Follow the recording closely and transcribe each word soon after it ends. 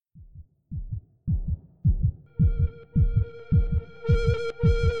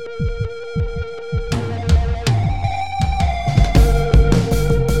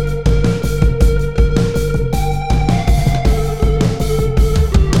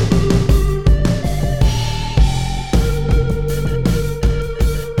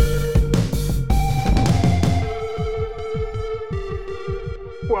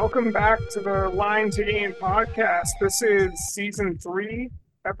Welcome back to the Line to Gain podcast. This is season 3,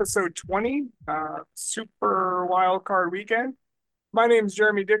 episode 20, Super Wildcard Weekend. My name is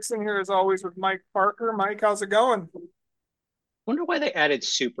Jeremy Dixon here, as always, with Mike Parker. Mike, how's it going? Wonder why they added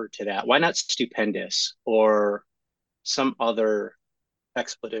super to that. Why not stupendous or some other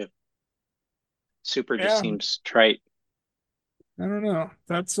expletive? Super just Yeah, seems trite. I don't know.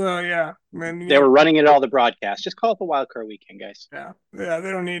 Yeah. I mean, They were running it all the broadcast. Just call it the wild card weekend, guys. yeah, they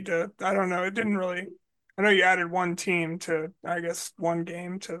don't need to. I don't know. It didn't really. I know you added one team to, I guess, one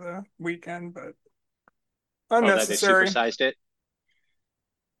game to the weekend, but Oh, that they unnecessary. supersized it.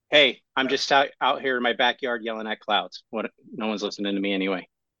 Hey, I'm just out here in my backyard yelling at clouds. What? No one's listening to me anyway.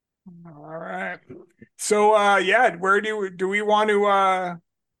 All right. So yeah, where do we want to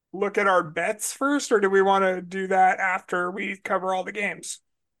look at our bets first, or do we want to do that after we cover all the games?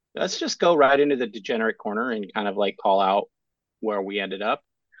 Let's just go right into the degenerate corner and kind of like call out where we ended up.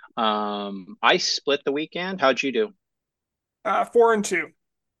 I split the weekend. How'd you do? 4-2.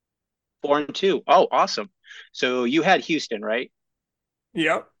 4-2. Oh, awesome. So you had Houston, right?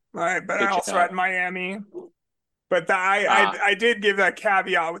 Yep. But I Good also had job. Miami. But Ah, I did give that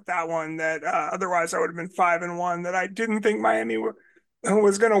caveat with that one that otherwise I would have been 5-1. That I didn't think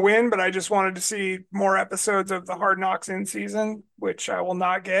was going to win, but I just wanted to see more episodes of the Hard Knocks in season, which I will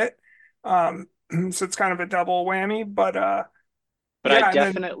not get. So it's kind of a double whammy. But but I yeah,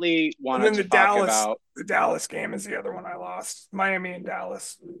 definitely and wanted then to talk about. The Dallas game is the other one I lost. Miami and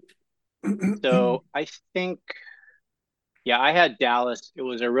Dallas. So I think, yeah, I had Dallas. It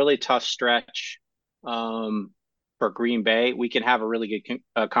was a really tough stretch um, for Green Bay. We can have a really good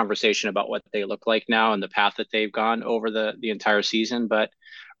conversation about what they look like now and the path that they've gone over the entire season. But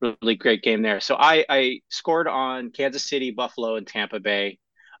really great game there. So I scored on Kansas City, Buffalo, and Tampa Bay.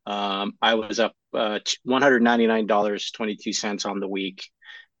 I was up $199.22 on the week.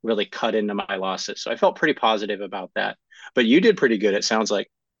 Really cut into my losses. So I felt pretty positive about that. But you did pretty good, it sounds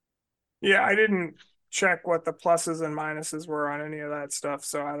like. Yeah, I didn't check what the pluses and minuses were on any of that stuff,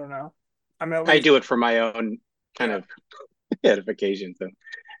 so I don't know. I'm at I least do it for my own kind yeah, of edification. So, all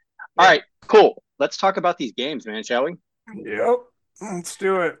yeah. right, cool. Let's talk about these games, man, shall we? Yep. Let's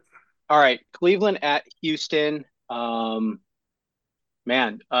do it. All right, Cleveland at Houston.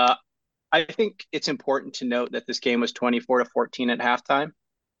 Man, I think it's important to note that this game was 24-14 at halftime.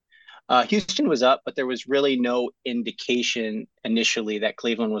 Houston was up, but there was really no indication initially that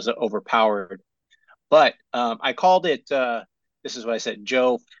Cleveland was overpowered. But I called it. This is what I said.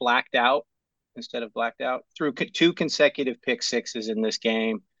 Joe flacked out instead of blacked out through two consecutive pick sixes in this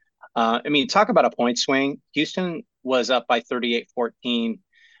game. I mean, talk about a point swing. Houston was up by 38-14.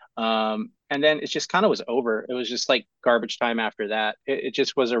 And then it just kind of was over. It was just like garbage time after that. It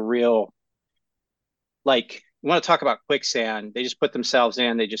just was a real, like, you want to talk about quicksand. They just put themselves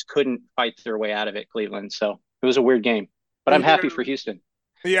in. They just couldn't fight their way out of it, Cleveland. So it was a weird game. But I'm happy Yeah. for Houston.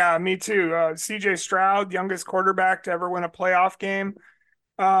 Yeah, me too. CJ Stroud, youngest quarterback to ever win a playoff game.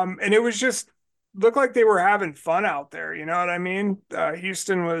 And it was just looked like they were having fun out there. You know what I mean?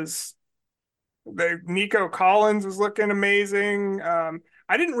 Houston was the Nico Collins was looking amazing.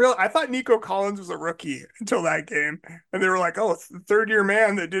 I thought Nico Collins was a rookie until that game. And they were like, oh, it's the third year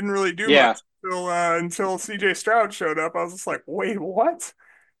man that didn't really do Yeah, much until CJ Stroud showed up. I was just like, wait, what?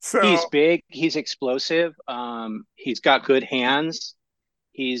 he's So big. He's explosive. He's got good hands.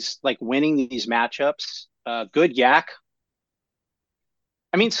 He's like winning these matchups. Good yak.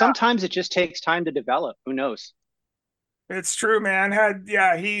 I mean, sometimes it just takes time to develop. Who knows? it's true, man.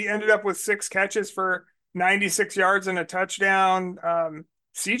 He ended up with 6 catches for 96 yards and a touchdown.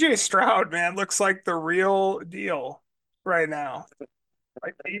 CJ Stroud, man, looks like the real deal right now.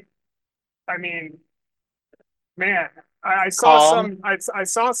 Like, I mean, man, Calm. I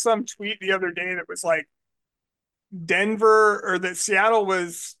saw some tweet the other day that was like Denver or that Seattle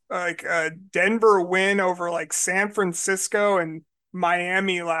was like a Denver win over like San Francisco and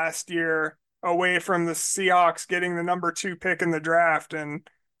Miami last year away from the Seahawks getting the number 2 pick in the draft and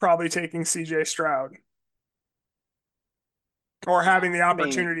probably taking CJ Stroud or Yeah, having the I mean,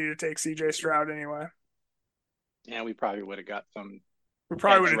 opportunity to take CJ Stroud anyway. yeah, we probably would have got some We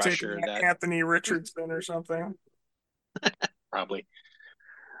probably would edge have taken rusher that Anthony Richardson or something. probably.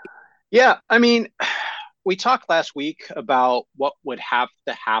 Yeah, I mean, we talked last week about what would have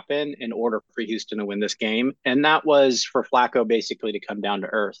to happen in order for Houston to win this game, and that was for Flacco basically to come down to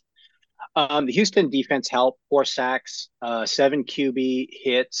earth. The Houston defense helped, 4 sacks, 7 QB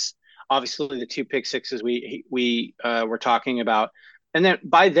hits. Obviously, the two pick sixes we were talking about, and then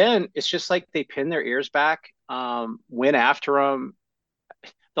by then it's just like they pin their ears back, went after them.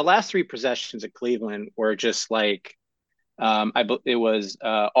 The last three possessions at Cleveland were just like It was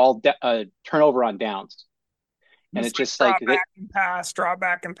turnover on downs, and It's it like just like drop back and pass, drop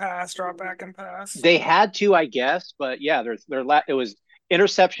back and pass, drop back and pass. they had to, I guess, but yeah, it was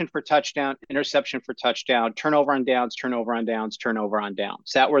interception for touchdown, interception for touchdown, turnover on downs, turnover on downs, turnover on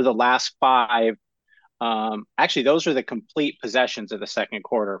downs. That were the last five. Actually, those are the complete possessions of the second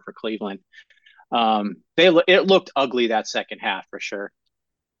quarter for Cleveland. It looked ugly that second half for sure.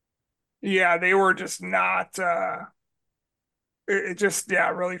 Yeah, they were just not. It just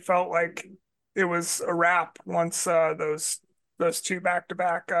really felt like it was a wrap once those two back to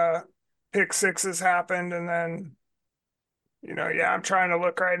back pick sixes happened, and then I'm trying to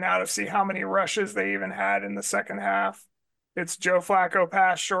look right now to see how many rushes they even had in the second half. It's Joe Flacco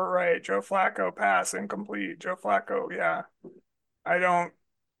pass short right, Joe Flacco pass incomplete, Joe Flacco. Yeah, I don't.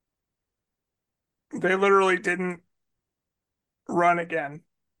 They literally didn't run again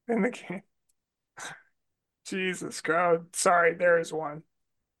in the game. Jesus God. Sorry, there is one.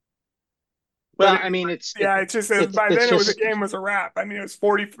 But Well, I mean, anyway, yeah, it's just by it's then the just game was a wrap. I mean, it was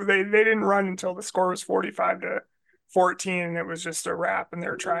 40. They didn't run until the score was 45-14, and it was just a wrap. And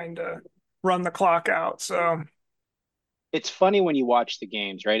they're trying to run the clock out. So, it's funny when you watch the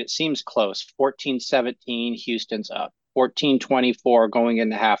games, right? It seems close. 14-17, Houston's up. 14-24 going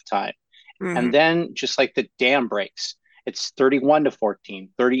into halftime. mhm. And then just like the dam breaks, it's 31-14,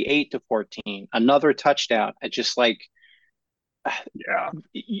 38-14, another touchdown. It just like Yeah,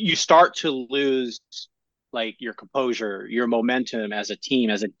 you start to lose like your composure, your momentum as a team,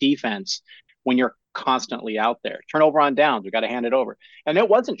 as a defense, when you're constantly out there. Turnover on downs, we got to hand it over. And it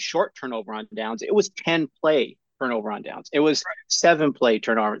wasn't short turnover on downs, it was 10 play turnover on downs. It was 7 play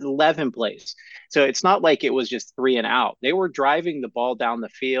turnover, 11 plays. So it's not like it was just three and out. They were driving the ball down the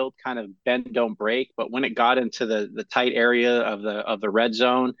field, kind of bend don't break. But when it got into the tight area of the red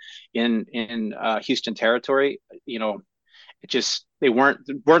zone in Houston territory, it just they weren't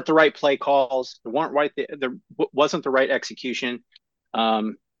the right play calls. They weren't right. There wasn't the right execution.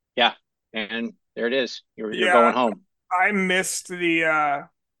 Yeah, and there it is. You're yeah. going home. I missed the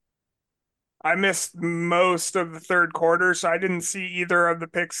I missed most of the third quarter, so I didn't see either of the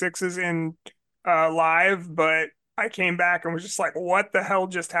pick sixes in live, but I came back and was just like, what the hell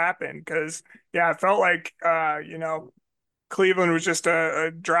just happened? Because yeah, it felt like Cleveland was just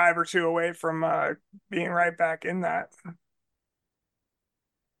a drive or two away from being right back in that.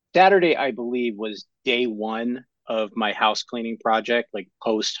 Saturday, I believe, was day one of my house cleaning project, like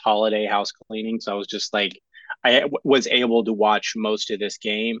post holiday house cleaning. So I was just like, was able to watch most of this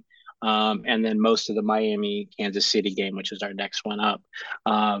game. And then most of the Miami Kansas City game, which is our next one up.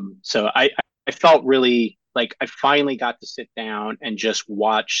 So I felt really like I finally got to sit down and just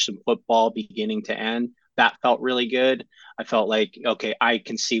watch some football beginning to end. That felt really good. I felt like, okay, I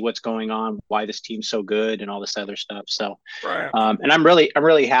can see what's going on, why this team's so good, and all this other stuff. So Right. and I'm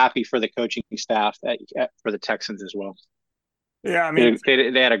really happy for the coaching staff for the Texans as well. Yeah, I mean,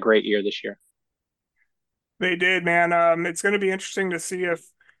 They had a great year this year. they did, man. It's going to be interesting to see if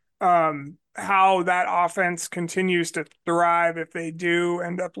how that offense continues to thrive if they do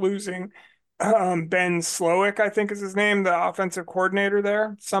end up losing. Ben Slowick, I think is his name, the offensive coordinator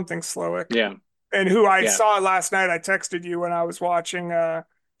there, something Slowick, Yeah, and who I yeah. saw last night. I texted you when I was watching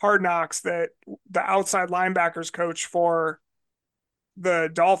Hard Knocks that the outside linebackers coach for the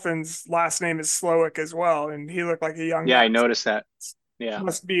Dolphins' last name is Slowick as well, and he looked like a young Yeah, guy. I noticed that. Yeah.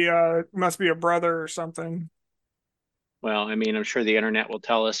 Must be a brother or something. Well, I mean, I'm sure the internet will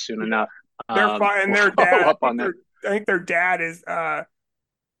tell us soon Yeah, enough. they're fine. And We'll their follow dad, up on that. I think their dad is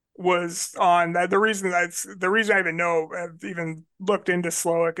was on that. The reason I even know I've even looked into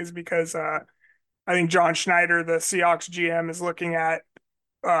Slowick is because I think John Schneider, the Seahawks GM, is looking at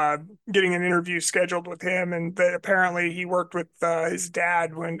uh, getting an interview scheduled with him, and that apparently he worked with his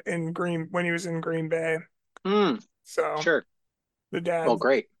dad when he was in Green Bay. Mm, So sure. the Well, dad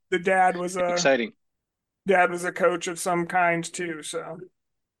great. the Exciting. dad was a coach of some kind too. So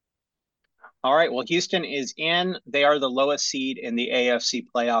All right. Well, Houston is in. They are the lowest seed in the AFC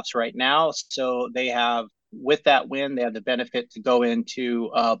playoffs right now. So with that win, they have the benefit to go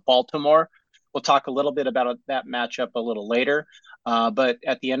into Baltimore. We'll talk a little bit about that matchup a little later. But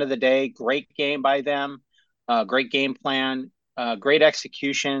at the end of the day, great game by them. Great game plan. Great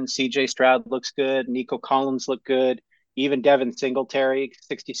execution. CJ Stroud looks good. Nico Collins looked good. Even Devin Singletary,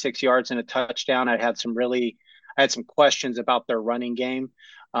 66 yards and a touchdown. I had some questions about their running game.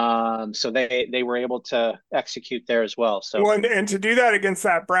 So they were able to execute there as well. So well, and to do that against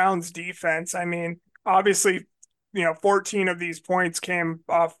that Browns defense, I mean, obviously, 14 of these points came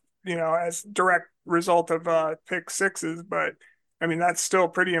off, as direct result of pick sixes, but I mean, that's still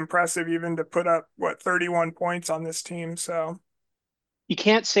pretty impressive even to put up what 31 points on this team. So You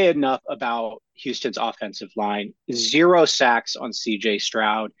can't say enough about Houston's offensive line. Zero sacks on CJ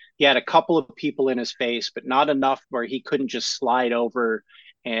Stroud. He had a couple of people in his face, but not enough where he couldn't just slide over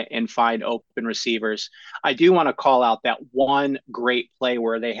and find open receivers. I do want to call out that one great play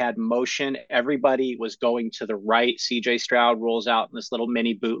where they had motion. Everybody was going to the right. CJ Stroud rolls out in this little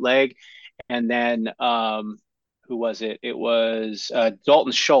mini bootleg. And then who was it? It was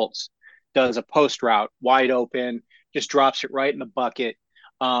Dalton Schultz does a post route wide open, just drops it right in the bucket.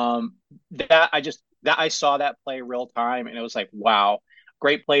 That I saw that play real time, and it was like, wow,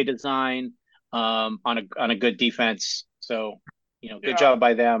 great play design on a good defense. So, good yeah, job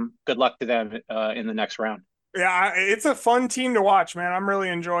by them. Good luck to them in the next round. yeah, it's a fun team to watch, man. I'm really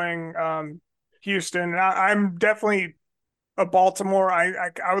enjoying Houston. I'm definitely a Baltimore.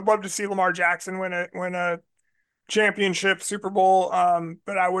 I would love to see Lamar Jackson win a championship Super Bowl.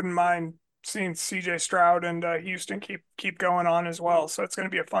 But I wouldn't mind seeing CJ Stroud and Houston keep going on as well. So it's going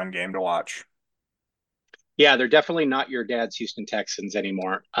to be a fun game to watch. Yeah, they're definitely not your dad's Houston Texans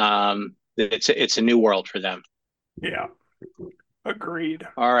anymore. It's a new world for them. Yeah, agreed.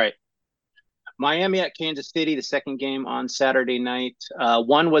 All right. Miami at Kansas City, the second game on Saturday night.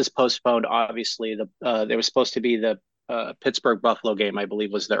 One was postponed, obviously. There was supposed to be the Pittsburgh Buffalo game, I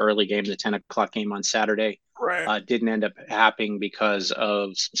believe, was the early game, the 10 o'clock game on Saturday. Right. Didn't end up happening because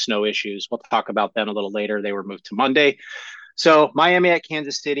of snow issues. We'll talk about that a little later. They were moved to Monday. So Miami at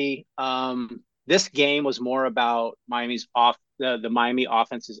Kansas City. This game was more about the Miami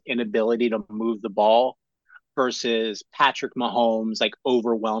offense's inability to move the ball versus Patrick Mahomes like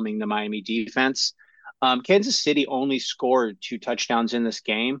overwhelming the Miami defense. Kansas City only scored 2 touchdowns in this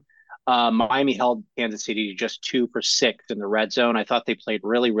game. Miami held Kansas City to just 2 for 6 in the red zone. I thought they played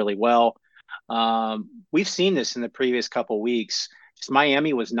really, really well. We've seen this in the previous couple of weeks. Just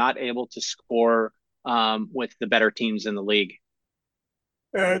Miami was not able to score with the better teams in the league.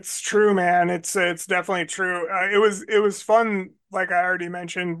 It's true, man. It's definitely true. It was fun, like I already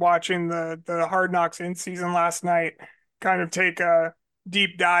mentioned, watching the Hard Knocks in season last night. Kind of take a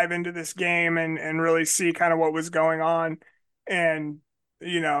deep dive into this game and really see kind of what was going on. And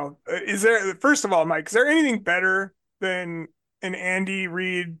is there first of all, Mike, is there anything better than an Andy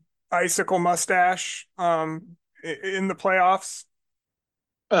Reid icicle mustache in the playoffs?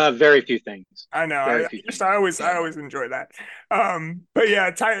 Very few things. I know. Very I few just things. I always enjoy that. But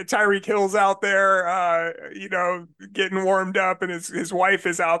yeah, Tyreek Hill's out there, getting warmed up, and his wife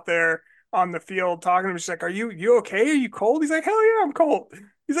is out there on the field talking to him. She's like, "Are you okay? Are you cold?" He's like, "Hell yeah, I'm cold."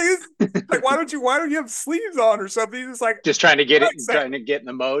 He's like, "Why don't you have sleeves on or something?" He's just like, Just "Mindset, trying to get in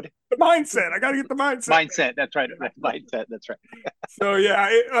the mode. the mindset. I got to get the mindset." Mindset. That's right. Mindset. That's right. So yeah,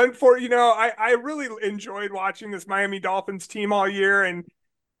 I really enjoyed watching this Miami Dolphins team all year, and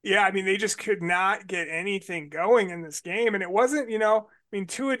yeah, I mean, they just could not get anything going in this game. And it wasn't, I mean,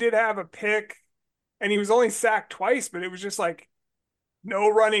 Tua did have a pick and he was only sacked twice, but it was just like no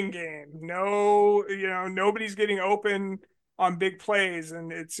running game, no, nobody's getting open on big plays.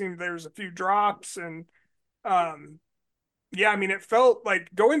 And it seemed there was a few drops. And um, yeah, I mean, it felt like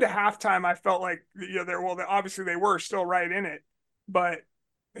going to halftime, I felt like, obviously they were still right in it, but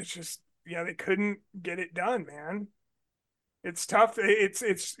it's just, yeah, they couldn't get it done, man. It's tough.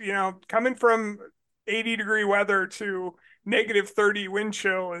 It's coming from 80-degree weather to -30 wind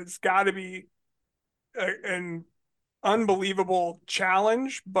chill has got to be an unbelievable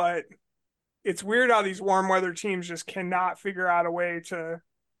challenge, but it's weird how these warm weather teams just cannot figure out a way to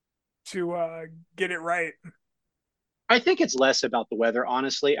get it right. I think it's less about the weather,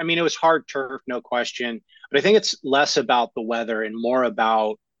 honestly. I mean, it was hard turf, no question, but I think it's less about the weather and more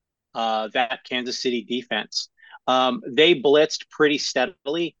about that Kansas City defense. They blitzed pretty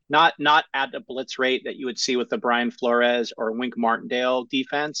steadily, not at a blitz rate that you would see with the Brian Flores or Wink Martindale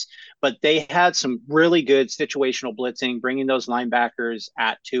defense, but they had some really good situational blitzing, bringing those linebackers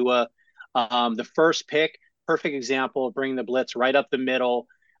at Tua. The first pick, perfect example of bringing the blitz right up the middle.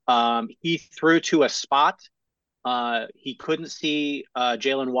 He threw to a spot. He couldn't see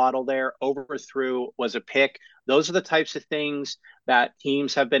Jalen Waddle there. Overthrew was a pick. Those are the types of things that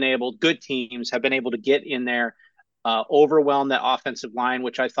good teams have been able to get in there, overwhelm that offensive line,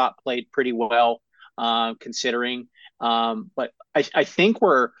 which I thought played pretty well, considering. But I think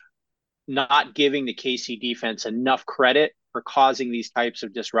we're not giving the KC defense enough credit for causing these types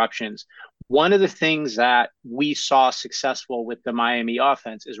of disruptions. One of the things that we saw successful with the Miami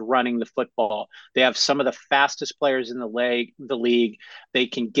offense is running the football. They have some of the fastest players in the league. They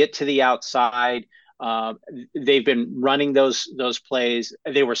can get to the outside. Uh, they've been running those plays.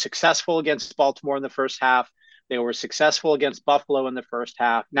 They were successful against Baltimore in the first half. They were successful against Buffalo in the first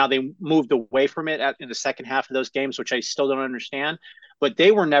half. Now they moved away from it in the second half of those games, which I still don't understand. But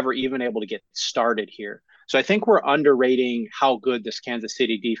they were never even able to get started here. So I think we're underrating how good this Kansas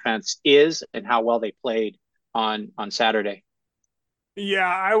City defense is and how well they played on Saturday. Yeah,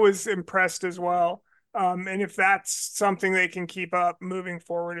 I was impressed as well. And if that's something they can keep up moving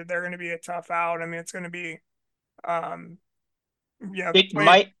forward, they're going to be a tough out. I mean, it's going to be, um, yeah, It playing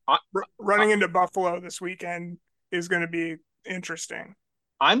might. running into Buffalo this weekend is going to be interesting.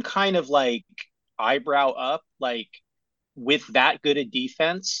 I'm kind of like eyebrow up, like with that good a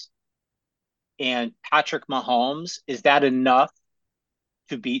defense and Patrick Mahomes, is that enough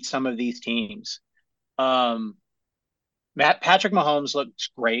to beat some of these teams? Um, Patrick Mahomes looks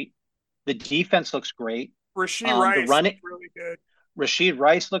great. The defense looks great. Rasheed The Rice running looked really good. Rashid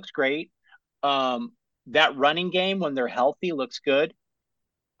Rice looks great. Um, that running game when they're healthy looks good.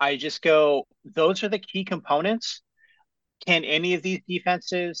 I just go, those are the key components. Can any of these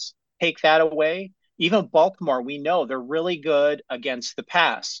defenses take that away? Even Baltimore, we know they're really good against the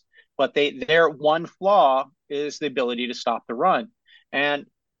pass, but their one flaw is the ability to stop the run. And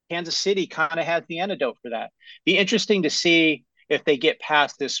Kansas City kind of has the antidote for that. Be interesting to see if they get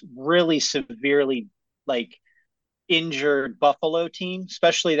past this really severely like injured Buffalo team,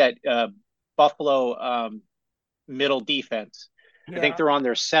 especially that Buffalo middle defense. I think Yeah. they're on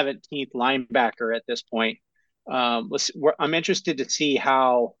their 17th linebacker at this point. I'm interested to see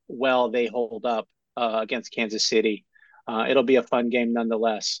how well they hold up against Kansas City. It'll be a fun game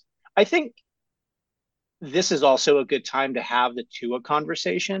nonetheless. I think this is also a good time to have the Tua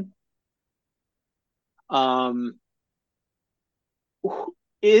conversation. Um,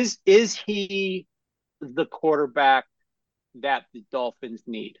 is he the quarterback that the Dolphins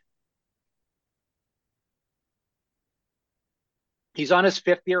need? He's on his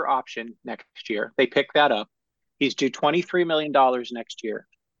fifth year option next year. They pick that up. He's due $23 million next year.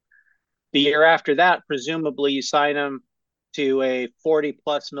 The year after that, presumably you sign him to a 40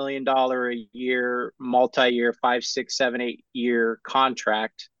 plus $1 million a year, multi-year, 5, 6, 7, 8 year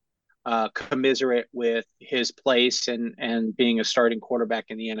contract, commiserate with his place and being a starting quarterback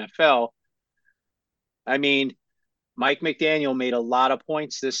in the NFL. I mean, Mike McDaniel made a lot of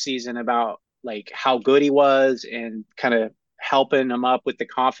points this season about like how good he was and kind of helping him up with the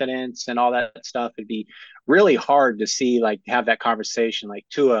confidence and all that stuff. It'd be really hard to see like have that conversation like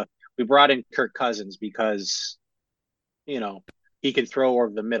Tua. We brought in Kirk Cousins because you know he can throw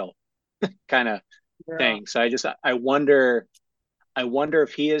over the middle kind of Yeah. thing. So I wonder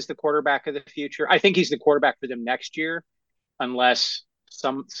if he is the quarterback of the future. I think he's the quarterback for them next year unless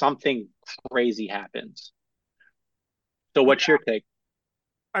something crazy happens. So what's your take?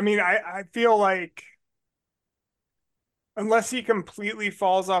 I mean, I feel like unless he completely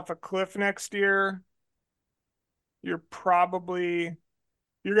falls off a cliff next year, you're probably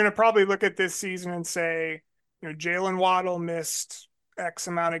you're going to probably look at this season and say, Jalen Waddle missed X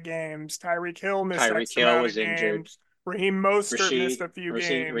amount of games. Tyreek Hill missed Tyreek X Hill amount of was injured. games. Raheem Mostert missed Rashid a few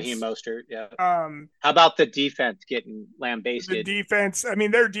Raheem games. Mostert. Yeah. Um, How about the defense getting the lambasted? defense, I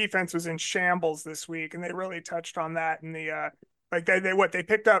mean, their defense was in shambles this week, and they really touched on that in the like they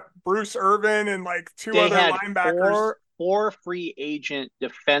picked up Bruce Irvin and like two They other had linebackers. four free agent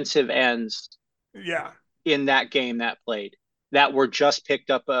defensive ends Yeah, in that game that played that were just picked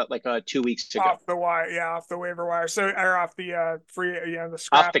up 2 weeks ago off the wire, yeah, off the waiver wire. So or off the free, the off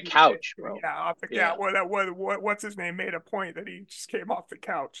scrap the heap, couch, basically. bro. Yeah, off the Yeah, couch. What's his name made a point that he just came off the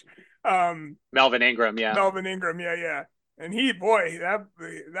couch. Melvin Ingram. Yeah, Melvin Ingram, yeah, yeah. And boy,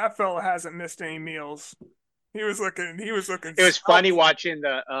 that fella hasn't missed any meals. He was looking it was funny svelte. watching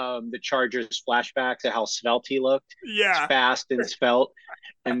the Chargers flashbacks at how svelte he looked, Yeah. fast and svelte,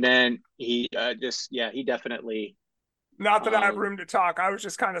 and then he just he definitely Not that I have um room to talk. I was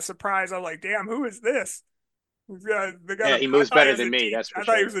just kind of surprised. I'm like, damn, who is this? They got yeah, a. he I moves thought he better was a than me, D. that's for I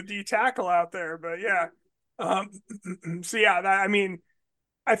thought he sure. was a D tackle out there, but yeah. So yeah, I mean,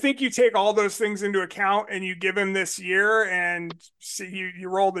 I think you take all those things into account and you give him this year and see you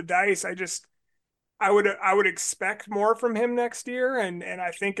roll the dice. I would expect more from him next year, and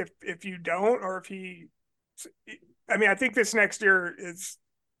I think if you don't or if he, I mean, I think this next year is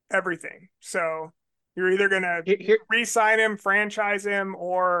everything. So you're either gonna Here, re-sign him, franchise him,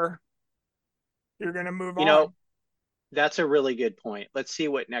 or you're gonna move you know, on. that's a really good point. Let's see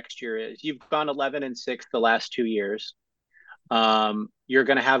what next year is. You've gone 11-6 the last 2 years. You're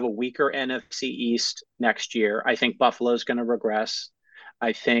going to have a weaker NFC East next year. I think Buffalo's going to regress.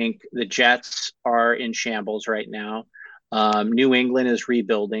 I think the Jets are in shambles right now. New England is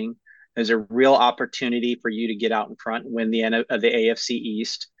rebuilding. There's a real opportunity for you to get out in front and win the AFC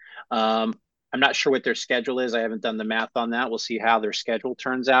East. Um, I'm not sure what their schedule is. I haven't done the math on that. We'll see how their schedule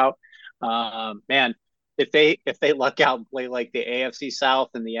turns out. Man, if they luck out and play like the AFC South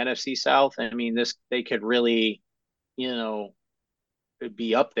and the NFC South, I mean, this they could really, you know,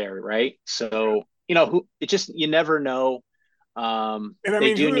 be up there, right? So, who it just you never know. And I They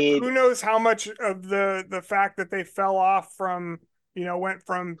mean, do who need knows how much of the fact that they fell off from, went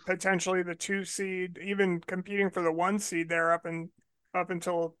from potentially the 2 seed, even competing for the 1 seed there up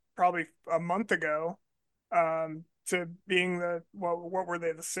until probably a month ago, to being what were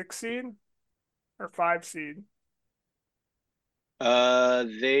they, the 6 seed or 5 seed?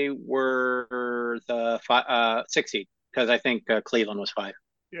 they were the 6 seed because I think Cleveland was 5.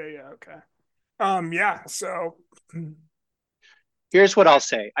 Yeah, yeah, okay. Yeah, so Here's what I'll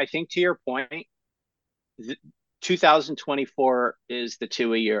say. I think to your point, 2024 is the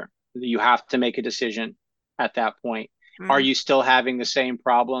 2 a year. You have to make a decision at that point. Are mm, you still having the same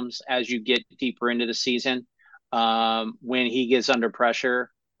problems as you get deeper into the season? When he gets under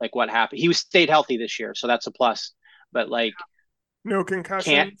pressure, like what happened? He was stayed healthy this year, so that's a plus. But like, no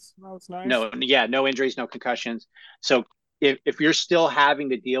can't concussions. That was nice. no, yeah, no injuries, no concussions. So if you're still having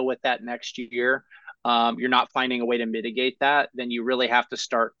to deal with that next year, you're not finding a way to mitigate that, then you really have to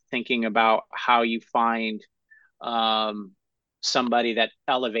start thinking about how you find um, somebody that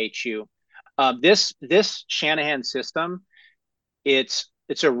elevates you. This Shanahan system, it's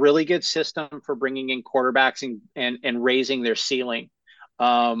a really good system for bringing in quarterbacks and raising their ceiling.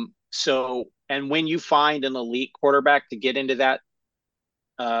 So and when you find an elite quarterback to get into that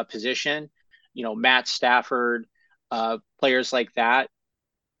position, Matt Stafford, players like that,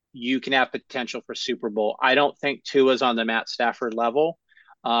 you can have potential for Super Bowl. I don't think Tua's on the Matt Stafford level.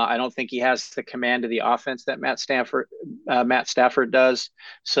 I don't think he has the command of the offense that Matt Stafford does.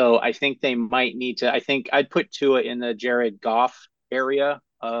 So I think they might need to. I think I'd put Tua in the Jared Goff area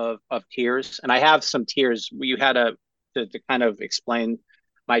of tiers, and I have some tiers. You had to kind of explain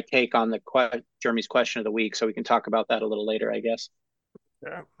my take on Jeremy's question of the week, so we can talk about that a little later, I guess.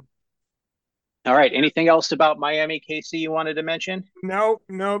 Yeah. All right. Anything else about Miami, KC, you wanted to mention? Nope,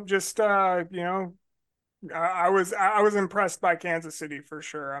 nope. Just I was impressed by Kansas City for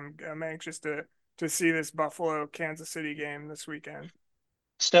sure. I'm anxious to see this Buffalo Kansas City game this weekend.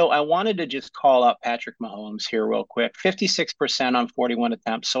 So I wanted to just call up Patrick Mahomes here real quick. 56% on 41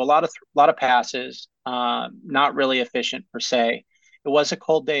 attempts, so a lot of passes. Not really efficient per se. It was a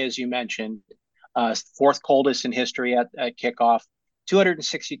cold day, as you mentioned. Fourth coldest in history at kickoff.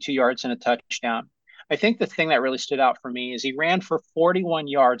 262 yards and a touchdown. I think the thing that really stood out for me is he ran for 41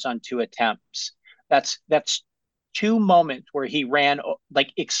 yards on 2 attempts. That's 2 moments where he ran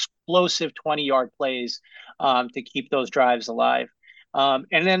like explosive 20-yard plays to keep those drives alive. And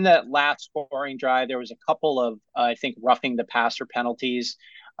then that last scoring drive, there was a couple of I think roughing the passer penalties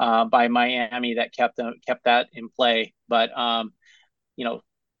by Miami that kept that in play. But you know,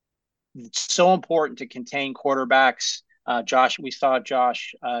 it's so important to contain quarterbacks. We saw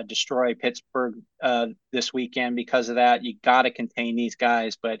Josh destroy Pittsburgh this weekend because of that. You got to contain these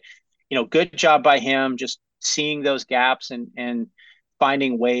guys, but good job by him just seeing those gaps and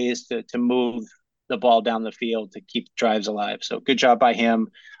finding ways to move the ball down the field to keep drives alive. So good job by him,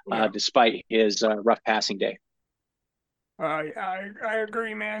 Yeah. despite his rough passing day. Yeah, I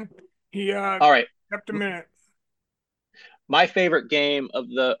agree, man. He All right, kept a minute. my favorite game of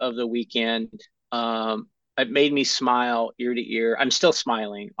the weekend. It made me smile ear to ear. I'm still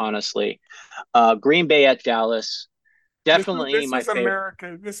smiling, honestly. Green Bay at Dallas, This was definitely this my was favorite.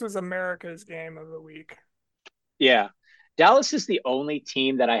 America. This was America's game of the week. Yeah, Dallas is the only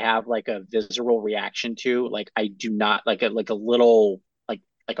team that I have like a visceral reaction to. Like I do not like a little like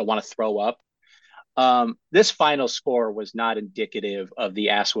I want to throw up. This final score was not indicative of the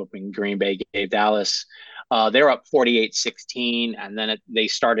ass whooping Green Bay gave Dallas. They're up 48-16, and then they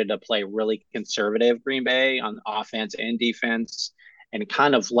started to play really conservative Green Bay on offense and defense and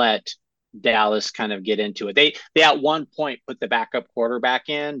kind of let Dallas kind of get into it. They at one point put the backup quarterback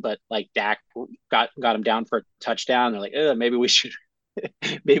in, but like Dak got him down for a touchdown. They're like, maybe we should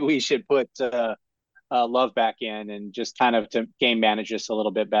maybe we should put Love back in and just kind of to game manage this a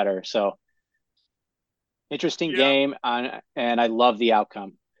little bit better. So interesting Yeah. game, and I love the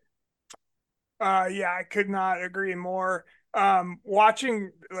outcome. Yeah, I could not agree more.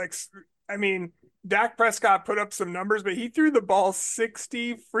 Watching I mean, Dak Prescott put up some numbers, but he threw the ball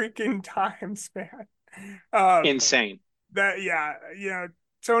 60 freaking times, man. Um, Insane. that yeah,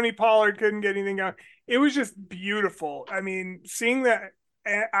 Tony Pollard couldn't get anything going. It was just beautiful. I mean, seeing that,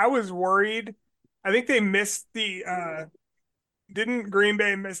 I was worried. I think they missed Didn't Green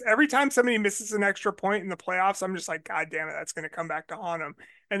Bay miss every time somebody misses an extra point in the playoffs? I'm just like, God damn it, that's going to come back to haunt them.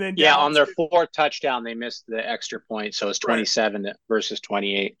 And then Yeah, on Dallas, their fourth touchdown, they missed the extra point, so it's right? 27 versus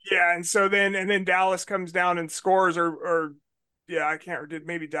 28. Yeah, and so then Dallas comes down and scores, or yeah, I can't. Did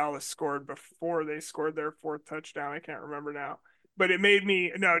maybe Dallas scored before they scored their fourth touchdown? I can't remember now. But it made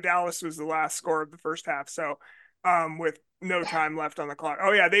me no. Dallas was the last score of the first half, so with no time left on the clock.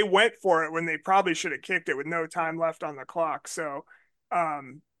 Oh yeah, they went for it when they probably should have kicked it with no time left on the clock. So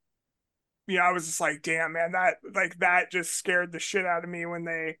um, yeah, I was just like, damn, man, that just scared the shit out of me when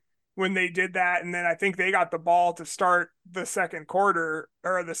they did that. And then I think they got the ball to start the second quarter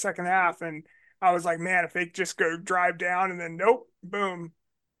or the second half, and I was like, man, if they just go drive down and then nope, boom,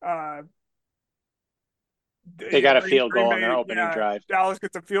 uh, They you know, got a Green, field Green goal on their Bay, opening yeah, drive. Dallas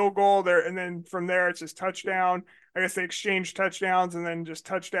gets a field goal there, and then from there it's just touchdown. I guess they exchange touchdowns and then just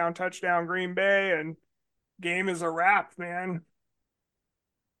touchdown, touchdown, Green Bay, and game is a wrap, man.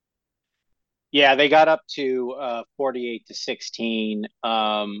 Yeah, they got up to 48-16,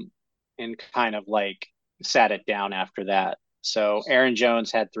 and kind of like sat it down after that. So Aaron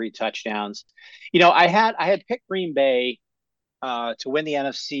Jones had 3 touchdowns. I had picked Green Bay to win the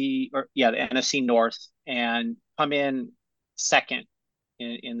NFC, or yeah, the NFC North, and come in second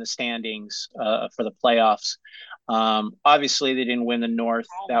in the standings for the playoffs. Obviously, they didn't win the North.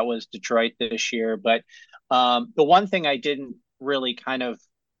 That was Detroit this year. But the one thing I didn't really kind of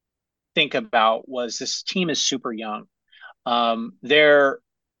think about was this team is super young. Their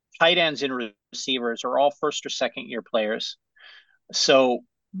tight ends and receivers are all first or second year players. So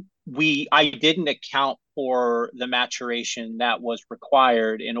I didn't account for the maturation that was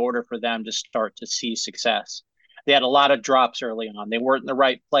required in order for them to start to see success. They had a lot of drops early on. They weren't in the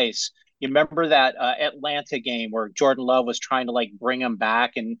right place. You remember that Atlanta game where Jordan Love was trying to like bring them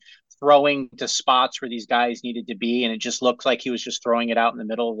back and throwing to spots where these guys needed to be, and it just looked like he was just throwing it out in the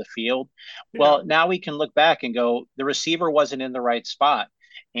middle of the field. Yeah, Well, now we can look back and go, the receiver wasn't in the right spot.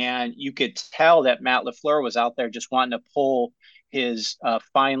 And you could tell that Matt LaFleur was out there just wanting to pull his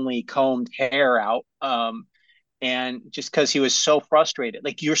finely combed hair out. And just because he was so frustrated,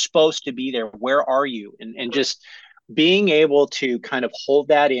 like, you're supposed to be there. Where are you? And right. just being able to kind of hold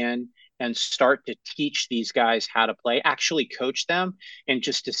that in and start to teach these guys how to play, actually coach them, and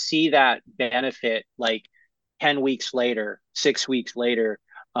just to see that benefit like 10 weeks later, 6 weeks later,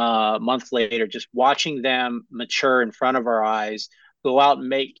 a month later, just watching them mature in front of our eyes, go out and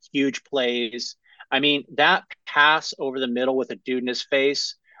make huge plays. I mean, that pass over the middle with a dude in his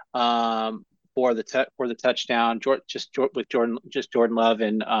face, for the touchdown, with Jordan Love,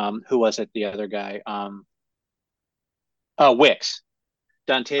 and who was it? The other guy, Wicks,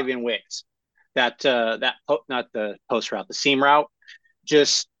 Dontavian Wicks. Not the post route, the seam route,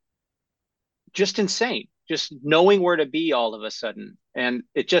 just just insane. Just knowing where to be all of a sudden, and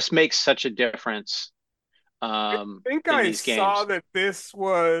it just makes such a difference I think in I these saw games. that this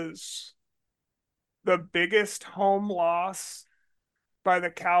was the biggest home loss by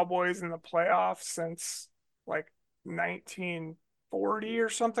the Cowboys in the playoffs since like 1940 or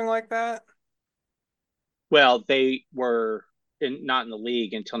something like that. Well, they were not in the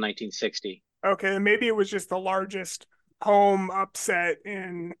league until 1960. Okay, maybe it was just the largest home upset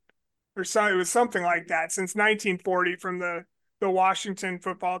in or something. It was something like that since 1940 from the Washington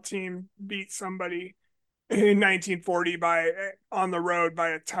football team beat somebody in 1940 by on the road by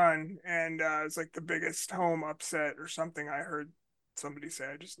a ton, and it's like the biggest home upset or something. I heard somebody say.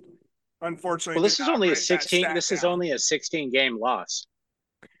 I just unfortunately Well, did this is not only a write that 16. stat This is down. only a 16 game loss,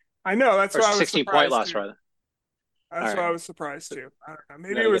 I know that's or why I was 16 point surprised loss too. rather. All That's why I right, was surprised too. I don't know.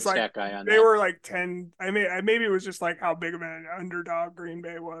 we Maybe got it to was get like stat guy on they that. were like 10. I mean, maybe it was just like how big of an underdog Green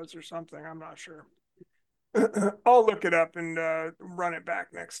Bay was or something. I'm not sure. I'll look it up and run it back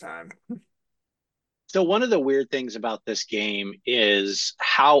next time. So one of the weird things about this game is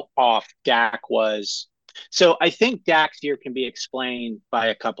how off Dak was. So I think Dak's year can be explained by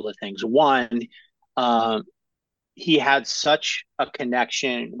a couple of things. One, um, he had such a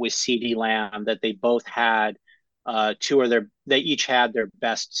connection with CD Lamb that they both had they each had their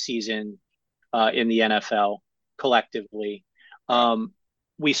best season in the NFL collectively. Wow.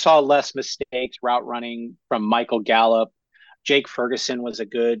 We saw less mistakes route running from Michael Gallup. Jake Ferguson was a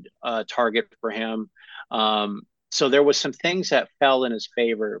good target for him. So there was some things that fell in his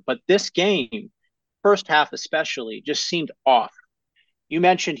favor, but this game, first half especially, just seemed off. You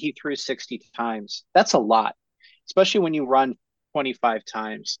mentioned he threw 60 times. That's a lot, especially when you run 25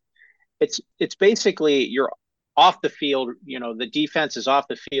 times. It's basically you're off the field. The defense is off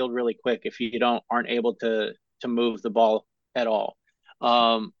the field really quick if you don't aren't able to move the ball at all.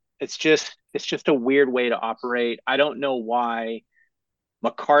 It's just It's just a weird way to operate. I don't know why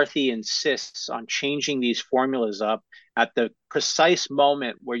McCarthy insists on changing these formulas up at the precise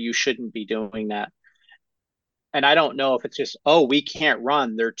moment where you shouldn't be doing that. And I don't know if it's just, oh, we can't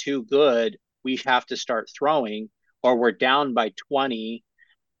run. They're too good. We have to start throwing, or we're down by 20.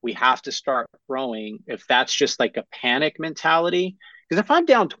 We have to start throwing. If that's just like a panic mentality, because if I'm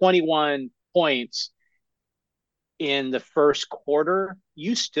down 21 points in the first quarter,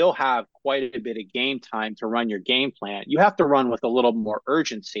 you still have quite a bit of game time to run your game plan. You have to run with a little more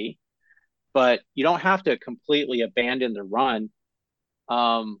urgency, but you don't have to completely abandon the run.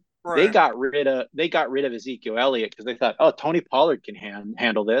 Right. They got rid of Ezekiel Elliott because they thought, oh, Tony Pollard can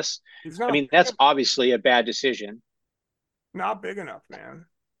handle this. He's I not mean, big that's enough. obviously a bad decision. Not big enough, man.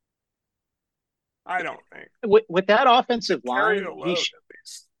 I don't think. With that offensive Carry line, the load at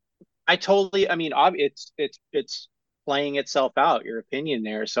least. I totally. I mean, it's playing itself out. Your opinion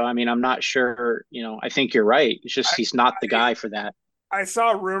there. So I mean, I'm not sure. I think you're right. It's I just he's not the guy for that. I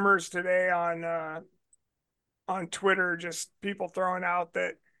saw rumors today on Twitter, just people throwing out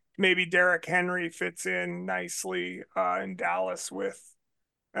that maybe Derrick Henry fits in nicely in Dallas with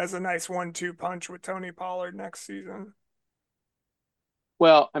as a nice 1-2 punch with Tony Pollard next season.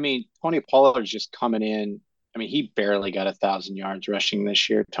 Well, I mean, Tony Pollard's just coming in. I mean, he barely got 1,000 yards rushing this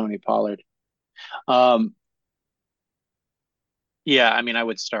year. Tony Pollard. Um, Yeah, I mean, I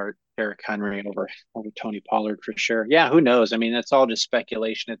would start Derrick Henry over Tony Pollard for sure. Yeah, who knows? I mean, that's all just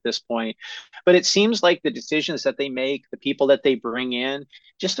speculation at this point. But it seems like the decisions that they make, the people that they bring in,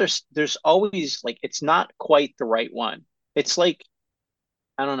 just there's always like it's not quite the right one. It's like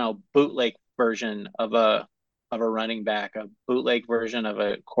I don't know, bootleg version of a running back, a bootleg version of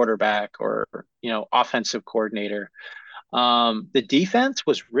a quarterback, or offensive coordinator. The defense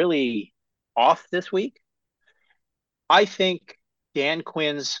was really off this week. I think Dan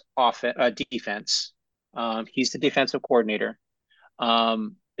Quinn's defense, he's the defensive coordinator.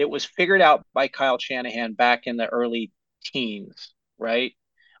 It was figured out by Kyle Shanahan back in the early teens, right?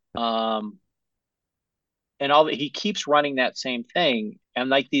 Um, and all that he keeps running that same thing. And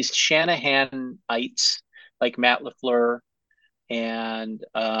like these Shanahanites, like Matt LaFleur and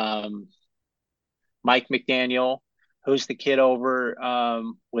Mike McDaniel, who's the kid over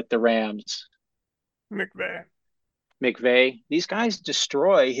with the Rams, McVay. McVay, these guys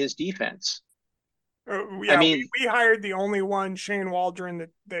destroy his defense. I Yeah, mean, we hired the only one, Shane Waldron,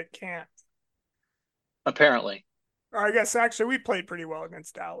 that can't. apparently. Or I guess actually we played pretty well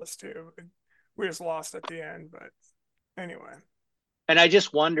against Dallas too. We just lost at the end, but anyway. And I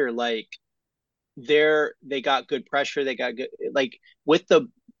just wonder, like, they got good pressure. They got good, like, with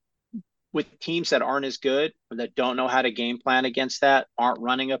teams that aren't as good or that don't know how to game plan against that, aren't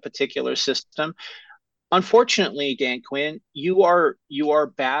running a particular system. Unfortunately, Dan Quinn, you are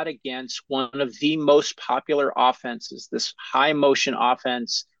bad against one of the most popular offenses, this high motion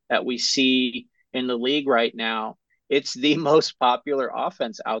offense that we see in the league right now. It's the most popular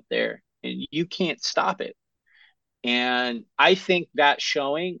offense out there, and you can't stop it. And I think that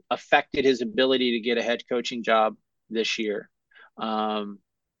showing affected his ability to get a head coaching job this year. Um,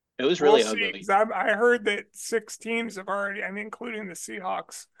 it was We'll really see. ugly. I heard that 6 teams have already, I mean, including the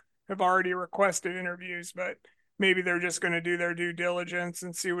Seahawks, have already requested interviews, but maybe they're just going to do their due diligence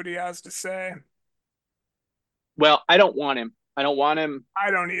and see what he has to say. Well, I don't want him. I don't want him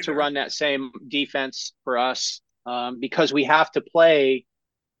I don't to either. run that same defense for us because we have to play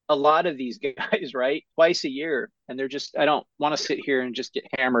a lot of these guys, right? Twice a year. And they're just, I don't want to sit here and just get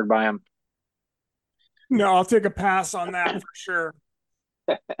hammered by them. No, I'll take a pass on that for sure.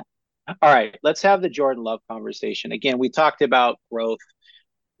 All right, let's have the Jordan Love conversation. Again, we talked about growth.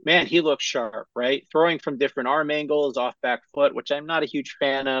 Man, he looks sharp, right? Throwing from different arm angles, off back foot, which I'm not a huge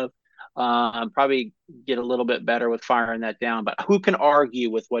fan of. Probably get a little bit better with firing that down, but who can argue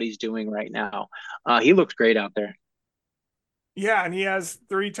with what he's doing right now? He looks great out there. Yeah, and he has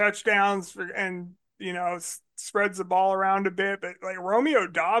 3 touchdowns and spreads the ball around a bit. But like Romeo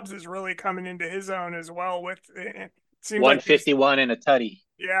Dobbs is really coming into his own as well. With it seems like these, 151 and a tutty.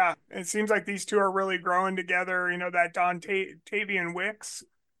 yeah, it seems like these two are really growing together. That Tavian Wicks,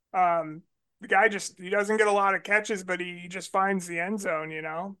 the guy just he doesn't get a lot of catches, but he just finds the end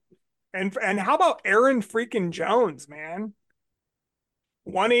zone. And how about Aaron freaking Jones, man?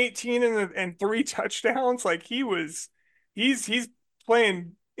 118 and 3 touchdowns. Like he's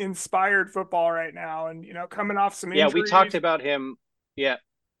playing inspired football right now, and coming off some Yeah, we talked injuries. about him. Yeah,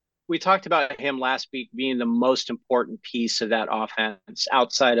 we talked about him last week being the most important piece of that offense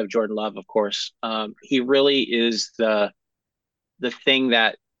outside of Jordan Love, of course. He really is the thing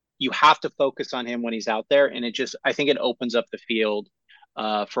that you have to focus on him when he's out there, and I think it opens up the field.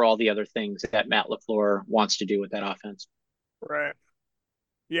 for all the other things that Matt LaFleur wants to do with that offense. Right.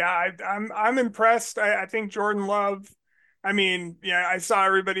 Yeah, I'm impressed. I think Jordan Love. I mean, yeah, I saw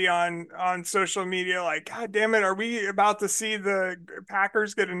everybody on social media like, God damn it, are we about to see the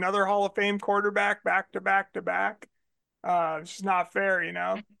Packers get another Hall of Fame quarterback back to back to back? It's just not fair, you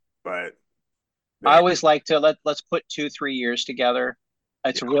know. But I they, always like to let's put 2 3 years together.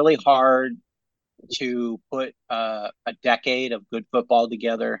 It's yeah, really hard to put a decade of good football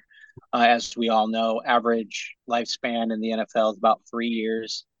together. As we all know, average lifespan in the NFL is about 3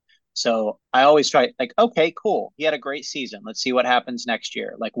 years. So I always try, like, okay, cool. He had a great season. Let's see what happens next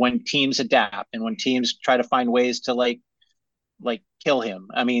year. Like when teams adapt and when teams try to find ways to like kill him.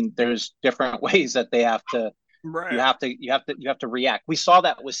 I mean, there's different ways that they have to right, you have to react. We saw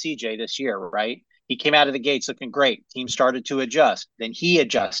that with CJ this year, right? He came out of the gates looking great. Team started to adjust. Then he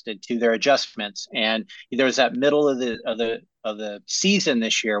adjusted to their adjustments. And there was that middle of the season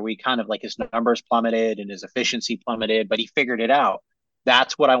this year, we kind of like his numbers plummeted and his efficiency plummeted, but he figured it out.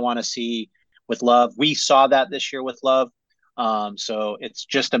 That's what I want to see with Love. We saw that this year with Love. So it's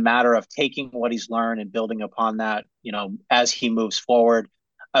just a matter of taking what he's learned and building upon that, as he moves forward.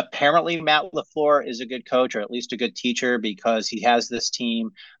 Apparently, Matt LaFleur is a good coach or at least a good teacher because he has this team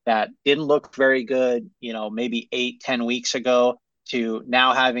that didn't look very good, maybe 8 10 weeks ago, to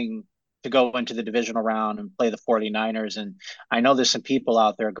now having to go into the divisional round and play the 49ers. And I know there's some people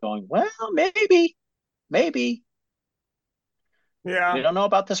out there going, well, maybe we yeah, don't know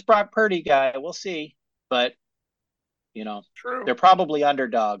about this Brock Purdy guy. We'll see. But, you know, true. they're probably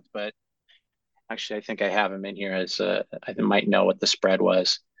underdogs. But actually, I think I have them in here as I might know what the spread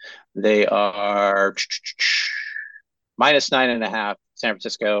was. They are -9.5. San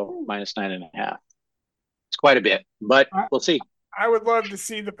Francisco -9.5. It's quite a bit, but I, we'll see. I would love to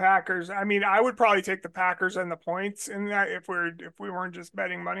see the Packers. I mean, I would probably take the Packers and the points in that if we weren't just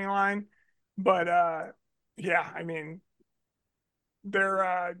betting money line. But yeah, I mean,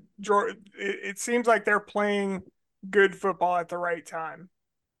 they're it seems like they're playing good football at the right time,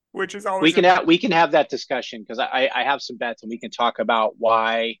 which is We always can important. have we can have that discussion because I have some bets and we can talk about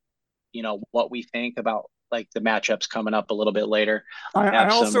why, what we think about like the matchups coming up a little bit later. I I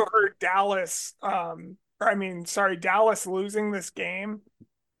have also some heard Dallas, or I mean, sorry, Dallas losing this game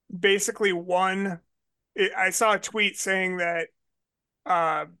basically won. I saw a tweet saying that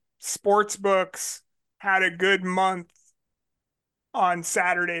uh, sports books had a good month on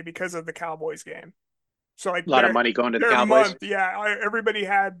Saturday because of the Cowboys game. So like a lot of money going to the their Cowboys. month, yeah, everybody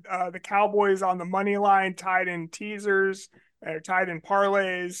had the Cowboys on the money line, tied in teasers, tied in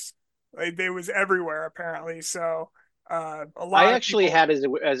parlays. Like, they was everywhere apparently. So a I lot of actually people, had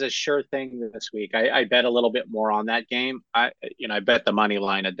as a sure thing this week. I bet a little bit more on that game. I bet the money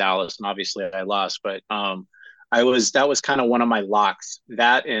line at Dallas, and obviously I lost, but that was kind of one of my locks.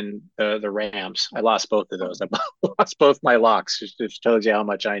 That and the Rams. I lost both of those. I lost both my locks. Just tells you how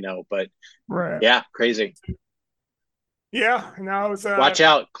much I know. But right? yeah, crazy. Yeah, no, it was Watch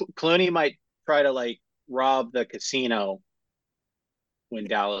out. Clooney might try to like rob the casino when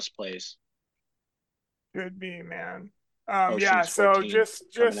Dallas plays. could be, man. Yeah, Ocean's so 14 coming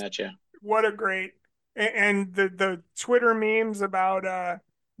just at you. what a great and the Twitter memes about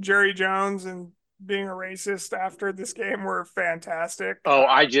Jerry Jones and being a racist after this game were fantastic. Oh,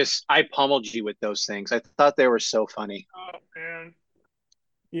 I pummeled you with those things. I thought they were so funny. Oh man,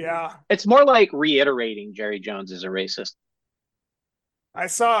 yeah. It's more like reiterating Jerry Jones is a racist. I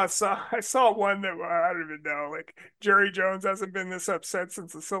saw one that I don't even know. Like Jerry Jones hasn't been this upset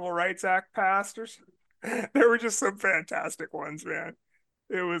since the Civil Rights Act passed, or something. There were just some fantastic ones, man.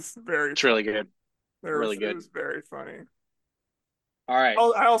 It was very It's really funny. good. Really It good. was very funny. All right.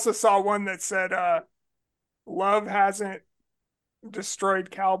 Oh, I also saw one that said Love hasn't destroyed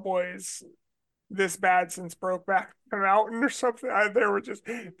Cowboys this bad since Brokeback Mountain or something. There were just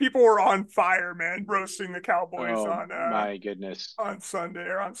people were on fire, man, roasting the Cowboys Oh my goodness. on Sunday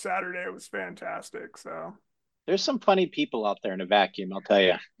or on Saturday. It was fantastic. So There's some funny people out there in a vacuum, I'll tell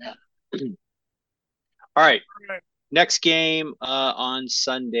you. All right. right. Next game on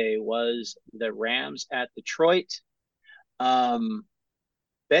Sunday was the Rams at Detroit. Um,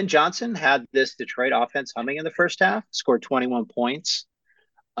 Ben Johnson had this Detroit offense humming in the first half, scored 21 points.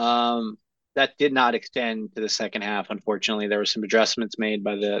 Um, that did not extend to the second half. Unfortunately, there were some adjustments made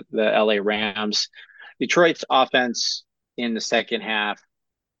by the LA Rams. Detroit's offense in the second half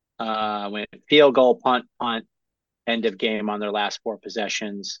went field goal, punt, end of game on their last 4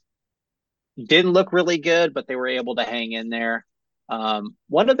 possessions. Didn't look really good, but they were able to hang in there.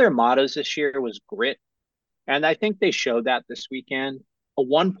 One of their mottos this year was grit, and I think they showed that this weekend. A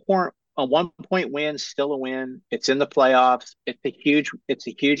a 1 point win, still a win. It's in the playoffs. It's a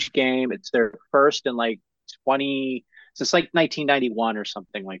huge game. It's their first in like 20 since like 1991 or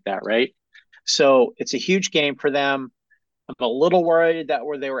something like that, right? So it's a huge game for them. I'm a little worried that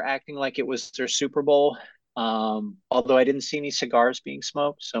where they were acting like it was their Super Bowl. Although I didn't see any cigars being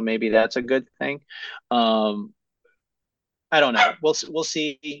smoked, so maybe that's a good thing. Um, I don't know. We'll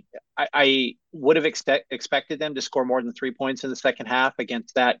see. I would have expected them to score more than 3 points in the second half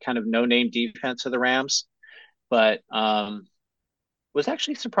against that kind of no name defense of the Rams, but was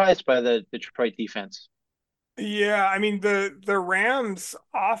actually surprised by the Detroit defense. Yeah, I mean the Rams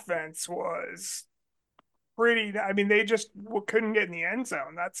offense was pretty. I mean they just couldn't get in the end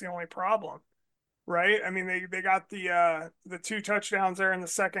zone. That's the only problem, right? I mean they got the two touchdowns there in the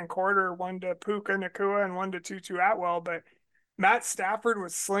second quarter, one to Puka Nakua and one to Tutu Atwell, but Matt Stafford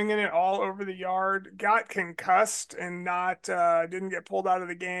was slinging it all over the yard, got concussed and not didn't get pulled out of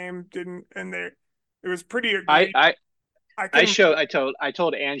the game, didn't and they it was pretty I egregious. I I I couldn't showed I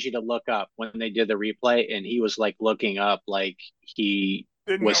told Angie to look up when they did the replay, and he was like looking up like he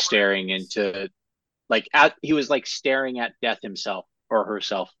didn't was know where it staring into he was like staring at death himself or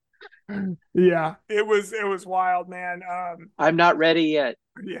herself. was. Yeah, it was wild, man. I'm not ready yet.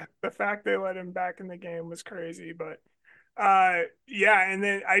 Yeah, the fact they let him back in the game was crazy, but yeah, and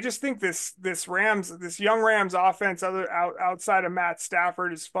then I just think this young Rams offense outside of Matt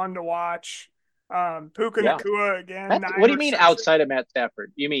Stafford is fun to watch. Puka Yeah. Nakua again, What nine do you mean receptions. outside of Matt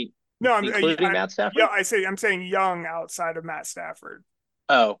Stafford? You mean No, including Matt yeah, Stafford? I'm saying young outside of Matt Stafford.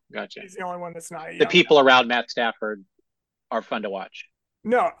 Oh, gotcha. He's the only one that's not The young. people around Matt Stafford are fun to watch.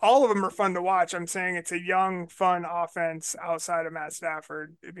 No, all of them are fun to watch. I'm saying it's a young, fun offense outside of Matt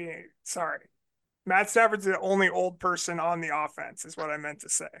Stafford. Sorry, Matt Stafford's the only old person on the offense, is what I meant to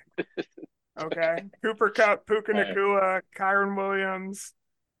say. Okay. Cooper Cup, Puka Uh, Nakua, Kyron Williams.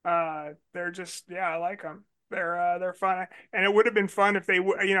 They're just yeah, I like them. They're fun, and it would have been fun if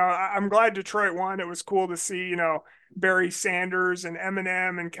I'm glad Detroit won. It was cool to see Barry Sanders and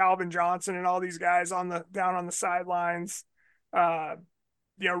Eminem and Calvin Johnson and all these guys on the down on the sidelines, uh,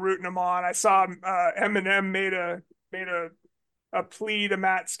 rooting them on. I saw Eminem made a plea to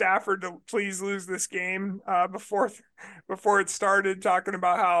Matt Stafford to please lose this game before it started, talking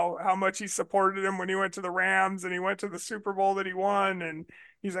about how much he supported him when he went to the Rams and he went to the Super Bowl that he won, and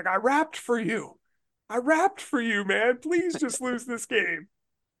he's like, I rapped for you, man. Please just lose this game."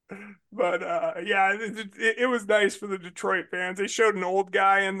 But yeah, it was nice for the Detroit fans. They showed an old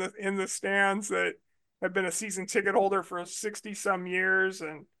guy in the stands that had been a season ticket holder for 60 some years,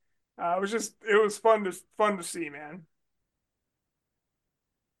 and it was fun to see, man.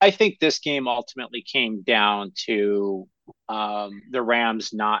 I think this game ultimately came down to the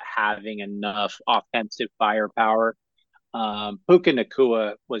Rams not having enough offensive firepower. Puka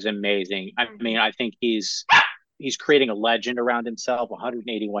Nakua was amazing. I mean, I think he's creating a legend around himself.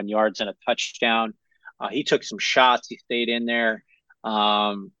 181 yards and a touchdown. He took some shots. He stayed in there.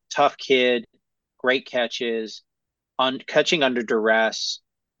 Tough kid, great catches, catching under duress,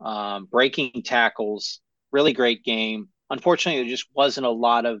 breaking tackles. Really great game. Unfortunately, there just wasn't a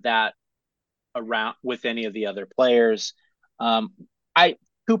lot of that around with any of the other players. Um, I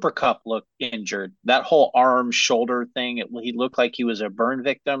Cooper Cup looked injured. That whole arm shoulder thing, he looked like he was a burn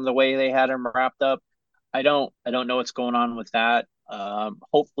victim the way they had him wrapped up. I don't know what's going on with that.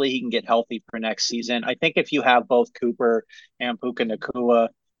 Hopefully he can get healthy for next season. I think if you have both Cooper and Puka Nakua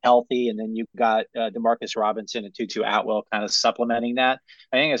healthy, and then you've got Demarcus Robinson and Tutu Atwell kind of supplementing that,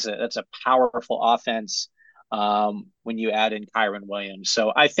 I think that's a powerful offense when you add in Kyron Williams.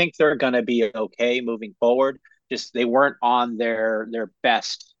 So I think they're going to be okay moving forward. Just they weren't on their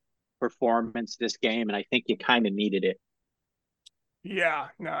best performance this game, and I think you kind of needed it. Yeah,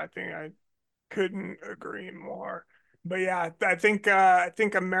 no, I think I couldn't agree more. But yeah, I think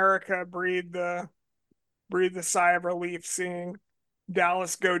America breathed the sigh of relief seeing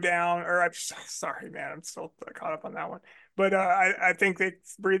Dallas go down. Or I'm sorry, man, I'm still caught up on that one. But I think they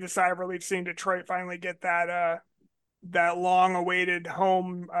breathed a sigh of relief seeing Detroit finally get that long awaited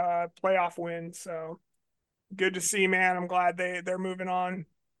home playoff win. So good to see, man. I'm glad they're moving on.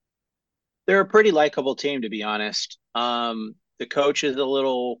 They're a pretty likable team, to be honest. The coach is a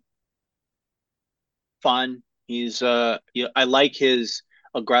little fun. I like his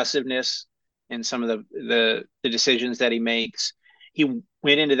aggressiveness and some of the decisions that he makes. He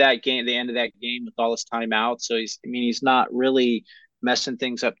went into that game, the end of that game, with all his timeouts. So he's not really messing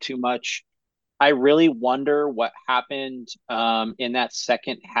things up too much. I really wonder what happened in that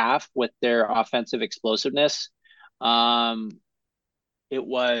second half with their offensive explosiveness. Um, it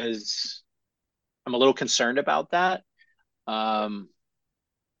was I'm a little concerned about that. Um,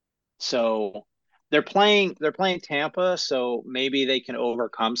 So they're playing Tampa, so maybe they can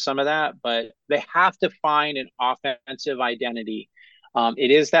overcome some of that, but they have to find an offensive identity.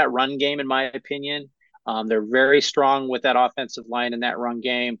 It is that run game, in my opinion. They're very strong with that offensive line in that run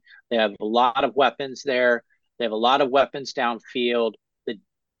game. They have a lot of weapons there. They have a lot of weapons downfield. The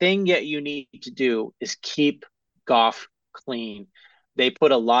thing that you need to do is keep Goff clean. They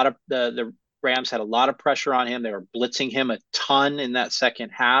put a lot of the Rams had a lot of pressure on him. They were blitzing him a ton in that second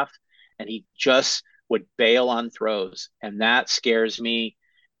half, and he just would bail on throws. And that scares me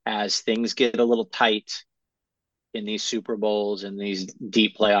as things get a little tight in these Super Bowls and these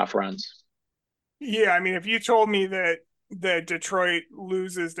deep playoff runs. Yeah, I mean, if you told me that Detroit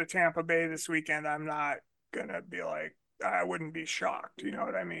loses to Tampa Bay this weekend, I'm not gonna be like, I wouldn't be shocked. You know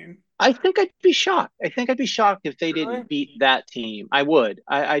what I mean? I think I'd be shocked. I think I'd be shocked if they Really? didn't beat that team. I would.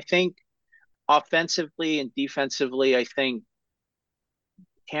 I think offensively and defensively, I think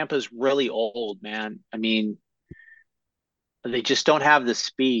Tampa's really old, man. I mean, they just don't have the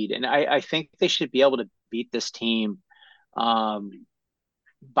speed. And I think they should be able to beat this team. Um,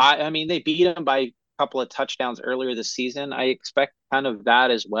 I mean, they beat them by a couple of touchdowns earlier this season. I expect kind of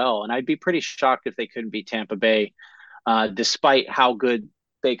that as well. And I'd be pretty shocked if they couldn't beat Tampa Bay, despite how good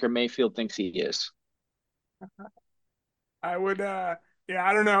Baker Mayfield thinks he is. I would yeah,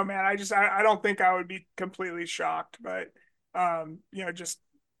 I don't know, man. I don't think I would be completely shocked, but just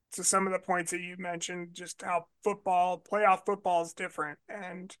to some of the points that you mentioned, just how playoff football is different.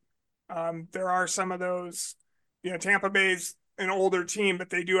 And there are some of those, Tampa Bay's an older team, but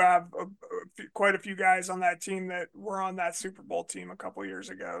they do have quite a few guys on that team that were on that Super Bowl team a couple years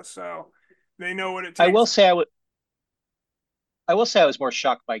ago. So they know what it I will takes. say I would. I will say I was more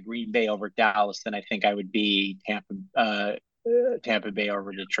shocked by Green Bay over Dallas than I think I would be Tampa Bay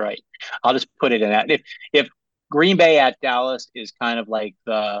over Detroit. I'll just put it in that. If Green Bay at Dallas is kind of like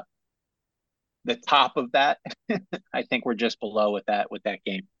the top of that, I think we're just below with that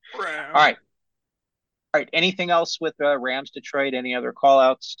game. Right. All Okay. right. All right. Anything else with Rams Detroit? Any other call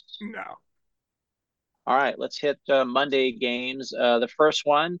outs? No. All right. Let's hit Monday games. The first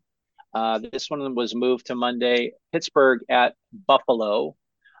one, this one was moved to Monday. Pittsburgh at Buffalo.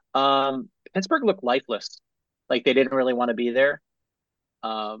 Pittsburgh looked lifeless, like they didn't really want to be there.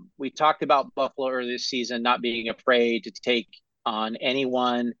 We talked about Buffalo earlier this season not being afraid to take on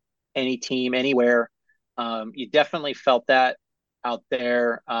anyone, any team, anywhere. You definitely felt that out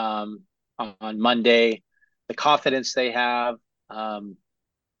there on Monday. The confidence they have. Um,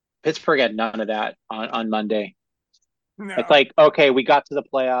 Pittsburgh had none of that on Monday. It's No. like, okay, we got to the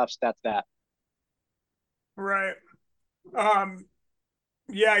playoffs. That's that. Right. Um,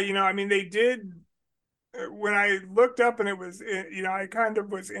 yeah, I mean, they did when I looked up and it was, I kind of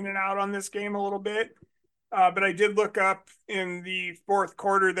was in and out on this game a little bit. But I did look up in the fourth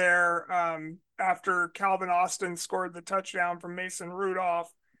quarter there after Calvin Austin scored the touchdown from Mason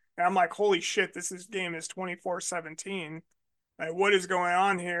Rudolph. And I'm like, holy shit, game is 24-17. Like, what is going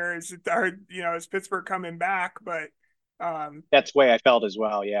on here? Is Pittsburgh coming back? But That's the way I felt as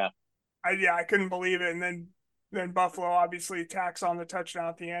well. Yeah. I couldn't believe it. And then Buffalo obviously tacks on the touchdown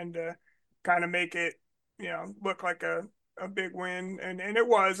at the end to kind of make it, look like a big win. And it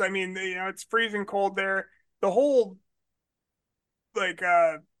was. I mean, it's freezing cold there. The whole like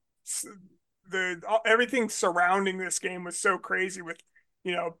the everything surrounding this game was so crazy with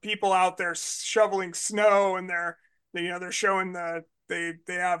people out there shoveling snow and they're showing they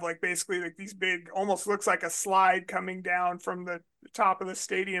have like basically like these big almost looks like a slide coming down from the top of the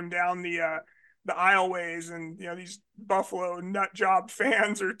stadium down the aisleways, and these Buffalo nut job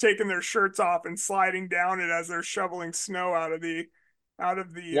fans are taking their shirts off and sliding down it as they're shoveling snow out of the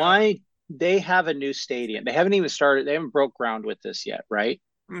Why they have a new stadium? They haven't even started. They haven't broke ground with this yet, right?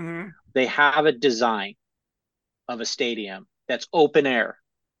 mm-hmm. They have a design of a stadium that's open air.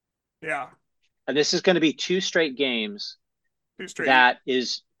 Yeah, And this is going to be two straight games two straight. that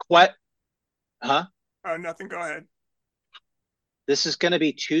is quite, huh? Nothing. Go ahead. This is going to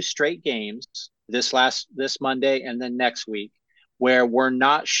be two straight games this Monday and then next week where we're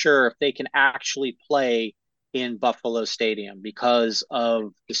not sure if they can actually play in Buffalo Stadium because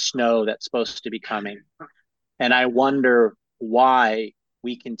of the snow that's supposed to be coming. And I wonder why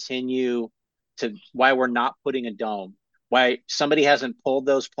we're not putting a dome, why somebody hasn't pulled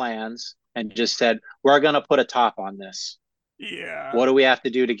those plans and just said, we're going to put a top on this. Yeah, What do we have to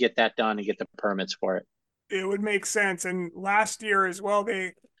do to get that done and get the permits for it? it would make sense. And last year as well,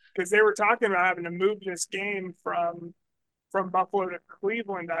 because they were talking about having to move this game from Buffalo to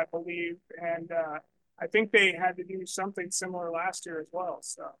Cleveland, I believe, and I think they had to do something similar last year as well.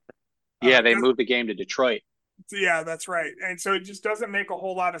 So Yeah, it they does, moved the game to Detroit. Yeah, that's right. And so it just doesn't make a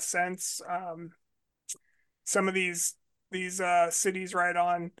whole lot of sense. Some of these cities right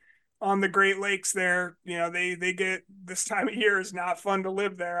on the Great Lakes there, they get this time of year is not fun to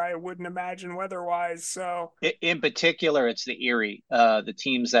live there. I wouldn't imagine weather-wise. So In particular, it's the Erie, the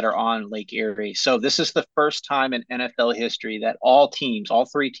teams that are on Lake Erie. So this is the first time in NFL history that all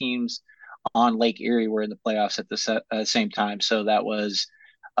three teams on Lake Erie were in the playoffs at the same time. So that was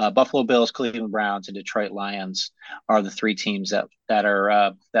Buffalo Bills, Cleveland Browns, and Detroit Lions are the three teams that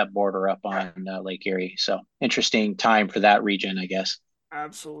border up on Lake Erie. So interesting time for that region, I guess.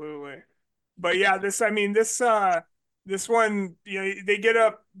 absolutely. But yeah, this one, they get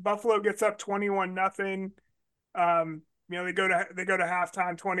up Buffalo gets up 21-0. They go to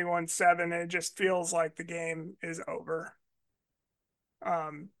halftime 21-7, and it just feels like the game is over.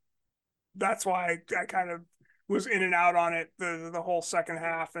 Um, that's why I kind of was in and out on it the whole second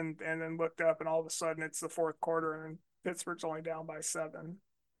half, and then looked up, and all of a sudden it's the fourth quarter and Pittsburgh's only down by 7.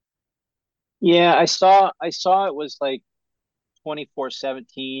 Yeah, I saw it was like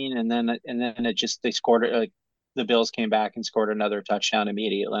 24-17, and then it just they scored it like the Bills came back and scored another touchdown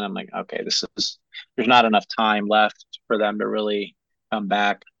immediately. And I'm like, okay, this is there's not enough time left for them to really come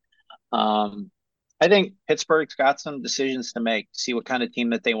back. Um, I think Pittsburgh's got some decisions to make, see what kind of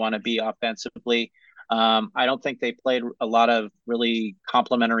team that they want to be offensively. I don't think they played a lot of really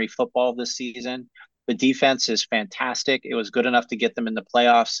complimentary football this season. The defense is fantastic. It was good enough to get them in the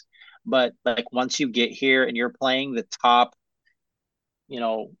playoffs. But like once you get here and you're playing the top, you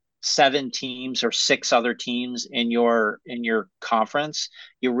know, seven teams or six other teams in your conference,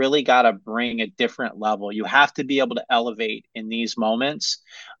 you really got to bring a different level. You have to be able to elevate in these moments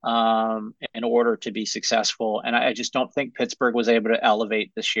in order to be successful. And I just don't think Pittsburgh was able to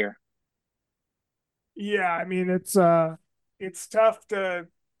elevate this year. Yeah, I mean it's tough to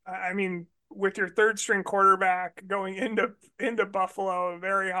I mean with your third string quarterback going into Buffalo, a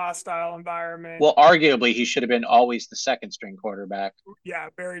very hostile environment. Well, arguably, he should have been always the second string quarterback. Yeah,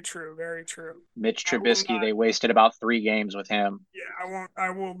 very true, very true. Mitch I will Trubisky, not they wasted about 3 games with him. I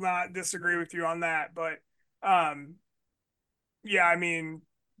will not disagree with you on that, but um yeah, I mean,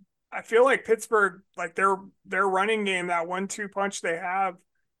 I feel like Pittsburgh, like their running game, that 1-2 punch they have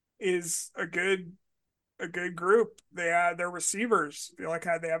is a good group. They have their receivers feel like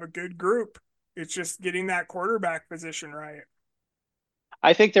they have a good group. It's just getting that quarterback position right.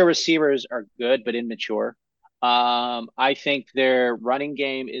 I think their receivers are good but immature. I think their running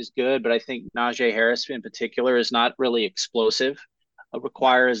game is good, but I think Najee Harris in particular is not really explosive.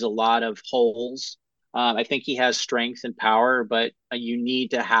 Requires a lot of holes. I think he has strength and power, but you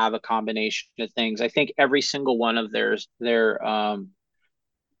need to have a combination of things. I think every single one of their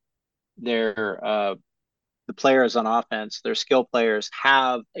the players on offense, their skill players,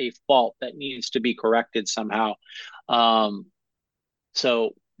 have a fault that needs to be corrected somehow. Um,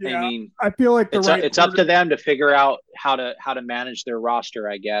 so I Yeah, mean, I feel like the right it's up to quarterback. them to figure out how to manage their roster,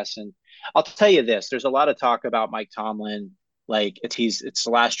 I guess. And I'll tell you this: there's a lot of talk about Mike Tomlin, like it's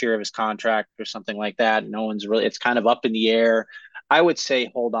the last year of his contract or something like that. No one's really it's kind of up in the air. I would say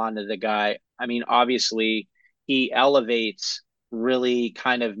hold on to the guy. I mean, obviously he elevates really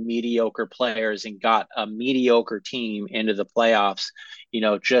kind of mediocre players and got a mediocre team into the playoffs,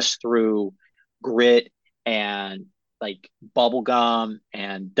 just through grit and like bubble gum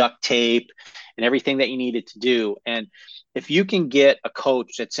and duct tape and everything that you needed to do. And if you can get a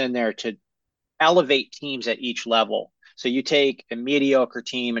coach that's in there to elevate teams at each level. So you take a mediocre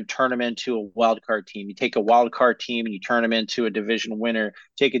team and turn them into a wild card team. You take a wild card team and you turn them into a division winner.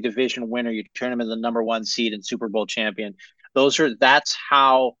 Take a division winner, you turn them into the number one seed and Super Bowl champion. Those are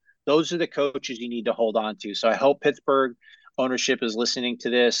the coaches you need to hold on to. So I hope Pittsburgh ownership is listening to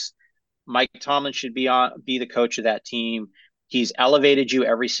this. Mike Tomlin should be the coach of that team. He's elevated you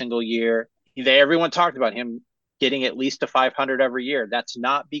every single year. Everyone talked about him getting at least a 500 every year. That's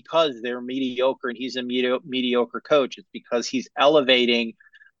not because they're mediocre and he's a mediocre coach. It's because he's elevating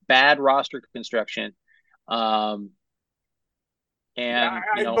bad roster construction. Um, Yeah,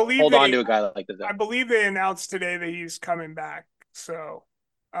 and believe hold on they to a guy like I that. believe they announced today that he's coming back. So,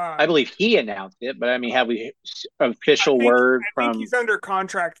 I um, believe he announced it, but I mean, have we official word I think from? he's under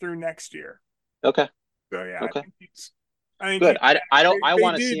contract through next year. Okay, So yeah, okay, I think good. he's I don't. I they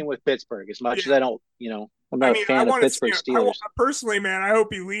want to see did. him with Pittsburgh as much as Yeah, I don't. I'm I not a mean, I fan of want to see Pittsburgh him. Steelers. Personally, man, I hope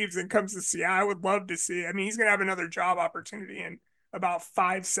he leaves and comes to see. I would love to see. I mean, he's gonna have another job opportunity in about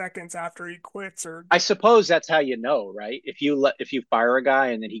 5 seconds after he quits or I gets. suppose that's how you know, right? If you fire a guy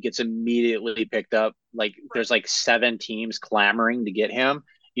and then he gets immediately picked up, like there's like seven teams clamoring to get him,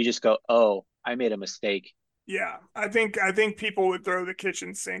 you just go, "Oh, I made a mistake." Yeah, I think people would throw the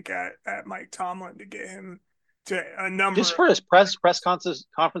kitchen sink at Mike Tomlin to get him to a number Just of, for his press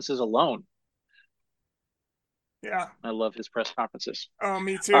conferences alone. yeah. I love his press conferences. Oh,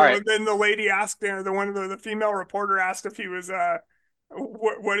 me All too. right. And then the lady asked him, the one of the female reporter asked if he was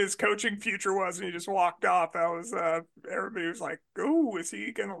what his coaching future was, and he just walked off. That was everybody was like, "Oh, is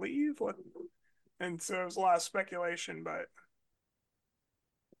he gonna leave?" And so it was a lot of speculation, but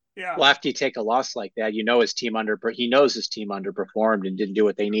yeah, Well, after you take a loss like that, he knows his team underperformed and didn't do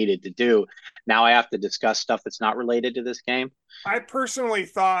what they needed to do. Now I have to discuss stuff that's not related to this game. I personally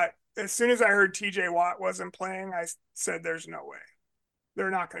thought as soon as I heard TJ Watt wasn't playing, I said, "There's no way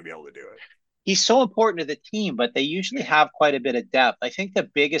they're not going to be able to do it." He's so important to the team, but they usually have quite a bit of depth. I think the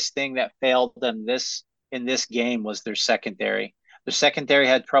biggest thing that failed them this in this game was their secondary. Their secondary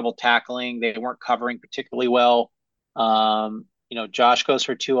had trouble tackling. They weren't covering particularly well. Josh goes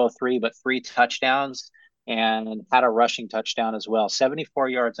for 203, but 3 touchdowns and had a rushing touchdown as well. 74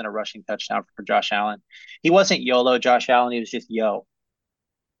 yards and a rushing touchdown for Josh Allen. He wasn't YOLO Josh Allen. He was just yo,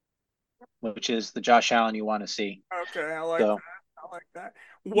 which is the Josh Allen you want to see. Okay, I like So, that. I like that.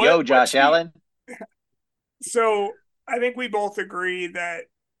 yo, What's Josh the Allen. so I think we both agree that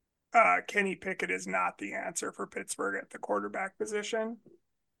Kenny Pickett is not the answer for Pittsburgh at the quarterback position.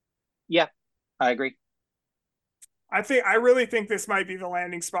 Yeah, I agree. I really think this might be the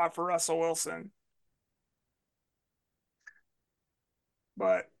landing spot for Russell Wilson,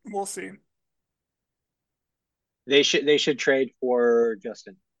 but we'll see. They should trade for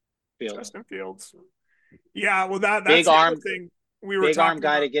Justin Fields. Justin Fields. Yeah, well that's Big the other arm, thing we were big arm talking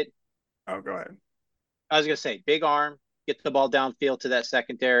guy about. to get. Oh, go ahead. I was gonna say big arm, get the ball downfield to that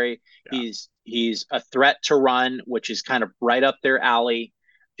secondary. Yeah. He's a threat to run, which is kind of right up their alley.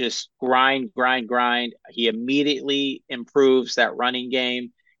 Just grind, grind, grind. He immediately improves that running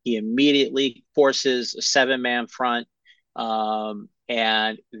game. He immediately forces a 7-man front,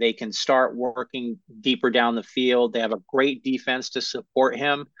 and they can start working deeper down the field. They have a great defense to support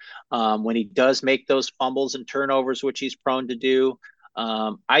him when he does make those fumbles and turnovers, which he's prone to do.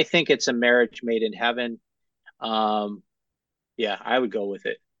 I think it's a marriage made in heaven. Um, yeah, I would go with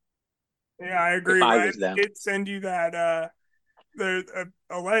it Yeah, I if agree. I I was them. did send you that I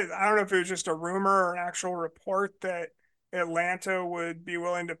don't know if it was just a rumor or an actual report that Atlanta would be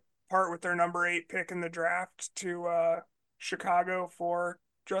willing to part with their number 8 pick in the draft to Chicago for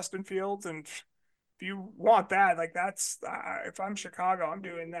Justin Fields. And if you want that, like that's if I'm Chicago, I'm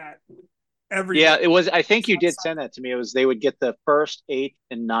doing that every Yeah, day. it was. I think you did send that to me. It was they would get the first, eighth,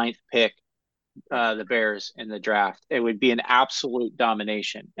 and ninth pick, Okay. the Bears in the draft. It would be an absolute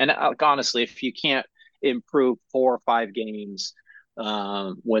domination. And honestly, if you can't improve 4 or 5 games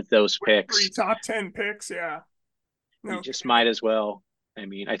with those With three picks, top 10 picks, yeah. you No just kidding. might as well. I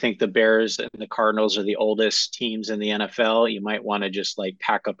mean, I think the Bears and the Cardinals are the oldest teams in the NFL. You might want to just like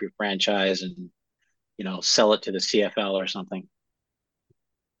pack up your franchise and sell it to the CFL or something.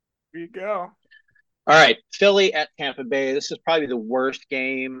 Here you go. All right, Philly at Tampa Bay. This is probably the worst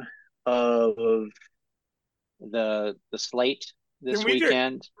game of the slate Can this we just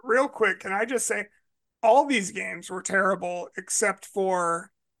weekend. real quick? Can I just say all these games were terrible except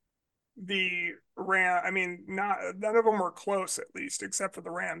for the Ram. I mean, not none of them were close, at least, except for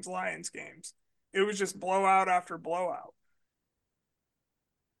the Rams Lions games. It was just blowout after blowout.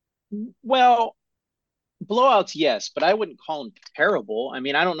 Well, blowouts, yes, but I wouldn't call them terrible. I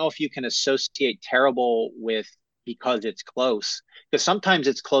mean, I don't know if you can associate terrible with because it's close, because sometimes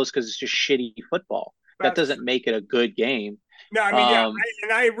it's close because it's just shitty football. That That's doesn't true. make it a good game. No, I mean, yeah, Um,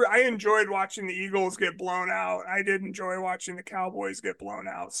 I enjoyed watching the Eagles get blown out. I did enjoy watching the Cowboys get blown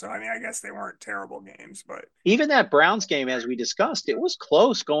out. So I mean, I guess they weren't terrible games, but Even that Browns game, as we discussed, it was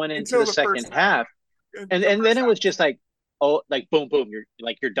close going into until the the second first half, half, and the and then first it half was was just like, oh, like boom, boom,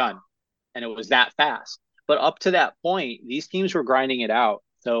 you're done, and it was that fast. But up to that point, these teams were grinding it out.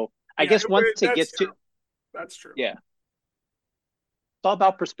 So I yeah, guess once it that's gets to, true. That's true. yeah, it's all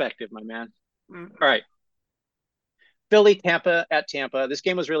about perspective, my man. All Mm-hmm. right, Philly, Tampa at Tampa. This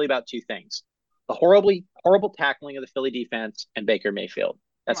game was really about 2 things: the horribly horrible tackling of the Philly defense and Baker Mayfield.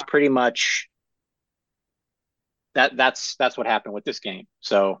 Come That's on. pretty much that's what happened with this game.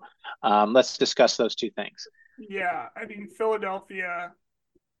 So let's discuss those 2 things. Yeah, I mean, Philadelphia,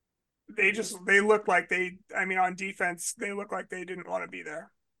 they look like I mean, on defense, they look like they didn't want to be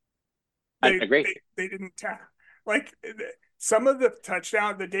there. I agree. They didn't like some of the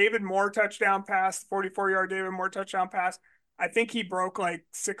touchdown, the David Moore touchdown pass, 44-yard David Moore touchdown pass. I think he broke like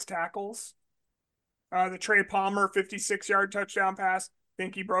 6 tackles. The Trey Palmer 56-yard touchdown pass, I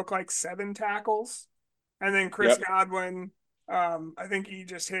think he broke like 7 tackles. And then Chris Yep. Godwin, I think he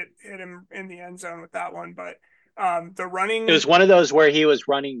just hit him in the end zone with that one. But the It running, was one of those where he was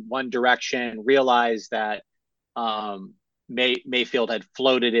running one direction, realized that Um, Mayfield had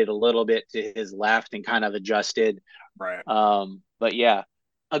floated it a little bit to his left and kind of adjusted. Right. But yeah,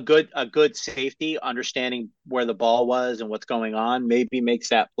 a good safety, understanding where the ball was and what's going on, maybe makes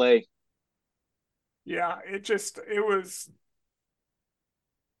that play. Yeah, it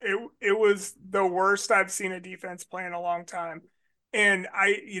was the worst I've seen a defense play in a long time. And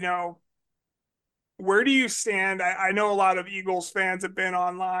where do you stand? I know a lot of Eagles fans have been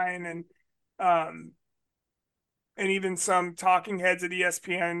online um and even some talking heads at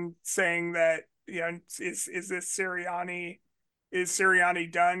ESPN saying that, is this Sirianni, is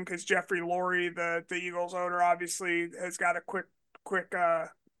Sirianni done? Because Jeffrey Lurie, the Eagles owner, obviously has got a quick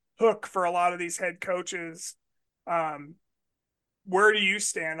hook for a lot of these head coaches. Um, where do you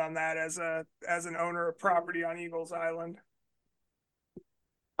stand on that as an owner of property on Eagles Island?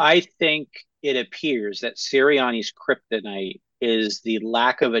 I think it appears that Sirianni's kryptonite is the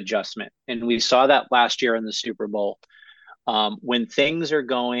lack of adjustment, and we saw that last year in the Super Bowl. When things are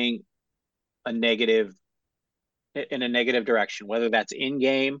going a negative in a negative direction, whether that's in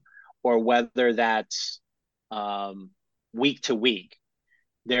game or whether that's um, week to week,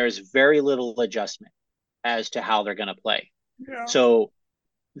 there's very little adjustment as to how they're going to play. Yeah, So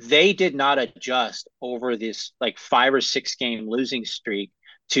they did not adjust over this like 5 or 6 game losing streak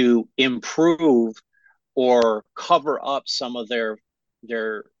to improve or cover up some of their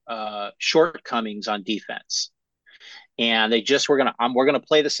shortcomings on defense. And they just we're gonna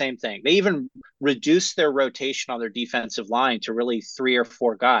play the same thing. They even reduced their rotation on their defensive line to really 3 or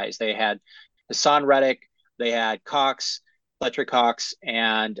 4 guys. They had Hassan Reddick, they had Cox, Fletcher Cox,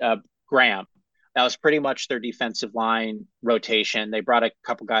 and Graham. That was pretty much their defensive line rotation. They brought a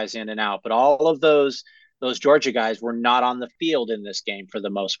couple guys in and out, but all of those Georgia guys were not on the field in this game for the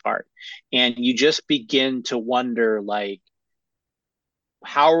most part. And you just begin to wonder, like,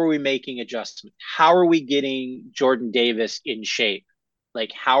 how are we making adjustments? How are we getting Jordan Davis in shape?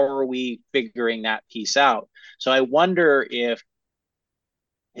 Like, how are we figuring that piece out? So I wonder if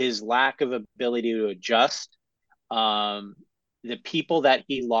his lack of ability to adjust, um, the people that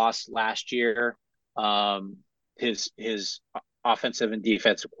he lost last year, um, his offensive and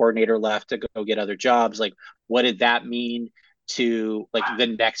defensive coordinator left to go get other jobs. Like, what did that mean to like the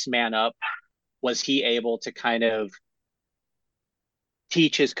next man up? Was he able to kind of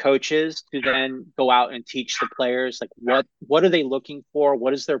teach his coaches to then go out and teach the players, like, what are they looking for,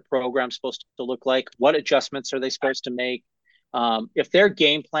 what is their program supposed to look like, what adjustments are they supposed to make? If their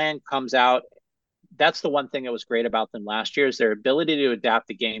game plan comes out, that's the one thing that was great about them last year, is their ability to adapt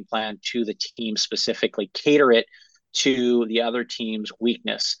the game plan to the team, specifically cater it to the other team's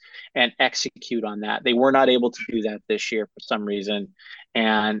weakness and execute on that. They were not able to do that this year for some reason,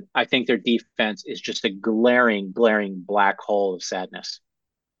 and I think their defense is just a glaring black hole of sadness.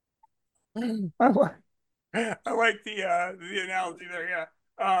 I like I like the analogy there.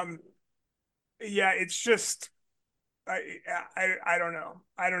 Yeah. Yeah, it's just I I don't know.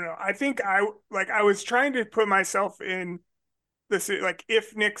 I don't know. I think I was trying to put myself in this, like,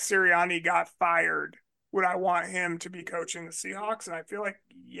 if Nick Sirianni got fired, would I want him to be coaching the Seahawks? And I feel like,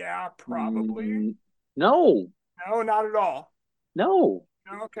 yeah, probably. No, No, not at all. no.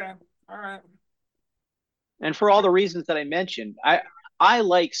 No, okay. All right. And for all the reasons that I mentioned, I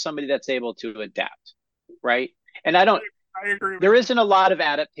like somebody that's able to adapt, right? And I don't. I agree with There you. isn't a lot of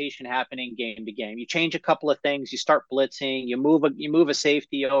adaptation happening game to game. You change a couple of things, you start blitzing, you move a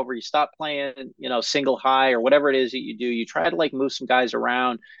safety over, you stop playing, single high or whatever it is that you do. You try to like move some guys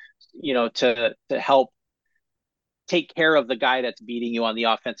around, to help take care of the guy that's beating you on the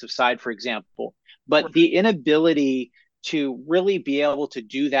offensive side, for example. But Right. the inability to really be able to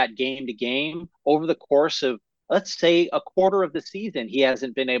do that game to game over the course of, let's say, a quarter of the season, he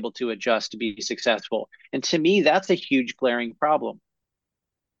hasn't been able to adjust to be successful. And to me, that's a huge glaring problem.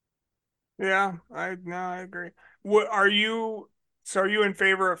 Yeah, I agree. What are you so are you in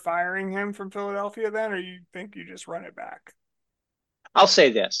favor of firing him from Philadelphia then, or you think you just run it back? I'll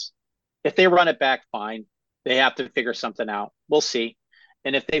say this: if they run it back, fine. They have to figure something out. We'll see.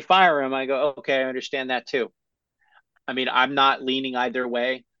 And if they fire him, I go, okay, I understand that too. I mean, I'm not leaning either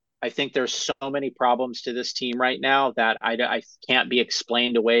way. I think there's so many problems to this team right now that I can't be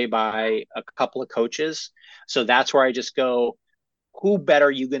explained away by a couple of coaches. So that's where I just go, who better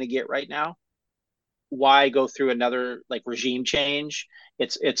are you going to get right now? Why go through another like regime change?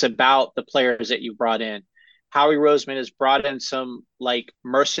 It's about the players that you brought in. Howie Roseman has brought in some like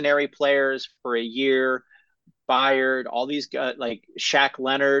mercenary players for a year. Byard, all these guys like Shaq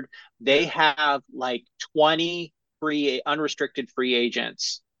Leonard, they Yeah. have like 20 free unrestricted free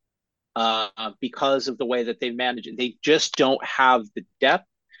agents because of the way that they manage it. They just don't have the depth.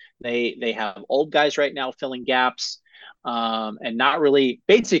 They have old guys right now filling gaps, and not really.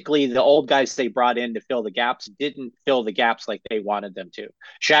 Basically, the old guys they brought in to fill the gaps didn't fill the gaps like they wanted them to.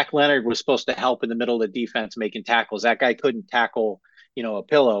 Shaq Leonard was supposed to help in the middle of the defense making tackles. That guy couldn't tackle, a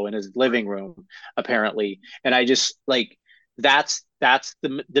pillow in his living room apparently. And I just like that's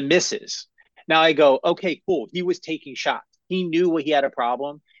the misses. Now I go, okay, cool. He was taking shots. He knew what he had a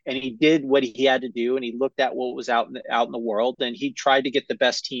problem, and he did what he had to do, and he looked at what was out in the world, and he tried to get the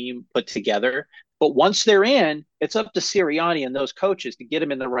best team put together. But once they're in, it's up to Sirianni and those coaches to get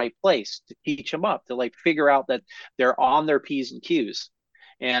them in the right place, to teach them up, to like figure out that they're on their P's and Q's.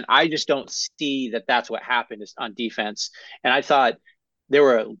 And I just don't see that that's what happened on defense. And I thought they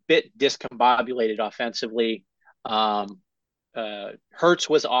were a bit discombobulated offensively. Um, Hurts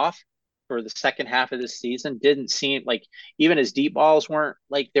was off for the second half of this season. Didn't seem like even his deep balls weren't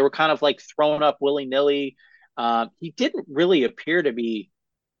like they were kind of like thrown up willy nilly. He didn't really appear to be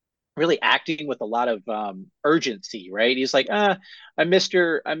really acting with a lot of urgency, right? He's like, I'm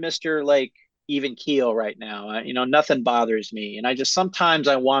Mr. like even keel right now. Nothing bothers me. And I just sometimes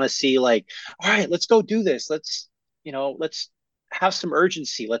I want to see like, all right, let's go do this. Let's have some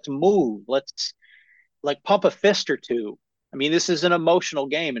urgency. Let's move. Let's like pump a fist or two. I mean, this is an emotional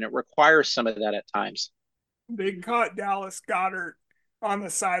game and it requires some of that at times. They caught Dallas Goddard on the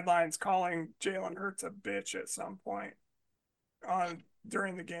sidelines calling Jalen Hurts a bitch at some point on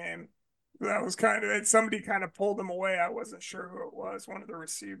during the game. That was kind of somebody kind of pulled him away. I wasn't sure who it was, one of the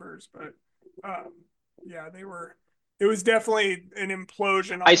receivers, but yeah, they were. It was definitely an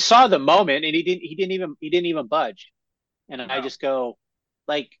implosion I on. saw the moment and he didn't even budge. And I No, just go,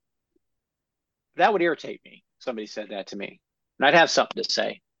 like, that would irritate me. Somebody said that to me. And I'd have something to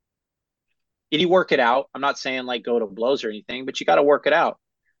say. And you work it out. I'm not saying like go to blows or anything, but you got to work it out.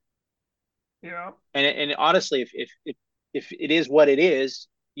 yeah, And honestly, if it is what it is,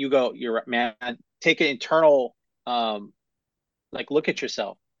 you're man, take an internal like look at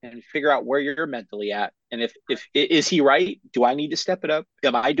yourself and figure out where you're mentally at. And if is he right? Do I need to step it up?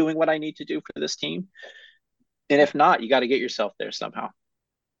 Am I doing what I need to do for this team? And if not, you got to get yourself there somehow.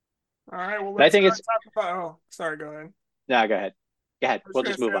 all right. Well, And I let's think it's talk about. Oh, sorry. Go ahead. no, go ahead. Go ahead. I was We'll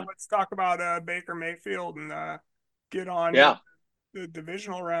gonna just say move on. let's talk about Baker Mayfield and get on to Yeah. the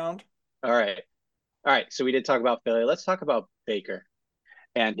divisional round. All right. All right. So we did talk about Philly. Let's talk about Baker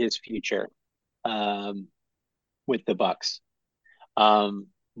and his future um, with the Bucks.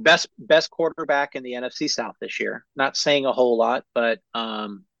 Best quarterback in the NFC South this year. Not saying a whole lot, but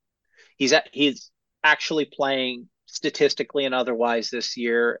he's actually playing statistically and otherwise this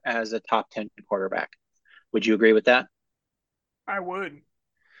year as a top 10 quarterback. Would you agree with that? I would.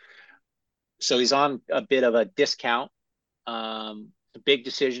 So he's on a bit of a discount. A big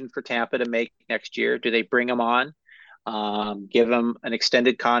decision for Tampa to make next year. Do they bring him on? Give him an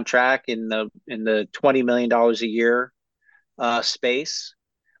extended contract in the $20 million a year space,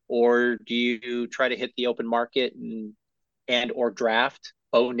 or do you try to hit the open market and or draft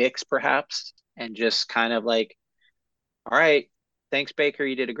Bo Nix perhaps and just kind of like, all right, thanks Baker,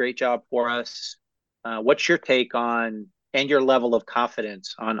 you did a great job for us. What's your take on and your level of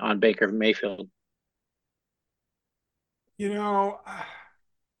confidence on Baker Mayfield? You know,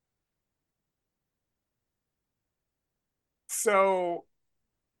 so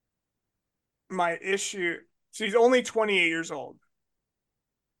my issue. So he's only 28 years old.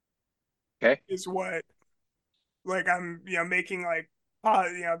 Okay, Is what like I'm making like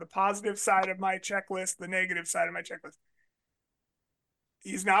the positive side of my checklist, the negative side of my checklist.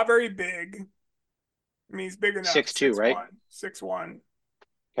 He's not very big. I mean, he's big enough, 6'2", six right? one, 6'1".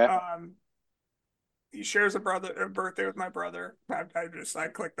 Okay, Um, he shares a birthday with my brother. I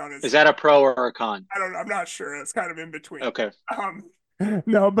clicked on is his. that a pro or a con? I don't. I'm not sure. It's kind of in between. Okay, Um,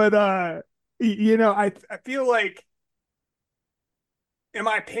 no, but I feel like, am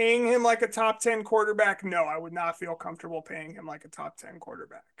I paying him like a top 10 quarterback? No, I would not feel comfortable paying him like a top 10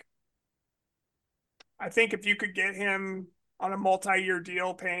 quarterback. I think if you could get him on a multi-year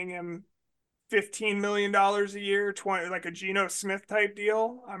deal, paying him $15 million a year, 20 like a Geno Smith type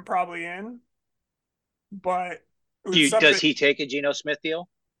deal, I'm probably in. But with does something he take a Geno Smith deal?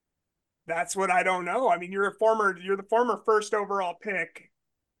 that's what I don't know. I mean, you're the former first overall pick.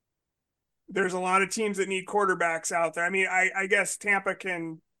 There's a lot of teams that need quarterbacks out there. I mean, I guess Tampa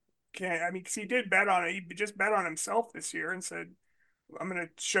can I mean, because he did bet on it. He just bet on himself this year and said, I'm going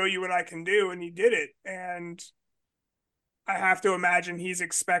to show you what I can do. And he did it. And I have to imagine he's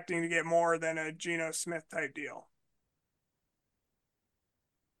expecting to get more than a Geno Smith type deal.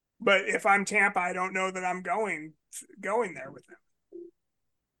 But if I'm Tampa, I don't know that I'm going there with him.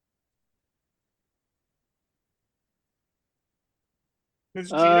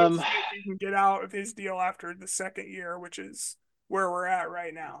 Does Geno Um, see if he can get out of his deal after the second year, which is where we're at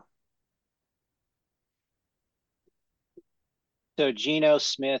right now? so Geno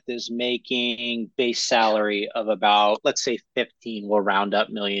Smith is making base salary of about, let's say 15, we'll round up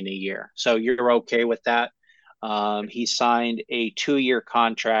million a year. So you're okay with that? He signed a 2-year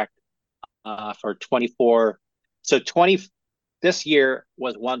contract for 24. So 20 this year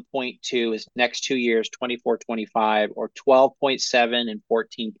was 1.2. His next 2 years, 24, 25, or 12.7 and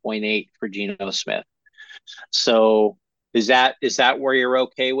 14.8 for Geno Smith. So is that where you're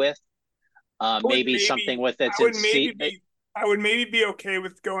okay with? I would Maybe something maybe with I it's in would maybe seat. be I would maybe be okay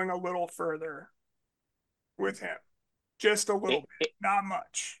with going a little further with him. Just a little It, bit, it, not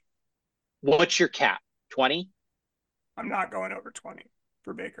much. what's your cap? 20? I'm not going over 20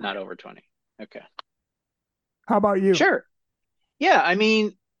 for Baker Not Mayfield. over 20. Okay. How about you? Sure. Yeah, I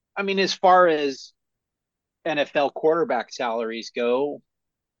mean, as far as NFL quarterback salaries go,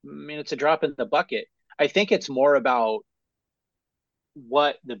 I mean, it's a drop in the bucket. I think it's more about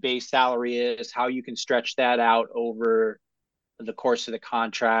what the base salary is, how you can stretch that out over the course of the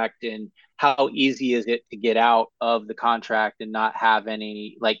contract, and how easy is it to get out of the contract and not have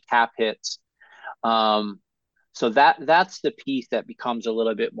any like cap hits. Um, so that's the piece that becomes a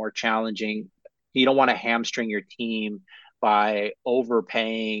little bit more challenging. You don't want to hamstring your team by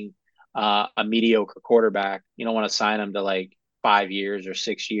overpaying a mediocre quarterback. You don't want to sign them to like 5 years or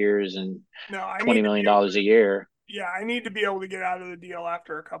 6 years and No, I twenty need to be million able to. dollars a year. Yeah, I need to be able to get out of the deal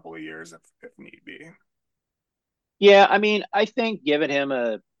after a couple of years if need be. Yeah, I mean, I think giving him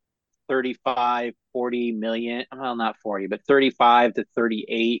a 35, 40 million, well, not 40, but 35 to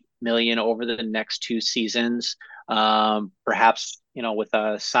 38 million over the next 2 seasons. Perhaps, with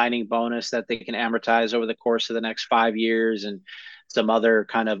a signing bonus that they can amortize over the course of the next 5 years, and some other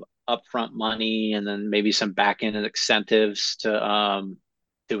kind of upfront money, and then maybe some back end incentives to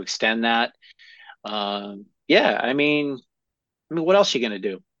extend that. Yeah, I mean, what else are you going to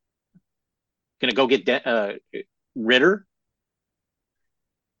do? Going to go get Ritter?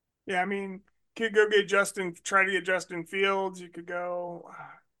 Yeah, I mean, could go get try to get Justin Fields. You could go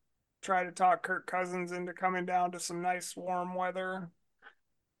try to talk Kirk Cousins into coming down to some nice warm weather.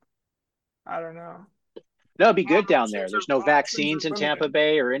 I don't know. No, it'd be good down there. Options are There's no options are vaccines in Tampa limited.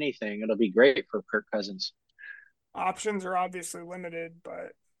 Bay or anything. It'll be great for Kirk Cousins. Options are obviously limited,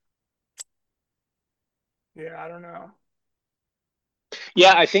 but yeah, I don't know.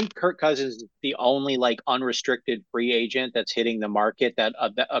 Yeah, I think Kirk Cousins is the only like unrestricted free agent that's hitting the market, that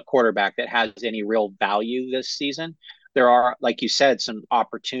a quarterback that has any real value this season. There are, like you said, some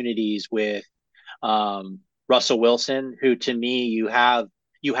opportunities with Russell Wilson, who to me you have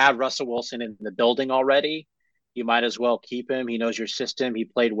Russell Wilson in the building already. You might as well keep him. He knows your system. He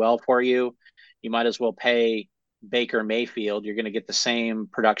played well for you. You might as well pay Baker Mayfield. You're going to get the same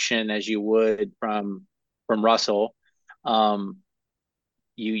production as you would from Russell. Um,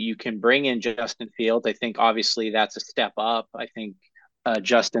 you can bring in Justin Fields. I think obviously that's a step up. I think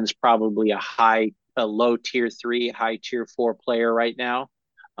Justin's probably a low tier 3, high tier 4 player right now.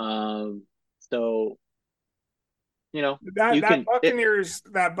 Um, so That you that can it, Buccaneers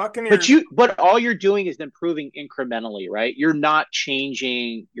that but Buccaneers but all you're doing is improving incrementally, right? You're not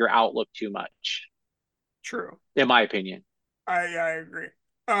changing your outlook too much, true. in my opinion. I agree.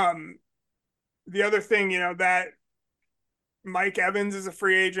 Um, the other thing, that Mike Evans is a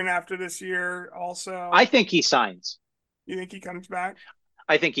free agent after this year. I Also, think he signs. you think he comes back?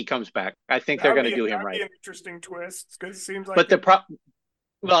 I think he comes back. I think That they're would going to be do him that'd be right. an interesting twist because it seems like But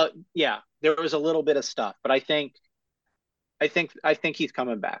well, yeah, there was a little bit of stuff, but I think he's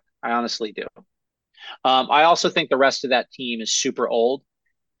coming back. I honestly do. I also think the rest of that team is super old,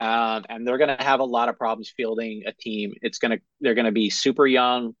 and they're going to have a lot of problems fielding a team. They're gonna be super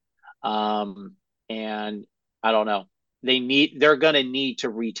young, and I don't know. They're going to need to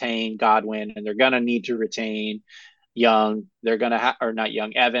retain Godwin, and they're going to need to retain Young. They're going to or not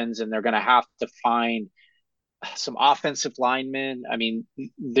Young, Evans, and they're going to have to find some offensive linemen. I mean,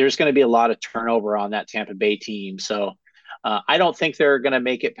 there's going to be a lot of turnover on that Tampa Bay team. So I don't think they're going to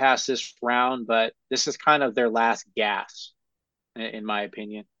make it past this round, but this is kind of their last gas, in my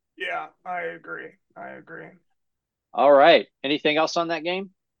opinion. yeah, I agree. I agree. All right. Anything else on that game?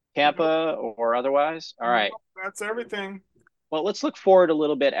 Nope, Tampa or otherwise? All right. nope, that's everything. Well, let's look forward a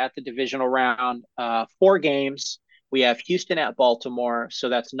little bit at the divisional round. 4 games. We have Houston at Baltimore. So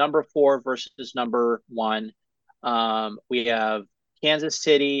that's number 4 versus number 1. We have Kansas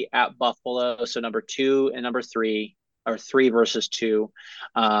City at Buffalo. So number 2 and number 3, or 3 versus 2.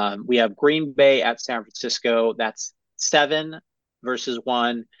 We have Green Bay at San Francisco. That's 7 versus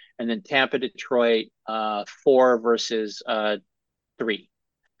 1. And then Tampa, Detroit, 4 versus three.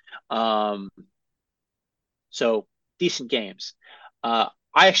 Um, so decent games.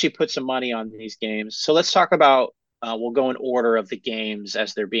 I actually put some money on these games. So let's talk about. We'll go in order of the games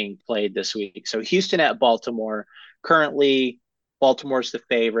as they're being played this week. So Houston at Baltimore. Currently, Baltimore's the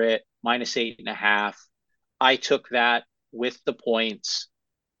favorite, -8.5. I took that with the points.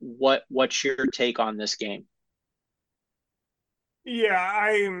 What's your take on this game? Yeah,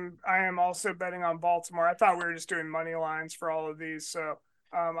 I am also betting on Baltimore. I thought we were just doing money lines for all of these, so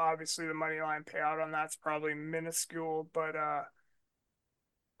obviously the money line payout on that's probably minuscule, but I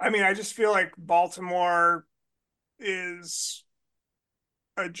mean, I just feel like Baltimore is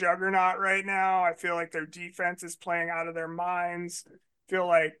a juggernaut right now. I feel like their defense is playing out of their minds. I feel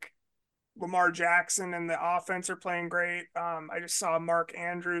like Lamar Jackson and the offense are playing great. I just saw Mark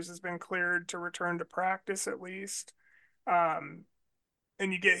Andrews has been cleared to return to practice at least. Um,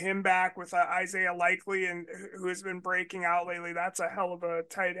 and you get him back with Isaiah Likely and who has been breaking out lately. That's a hell of a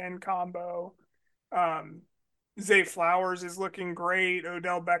tight end combo. Um, Zay Flowers is looking great.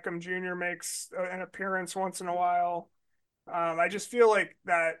 Odell Beckham Jr. makes an appearance once in a while. I just feel like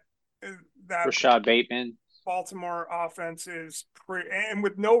that Rashad Bateman Baltimore offense is pretty, and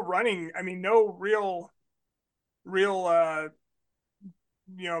with no running. I mean, no real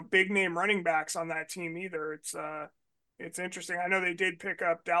big name running backs on that team either. It's interesting. I know they did pick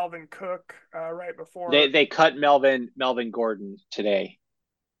up Dalvin Cook right they before, they cut Melvin Gordon today.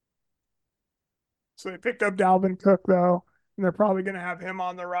 so they picked up Dalvin Cook though, and they're probably going to have him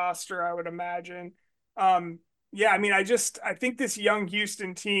on the roster, I would imagine. Um, yeah, I mean, I think this young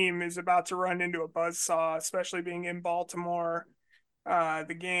Houston team is about to run into a buzzsaw, especially being in Baltimore.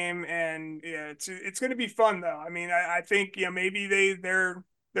 The game, and yeah, it's going to be fun though. I mean, I think maybe they're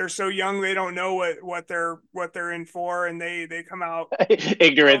so young they don't know what they're in for, and they come out throwing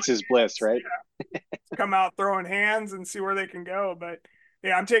Ignorance is bliss, hands. right? Yeah, come out throwing hands and see where they can go. But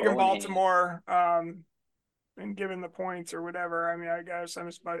yeah, I'm taking Throwing hands. Baltimore and giving the points or whatever. I mean, I guess I'm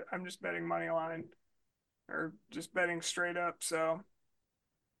just betting money line or just betting straight up. So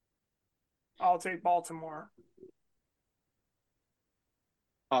I'll take Baltimore.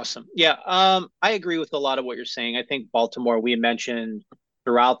 Awesome. Yeah, I agree with a lot of what you're saying. I think Baltimore, we mentioned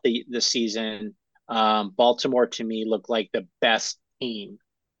throughout the season, Baltimore to me looked like the best team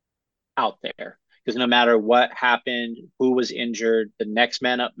out there because no matter what happened, who was injured, the next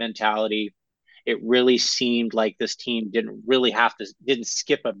man up mentality, it really seemed like this team didn't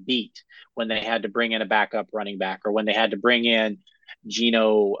skip a beat when they had to bring in a backup running back or when they had to bring in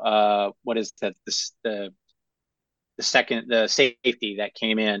Gino. What is that? The safety that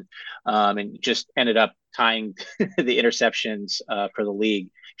came in and just ended up tying the interceptions for the league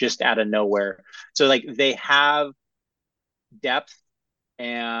just out of nowhere. So like they have depth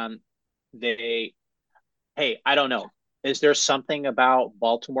and they hey, I don't know. Is there something about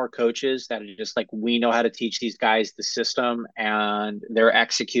Baltimore coaches that are just like we know how to teach these guys the system and they're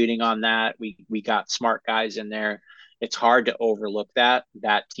executing on that? We got smart guys in there. It's hard to overlook that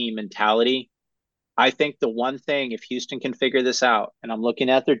team mentality. I think the one thing, if Houston can figure this out, and I'm looking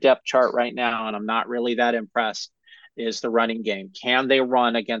at their depth chart right now, and I'm not really that impressed, is the running game. Can they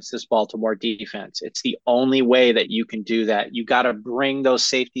run against this Baltimore defense? It's the only way that you can do that. You got to bring those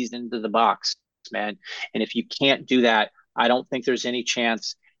safeties into the box, man. And if you can't do that, I don't think there's any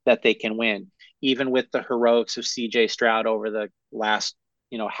chance that they can win, even with the heroics of CJ Stroud over the last,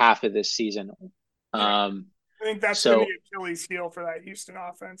 half of this season. Yeah, Um, I think that's been the so Achilles heel for that Houston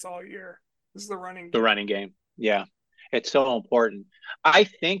offense all year. This is the running the game. running game. Yeah. It's so important. I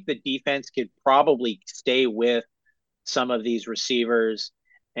think the defense could probably stay with some of these receivers.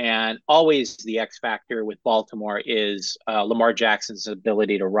 And always the X factor with Baltimore is Lamar Jackson's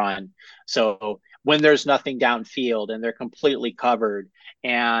ability to run. So when there's nothing downfield and they're completely covered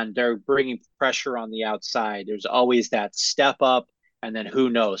and they're bringing pressure on the outside, there's always that step up. And then who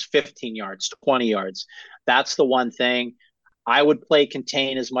knows, 15 yards, 20 yards. That's the one thing. I would play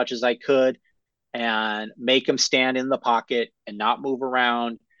contain as much as I could and make them stand in the pocket and not move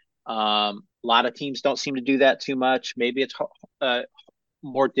around. A lot of teams don't seem to do that too much. Maybe it's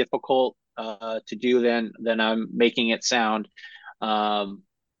more difficult to do than I'm making it sound. Um,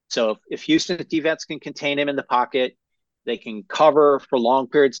 so if Houston's defense can contain him in the pocket, they can cover for long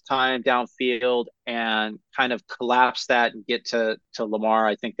periods of time downfield and kind of collapse that and get to Lamar.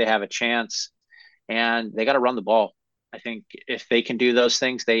 I think they have a chance, and they got to run the ball. I think if they can do those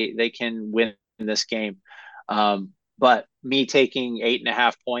things, they can win this game. But me taking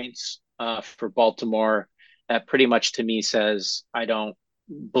 8.5 points for Baltimore, that pretty much to me says I don't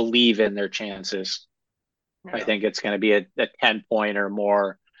believe in their chances. I Yeah. think it's going to be a 10 point or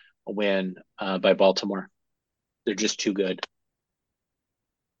more win by Baltimore. They're just too good.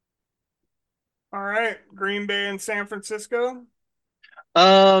 All right, Green Bay and San Francisco.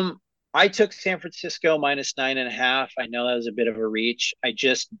 Um, I took San Francisco minus 9.5. I know that was a bit of a reach. I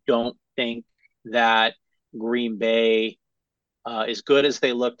just don't think that Green Bay, as good as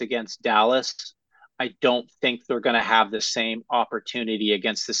they looked against Dallas, I don't think they're going to have the same opportunity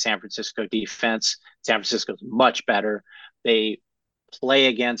against the San Francisco defense. San Francisco's much better. They play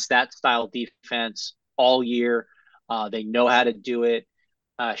against that style defense all year. They know how to do it.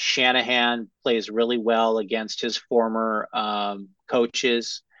 Shanahan plays really well against his former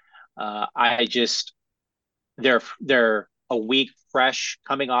coaches. I just they're a week fresh,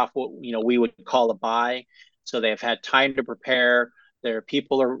 coming off what we would call a bye, so they've had time to prepare. Their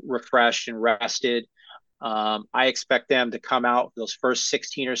people are refreshed and rested. I expect them to come out those first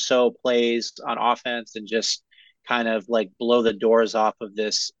 16 or so plays on offense and just kind of like blow the doors off of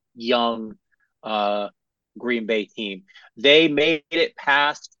this young uh, Green Bay team. They made it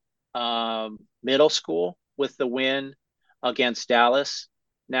past middle school with the win against Dallas.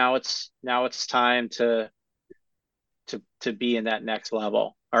 Now it's time to be in that next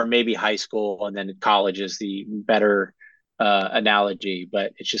level, or maybe high school, and then college is the better analogy.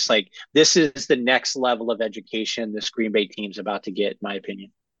 But it's just like this is the next level of education this Green Bay team's about to get, in my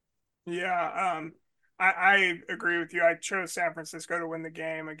opinion. Yeah, I agree with you. I chose San Francisco to win the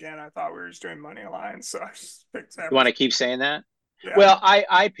game. Again, I thought we were just doing money lines, so I just picked San You want Francisco. to keep saying that? Yeah, Well,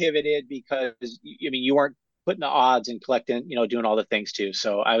 I pivoted because I mean you weren't putting the odds and collecting, doing all the things too.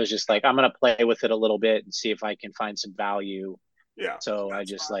 So I was just like, I'm gonna play with it a little bit and see if I can find some value. yeah, So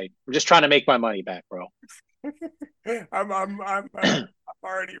that's I'm just trying to make my money back, bro. fine. I'm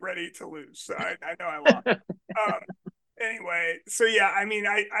already ready to lose. So I know I lost. Um, anyway, so yeah, I mean,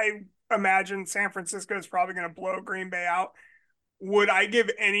 I imagine San Francisco is probably going to blow Green Bay out. Would I give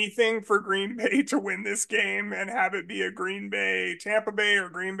anything for Green Bay to win this game and have it be a Green Bay Tampa Bay or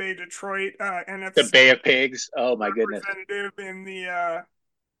Green Bay Detroit The NFC Bay of Pigs. Oh my goodness. representative in the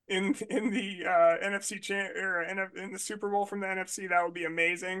NFC or in the Super Bowl from the NFC? That would be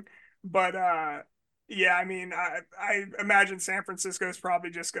amazing. But yeah, I mean, I imagine San Francisco is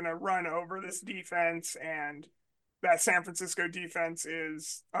probably just going to run over this defense, and that San Francisco defense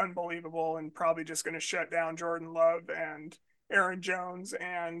is unbelievable and probably just going to shut down Jordan Love and Aaron Jones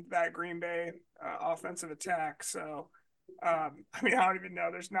and that Green Bay offensive attack. So, I mean, I don't even know.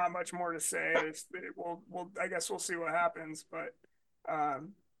 There's not much more to say. I guess we'll see what happens, but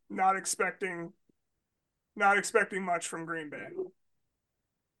um, not expecting, not expecting much from Green Bay.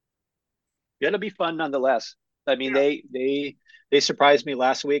 It'll be fun nonetheless. I mean, Yeah, they surprised me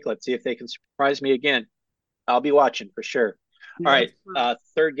last week. Let's see if they can surprise me again. I'll be watching for sure. All yeah, right,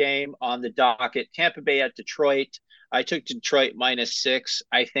 third game on the docket: Tampa Bay at Detroit. I took Detroit -6.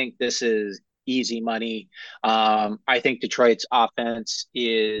 I think this is easy money. I think Detroit's offense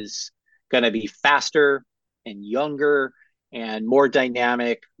is going to be faster and younger and more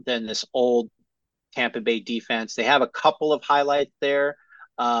dynamic than this old Tampa Bay defense. They have a couple of highlights there.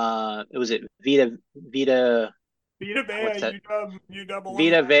 It was it Vita. Vita What's Vea, that? you double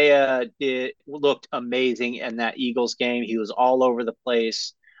them. Vita Vea looked amazing in that Eagles game. He was all over the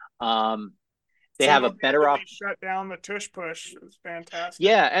place. Um, they Some have a better off. unbelievably shut down the tush push. It was fantastic.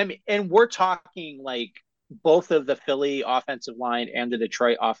 Yeah, I mean, and we're talking like both of the Philly offensive line and the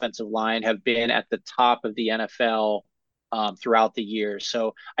Detroit offensive line have been at the top of the NFL throughout the year.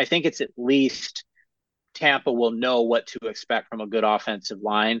 So I think it's at least Tampa will know what to expect from a good offensive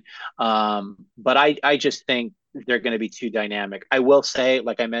line. But I just think they're going to be too dynamic. I will say,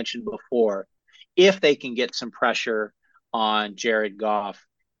 like I mentioned before, if they can get some pressure on Jared Goff,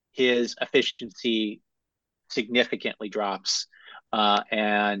 his efficiency significantly drops.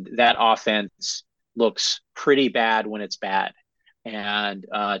 And that offense looks pretty bad when it's bad. And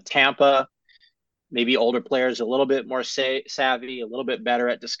Tampa, maybe older players a little bit more savvy, a little bit better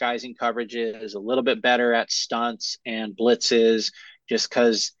at disguising coverages, a little bit better at stunts and blitzes, just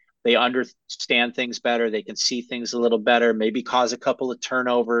because they understand things better. They can see things a little better, maybe cause a couple of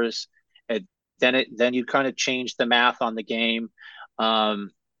turnovers. And then you kind of change the math on the game.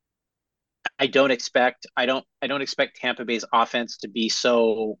 Um, I don't expect Tampa Bay's offense to be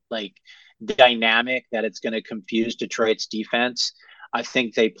so like dynamic that it's going to confuse Detroit's defense. I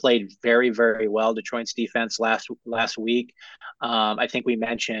think they played very, very well. Detroit's defense last week. I think we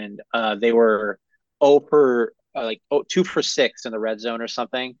mentioned they were 0 for 2 for 6 in the red zone or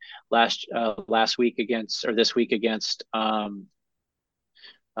something last week against or this week against the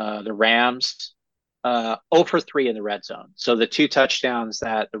Rams. 0 for 3 in the red zone. So the two touchdowns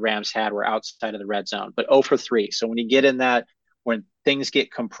that the Rams had were outside of the red zone, but 0 for 3. So when you get in that, when things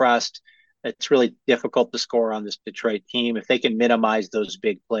get compressed, It's really difficult to score on this Detroit team. If they can minimize those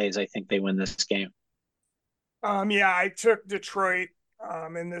big plays, I think they win this game. Yeah, I took Detroit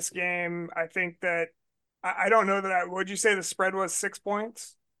in this game. I think that I don't know that would you say the spread was 6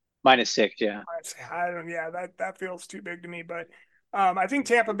 points? -6, yeah. I don't. Yeah, that feels too big to me. But I think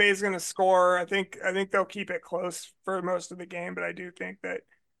Tampa Bay is going to score. I think they'll keep it close for most of the game. But I do think that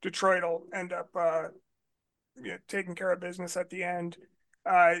Detroit will end up taking care of business at the end.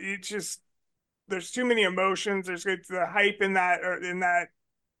 It's just there's too many emotions. There's the hype in that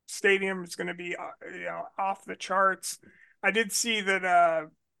stadium is going to be off the charts. I did see that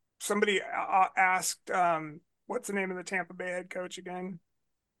somebody asked what's the name of the Tampa Bay head coach again?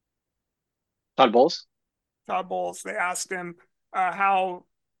 Todd Bowles. Todd Bowles. They asked him how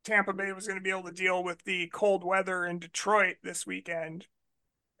Tampa Bay was going to be able to deal with the cold weather in Detroit this weekend,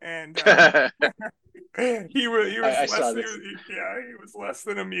 and he was I less saw this. yeah, he was less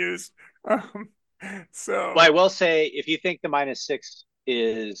than amused. Well, I So will say, if you think the -6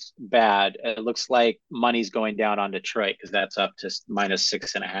 is bad, it looks like money's going down on Detroit because that's up to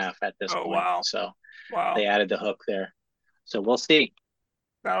 -6.5 at this oh point. wow, So they wow. added the hook there. So we'll see.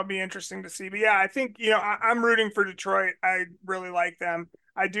 That'll be interesting to see. But yeah, I think, I'm rooting for Detroit. I really like them.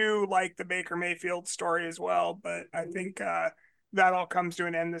 I do like the Baker Mayfield story as well, but I think that all comes to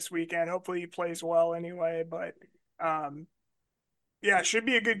an end this weekend. Hopefully he plays well anyway. But um, yeah, it should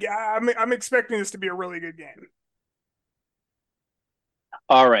be a good game. I'm expecting this to be a really good game.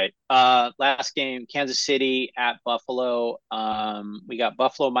 All right. Last game, Kansas City at Buffalo. We got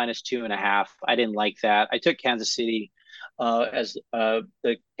Buffalo -2.5. I didn't like that. I took Kansas City as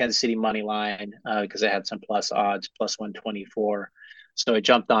the Kansas City money line because it had some plus odds, +124. So I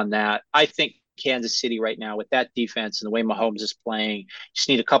jumped on that. I think Kansas City right now with that defense and the way Mahomes is playing, just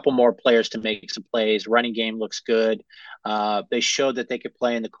need a couple more players to make some plays. Running game looks good. They showed that they could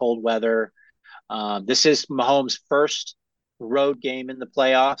play in the cold weather. This is Mahomes' first road game in the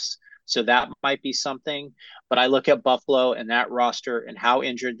playoffs, so that might be something. But I look at Buffalo and that roster and how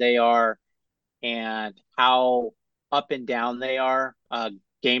injured they are and how up and down they are,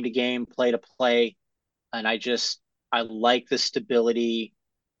 game to game, play to play, and I like the stability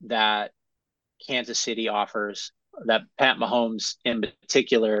that Kansas City offers, that Pat Mahomes in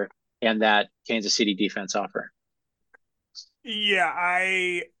particular, and that Kansas City defense offer. Yeah,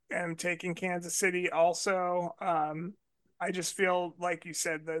 I am taking Kansas City also. I just feel like you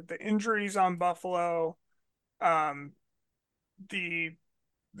said the injuries on Buffalo, um, the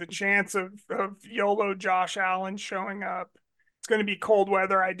the chance of YOLO Josh Allen showing up. It's going to be cold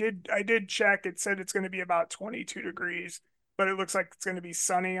weather. I did check. It said it's going to be about 22 degrees, but it looks like it's going to be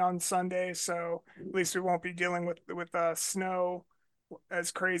sunny on Sunday. So at least we won't be dealing with snow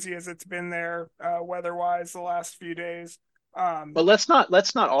as crazy as it's been there weather wise the last few days. Um, But let's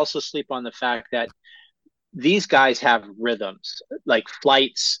not also sleep on the fact that these guys have rhythms like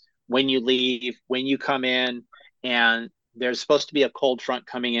flights, when you leave, when you come in, and there's supposed to be a cold front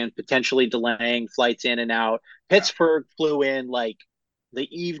coming in, potentially delaying flights in and out. yeah, Pittsburgh flew in like the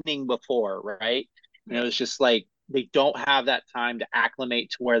evening before, right? And it yeah, was just like they don't have that time to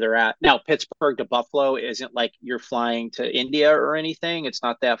acclimate to where they're at. Now, Pittsburgh to Buffalo isn't like you're flying to India or anything. It's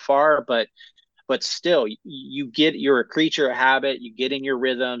not that far, but still you're a creature of habit, you get in your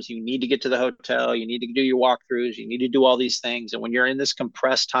rhythms, you need to get to the hotel, you need to do your walkthroughs, you need to do all these things, and when you're in this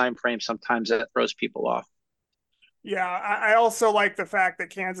compressed time frame, sometimes that throws people off. yeah. I also like the fact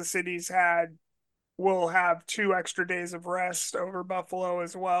that Kansas City's had will have 2 extra days of rest over Buffalo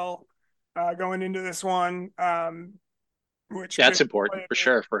as well, going into this one, which That's important for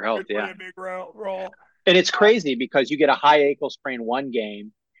sure for health, could play yeah. a big role. And it's crazy because you get a high ankle sprain one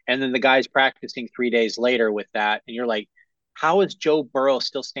game, and then the guy's practicing 3 days later with that, and you're like, how is Joe Burrow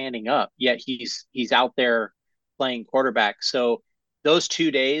still standing up? Yet he's out there playing quarterback. So those 2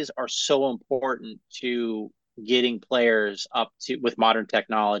 days are so important to getting players up to with modern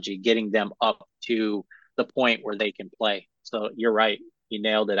technology, getting them up to the point where they can play. So you're right. You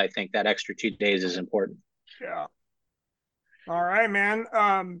nailed it. I think that extra 2 days is important. Yeah. All right, man.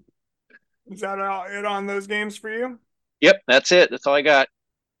 Is that it on those games for you? Yep, that's it. That's all I got.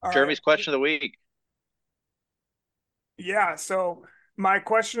 All right. Jeremy's question of the week. Yeah. So my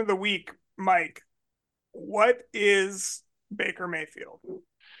question of the week, Mike, what is Baker Mayfield?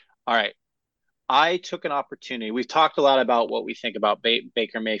 All right. I took an opportunity. We've talked a lot about what we think about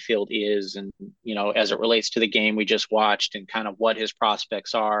Baker Mayfield is, and as it relates to the game we just watched, and kind of what his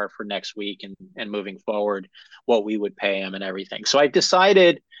prospects are for next week and moving forward, what we would pay him and everything. So I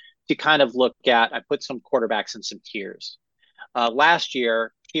decided to kind of look at. I put some quarterbacks in some tiers. Last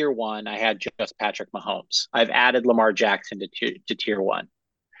year, tier one, I had just Patrick Mahomes. I've added Lamar Jackson to tier one.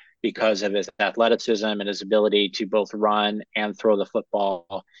 because of his athleticism and his ability to both run and throw the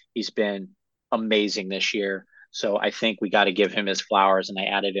football. He's been amazing this year. So I think we got to give him his flowers, and I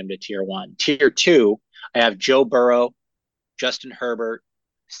added him to tier one. Tier two, I have Joe Burrow, Justin Herbert,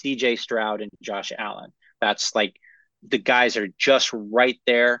 CJ Stroud, and Josh Allen. That's like the guys are just right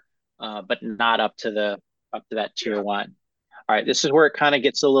there, but not up to that tier Yeah. one. All right, this is where it kind of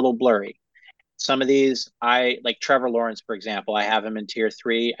gets a little blurry. Some of these, I like Trevor Lawrence, for example. I have him in tier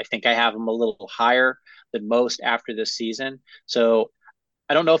three. I think I have him a little higher than most after this season. So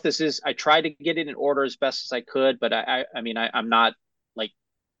I don't know if this is. I tried to get it in order as best as I could, but I'm not like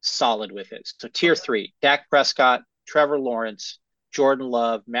solid with it. So tier Okay. three: Dak Prescott, Trevor Lawrence, Jordan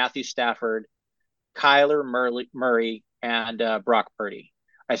Love, Matthew Stafford, Murray, and Brock Purdy.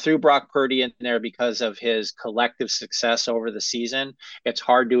 I threw Brock Purdy in there because of his collective success over the season. It's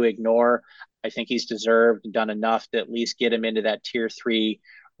hard to ignore. I think he's deserved and done enough to at least get him into that tier three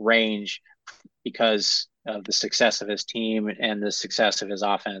range because of the success of his team and the success of his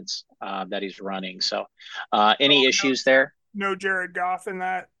offense that he's running. So, Oh, any issues there? no Jared Goff in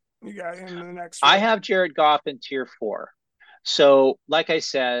that. You got him in the next I row. have Jared Goff in tier four. So, like I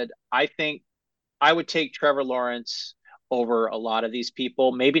said, I think I would take Trevor Lawrence over a lot of these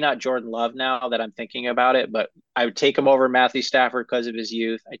people. Maybe not Jordan Love now that I'm thinking about it, but I would take him over Matthew Stafford because of his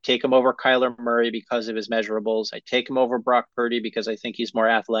youth. I take him over Kyler Murray because of his measurables. I take him over Brock Purdy because I think he's more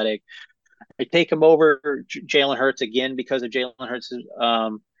athletic. I take him over Jalen Hurts again because of Jalen Hurts'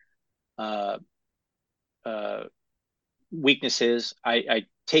 uh, uh, weaknesses. I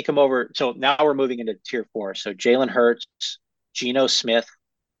take him over. So now we're moving into tier four. So Jalen Hurts, Geno Smith,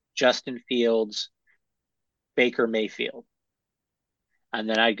 Justin Fields, Baker Mayfield, and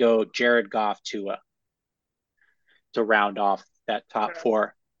then I go Jared Goff to round off Okay.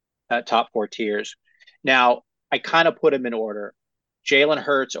 that top four tiers. Now I kind of put them in order. Jalen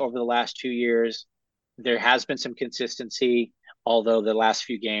Hurts over the last 2 years, there has been some consistency, although the last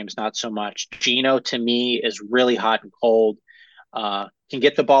few games not so much. Geno to me is really hot and cold. Can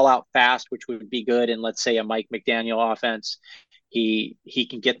get the ball out fast, which would be good in let's say a Mike McDaniel offense. He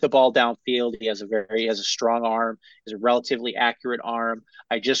can get the ball downfield. He has a strong arm. He has a relatively accurate arm.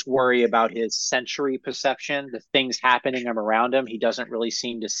 I just worry about his sensory perception, the things happening around him. He doesn't really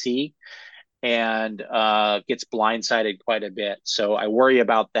seem to see and gets blindsided quite a bit. So I worry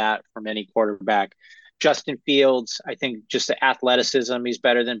about that from any quarterback. Justin Fields, I think just the athleticism, he's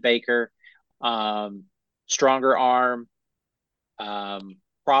better than Baker. Um, Stronger arm,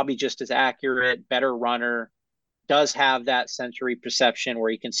 probably just as accurate, better runner. Does have that sensory perception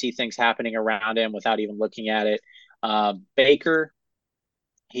where he can see things happening around him without even looking at it. Baker,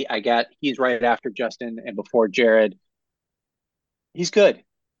 he's right after Justin and before Jared. He's good.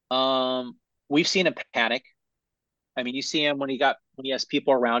 We've seen him panic. I mean, you see him when he has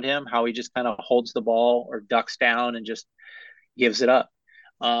people around him, how he just kind of holds the ball or ducks down and just gives it up.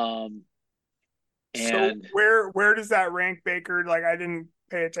 Um, So and where does that rank Baker? Like I didn't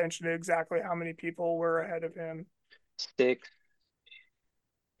pay attention to exactly how many people were ahead of him. 6,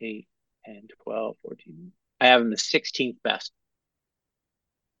 8, 10, 12, 14. I have him the 16th best.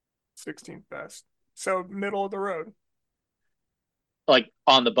 16th best. So middle of the road. Like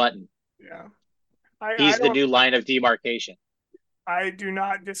on the button. Yeah. I He's the don't new line of demarcation. I do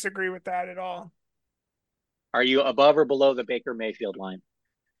not disagree with that at all. Are you above or below the Baker Mayfield line?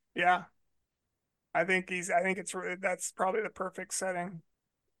 Yeah. I think that's probably the perfect setting.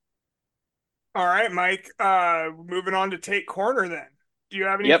 All right, Mike. Moving on to take corner then. Do you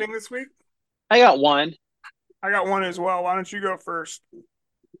have Yep. anything this week? I got one. I got one as well. Why don't you go first?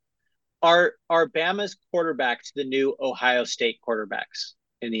 Are Bama's quarterbacks the new Ohio State quarterbacks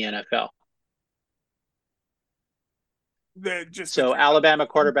in the NFL? The So two. Alabama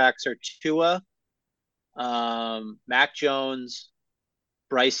quarterbacks are Tua, Mac Jones,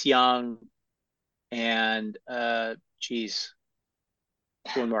 Bryce Young, and geez,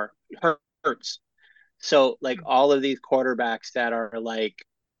 one more Hurts. So like all of these quarterbacks that are like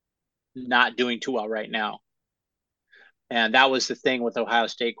not doing too well right now. And that was the thing with Ohio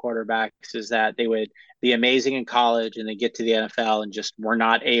State quarterbacks is that they would be amazing in college and they get to the NFL and just were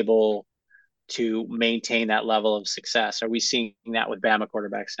not able to maintain that level of success. Are we seeing that with Bama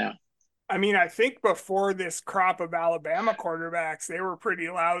quarterbacks now? I mean, I think before this crop of Alabama quarterbacks, they were pretty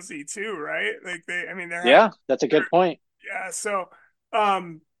lousy too, right? Like I mean, Yeah, that's a they're, good point. yeah. So,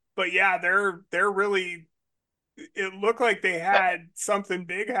 um, but yeah, they're really. It looked like they I, had something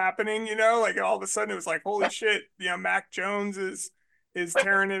big happening, you know, like all of a sudden it was like, holy shit, you know, Mac Jones is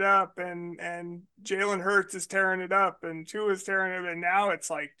tearing it up and Jalen Hurts is tearing it up and Tua is tearing it up. And now it's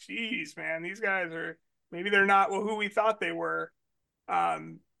like, geez, man, these guys are maybe they're not who we thought they were.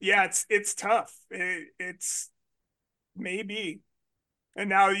 Yeah, it's tough. It's maybe. And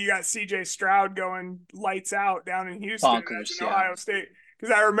now you got CJ Stroud going lights out down in Houston as Bonkers, an yeah. Ohio State.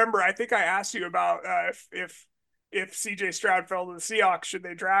 Because I remember, I think I asked you about if CJ Stroud fell to the Seahawks, should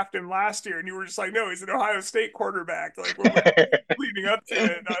they draft him last year? And you were just like, no, he's an Ohio State quarterback. Like when we leading up to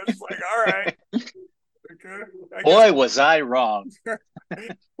it, and I was like, all right, okay, I guess. Boy, was I wrong.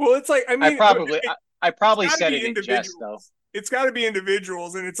 Well, it's like, I I mean, probably I, I it's probably got to said be it in jest though. individuals. It's got to be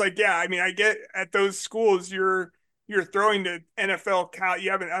individuals, and it's like, yeah, I mean, I get at those schools, you're throwing to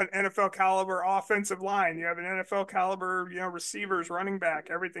you have an NFL caliber offensive line, you have an NFL caliber, receivers, running back,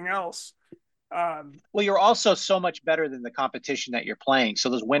 everything else. Well, you're also so much better than the competition that you're playing, so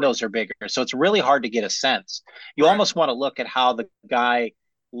those Right, windows are bigger. So it's really hard to get a sense. You right, almost want to look at how the guy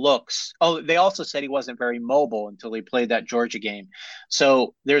looks. Oh, they also said he wasn't very mobile until he played that Georgia game.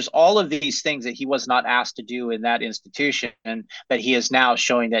 So there's all of these things that he was not asked to do in that institution that he is now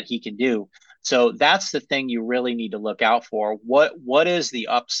showing that he can do. So that's the thing you really need to look out for. What is the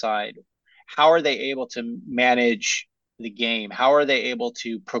upside? How are they able to manage the game? How are they able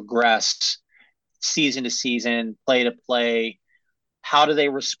to progress season to season, play to play? How do they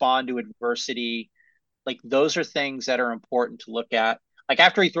respond to adversity? Like those are things that are important to look at. Like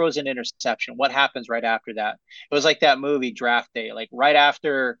after he throws an interception, what happens right after that? It was like that movie Draft Day. Like right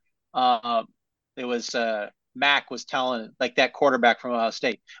after um, it was Mac was telling like that quarterback from Ohio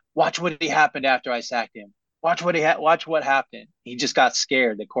State, watch what happened after I sacked him. Watch what happened. He just got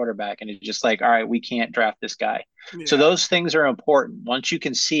scared, the quarterback, and it's just like, all right, we can't draft this guy. So yeah, those things are important. Once you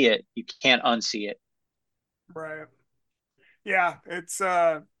can see it, you can't unsee it. right, yeah.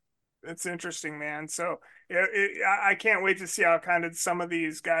 It's interesting, man. So I can't wait to see how kind of some of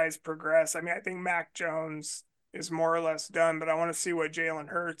these guys progress. I mean, I think Mac Jones is more or less done, but I want to see what Jalen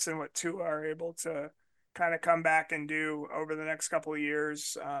Hurts and what Tua are able to kind of come back and do over the next couple of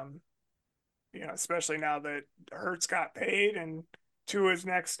years. Especially now that Hurts got paid and Tua's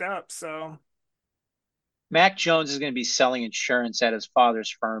next up. So Mac Jones is going to be selling insurance at his father's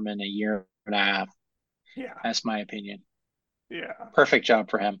firm in a year and a half. yeah, That's my opinion. yeah, Perfect job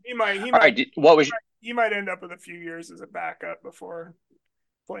for him. he might he All might right, what was he might end up with a few years as a backup before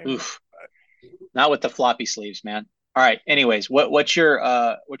playing pro. oof, not with the floppy sleeves, man. All right. Anyways, what's your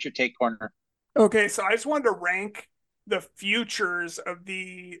take corner? Okay, so I just wanted to rank the futures of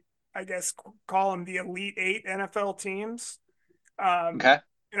I guess, call them the Elite Eight NFL teams. Um, Okay.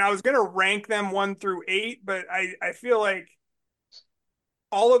 and I was going to rank them 1 through 8, but I feel like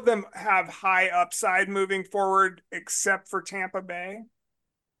all of them have high upside moving forward, except for Tampa Bay.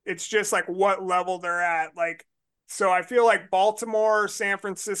 It's just like what level they're at. Like, so I feel like Baltimore, San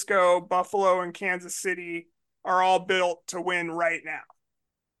Francisco, Buffalo, and Kansas City are all built to win right now.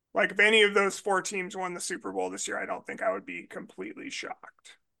 Like if any of those four teams won the Super Bowl this year, I don't think I would be completely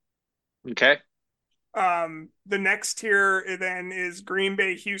shocked. Okay. The next tier then is Green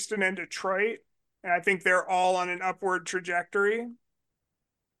Bay, Houston, and Detroit. And I think they're all on an upward trajectory.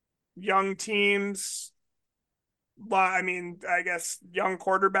 Young teams, I mean, I guess young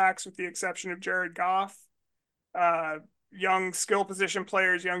quarterbacks with the exception of Jared Goff. Uh, Young skill position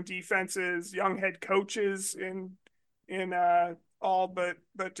players, young defenses, young head coaches in all but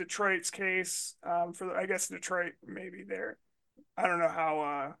Detroit's case. I guess Detroit maybe there. I don't know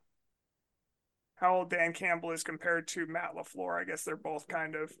how old Dan Campbell is compared to Matt LaFleur. I guess they're both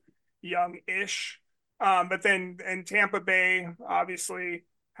kind of young-ish. But then and Tampa Bay obviously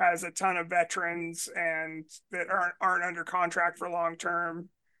has a ton of veterans and that aren't under contract for long term.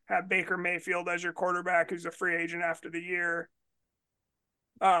 Have Baker Mayfield as your quarterback, who's a free agent after the year.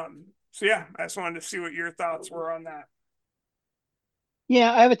 So yeah, I just wanted to see what your thoughts were on that.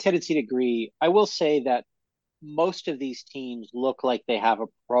 Yeah, I have a tendency to agree. I will say that most of these teams look like they have a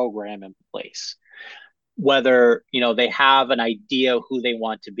program in place. Whether, they have an idea of who they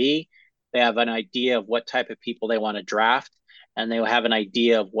want to be, they have an idea of what type of people they want to draft, and they have an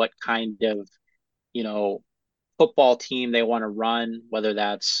idea of what kind of, you know, football team they want to run, whether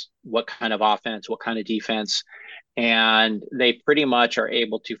that's what kind of offense, what kind of defense. And they pretty much are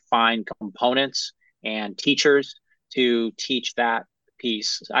able to find components and teachers to teach that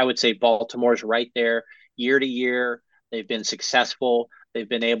piece. I would say Baltimore's right there year to year. They've been successful. They've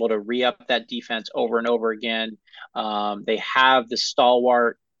been able to re up that defense over and over again. They have the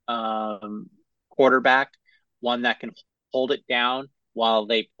stalwart quarterback, one that can hold it down while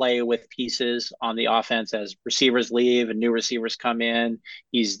they play with pieces on the offense as receivers leave and new receivers come in.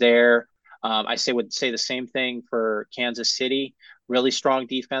 He's there. Would say the same thing for Kansas City. Really strong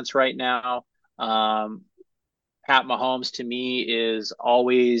defense right now. Pat Mahomes to me is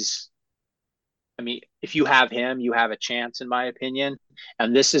always I mean, if you have him, you have a chance, in my opinion.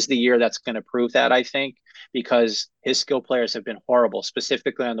 And this is the year that's going to prove that, I think, because his skill players have been horrible,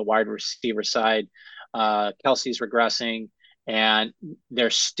 specifically on the wide receiver side. Kelsey's regressing, and they're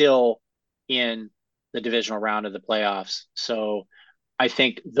still in the divisional round of the playoffs. So I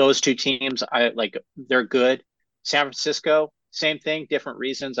think those two teams, I like, they're good. San Francisco, same thing, different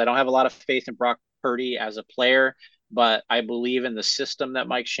reasons. I don't have a lot of faith in Brock Purdy as a player, but I believe in the system that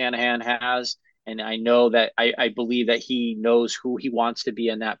Mike Shanahan has. And I know that I believe that he knows who he wants to be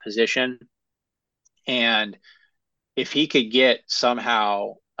in that position. And if he could get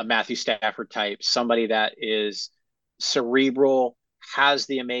somehow a Matthew Stafford type, somebody that is cerebral, has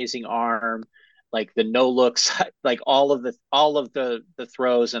the amazing arm, like the no looks, like all of the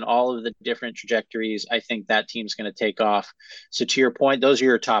throws and all of the different trajectories, I think that team's going to take off. So to your point, those are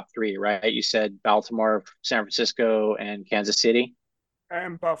your top three, right? You said Baltimore, San Francisco, and Kansas City.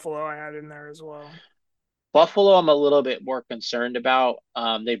 And Buffalo I had in there as well. Buffalo, I'm a little bit more concerned about.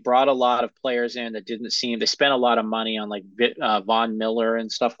 They brought a lot of players in that didn't seem. They spent a lot of money on like Von Miller and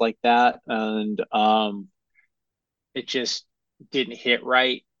stuff like that, and it just didn't hit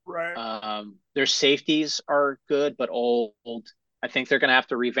right. Right. Their safeties are good, but old. I think they're going to have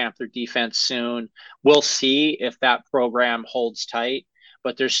to revamp their defense soon. We'll see if that program holds tight.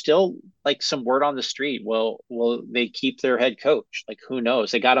 But there's still like some word on the street. Will they keep their head coach? Like who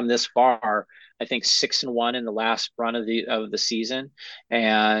knows? They got him this far. I think 6-1 in the last run of the season,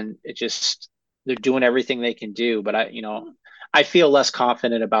 and it just they're doing everything they can do. But I feel less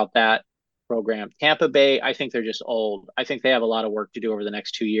confident about that program. Tampa Bay, I think they're just old. I think they have a lot of work to do over the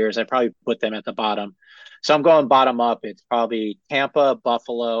next 2 years. I probably put them at the bottom. So I'm going bottom up. It's probably Tampa,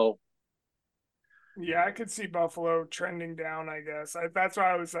 Buffalo. Yeah, I could see Buffalo trending down, I guess. That's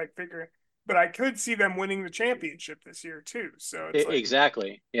why I was like figuring, but I could see them winning the championship this year too. So it's like,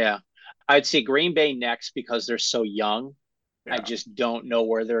 Exactly. Yeah. I'd say Green Bay next because they're so young. I yeah, just don't know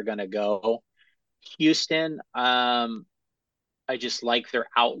where they're going to go. Houston, I just like their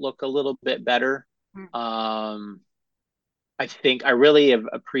outlook a little bit better. hmm, Um, I think I really have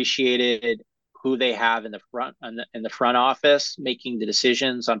appreciated who they have in the front office, making the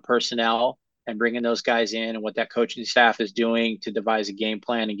decisions on personnel and bringing those guys in, and what that coaching staff is doing to devise a game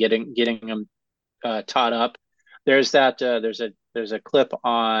plan and getting them taught up. There's a clip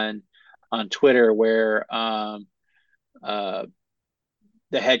on Twitter where uh,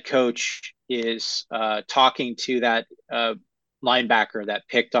 the head coach is talking to that linebacker that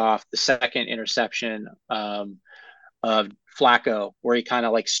picked off the second interception of Flacco, where he kind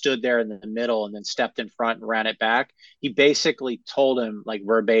of like stood there in the middle and then stepped in front and ran it back. He basically told him like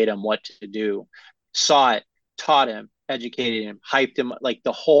verbatim what to do, saw it, taught him, educated him, hyped him, like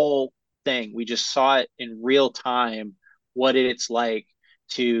the whole thing. We just saw it in real time what it's like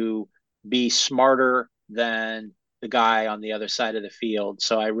to be smarter than the guy on the other side of the field.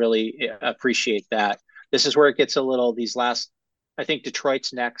 So I really appreciate that. This is where it gets a little, these last, I think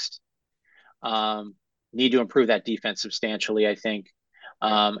Detroit's next. Um, Need to improve that defense substantially, I think.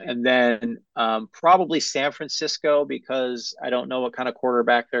 yeah, And then probably San Francisco because I don't know what kind of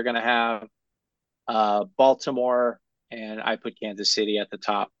quarterback they're going to have. Baltimore, and I put Kansas City at the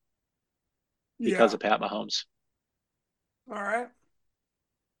top because yeah. of Pat Mahomes. All right,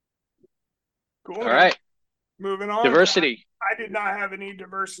 cool, All man. right, Moving on. diversity. I did not have any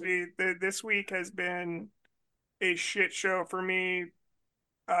diversity. This week has been a shit show for me.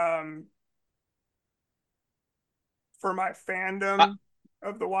 Um, for my I, fandom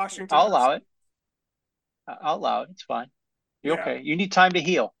of the Washington I'll allow Huskies. it. I'll allow it. It's fine. You're Yeah, okay. You need time to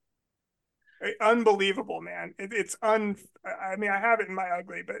heal. unbelievable, man. It's I mean, I have it in my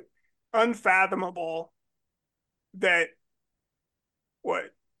ugly, but unfathomable that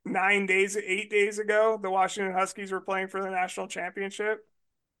what 9 days, 8 days ago, the Washington Huskies were playing for the national championship,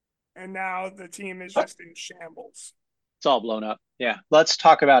 and now the team is just in shambles. It's all blown up. Yeah. Let's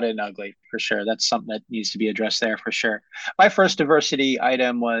talk about it in ugly for sure. That's something that needs to be addressed there for sure. My first diversity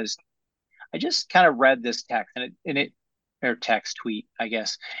item was I just kind of read this text and it or text tweet, I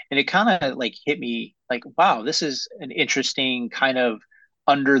guess, and it kind of like hit me like, wow, this is an interesting kind of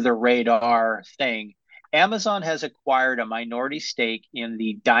under the radar thing. Amazon has acquired a minority stake in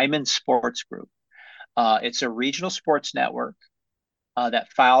the Diamond Sports Group. It's a regional sports network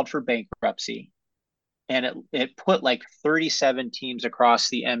that filed for bankruptcy, and it put like 37 teams across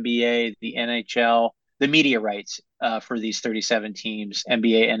the NBA, the NHL, the media rights for these 37 teams,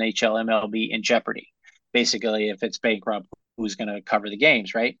 NBA, NHL, MLB, in jeopardy. Basically, if it's bankrupt, who's going to cover the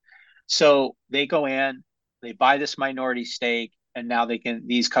games, right? So they go in, they buy this minority stake, and now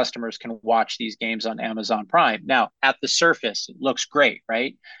these customers can watch these games on Amazon Prime. Now, at the surface, it looks great,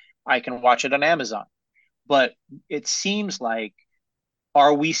 right? I can watch it on Amazon. But it seems like,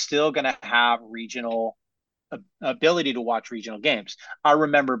 are we still going to have regional ability to watch regional games? I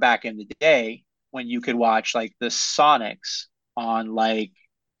remember back in the day when you could watch like the Sonics on like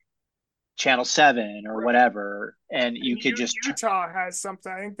Channel 7 or Right. whatever, and And you could just Utah has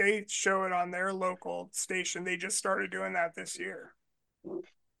something. I think they show it on their local station. They just started doing that this year.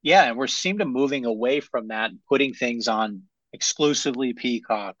 yeah, and we're seem to moving away from that, putting things on exclusively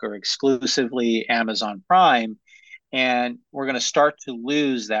Peacock or exclusively Amazon Prime, and we're going to start to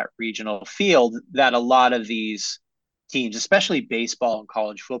lose that regional field that a lot of these teams, especially baseball and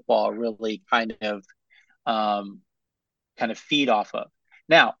college football, really um, kind of feed off of.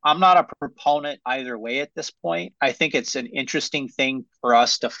 Now, I'm not a proponent either way at this point. I think it's an interesting thing for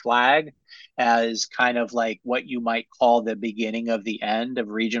us to flag as kind of like what you might call the beginning of the end of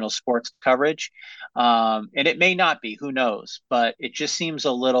regional sports coverage. And it may not be, who knows? But it just seems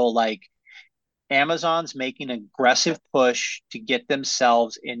a little like Amazon's making an aggressive push to get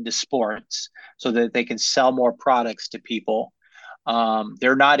themselves into sports so that they can sell more products to people.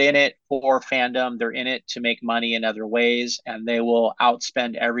 They're not in it for fandom. They're in it to make money in other ways, and they will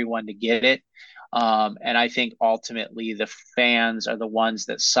outspend everyone to get it. And I think ultimately the fans are the ones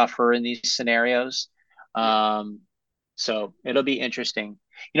that suffer in these scenarios. Yeah. Um, so it'll be interesting.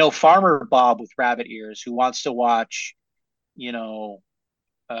 Farmer Bob with rabbit ears who wants to watch, you know,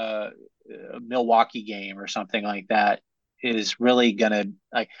 uh, a Milwaukee game or something like that is really gonna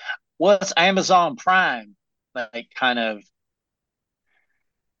like what's Amazon Prime like kind of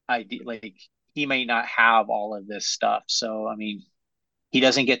idea. Like he may not have all of this stuff, so I mean he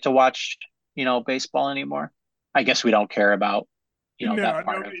doesn't get to watch baseball anymore. I guess we don't care about that No, part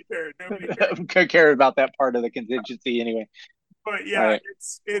of nobody cared. Nobody cared. care about that part of the contingency anyway. But All yeah, right.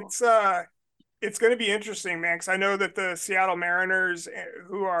 it's going to be interesting, man. Because I know that the Seattle Mariners,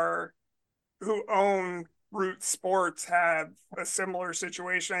 who own Root Sports, have a similar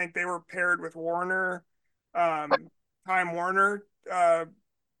situation. I think they were paired with um, Time Warner,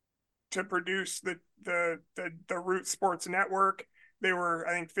 to produce the Root Sports network. They were,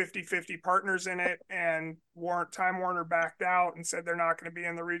 I think, 50-50 partners in it, and Time Warner backed out and said they're not going to be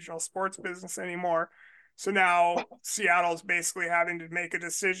in the regional sports business anymore. So now Seattle's basically having to make a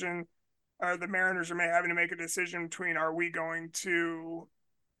decision, or the Mariners are having to make a decision between, are we going to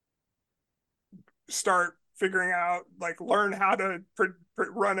start figuring out, like, learn how to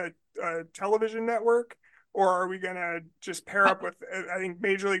run a television network, or are we going to just pair up with, I think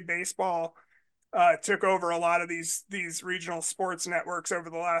Major League Baseball took over a lot of these regional sports networks over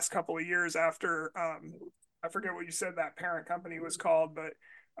the last couple of years after, I forget what you said that parent company was called, but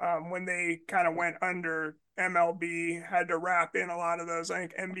when they kind of went under, MLB had to wrap in a lot of those. I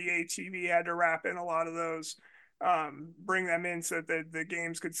think NBA TV had to wrap in a lot of those, bring them in so that the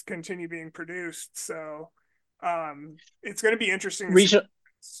games could continue being produced. So it's going to be interesting to see. Regional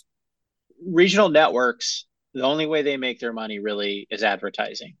regional networks, the only way they make their money really is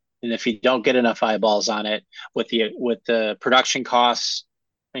advertising. And if you don't get enough eyeballs on it with the production costs,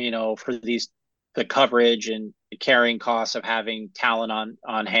 for the coverage and the carrying costs of having talent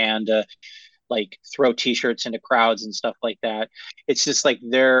on hand to like throw t-shirts into crowds and stuff like that. It's just like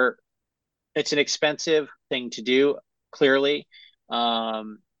it's an expensive thing to do, clearly.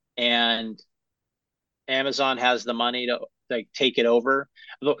 And Amazon has the money to like take it over.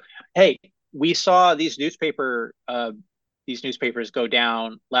 Look, hey, we saw these newspapers go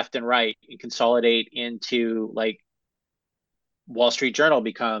down left and right and consolidate into like Wall Street Journal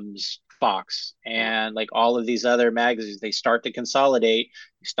becomes Fox, and like all of these other magazines, they start to consolidate.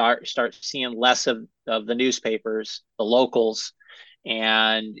 You start seeing less of the newspapers, the locals,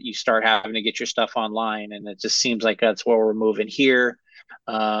 and you start having to get your stuff online. And it just seems like that's where we're moving here.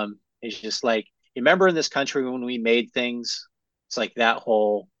 It's just like, remember in this country when we made things, it's like that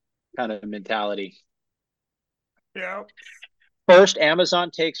whole kind of mentality. Yeah. First, Amazon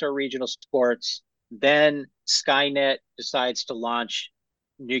takes our regional sports, then Skynet decides to launch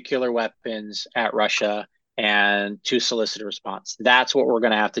nuclear weapons at Russia and to solicit a response. That's what we're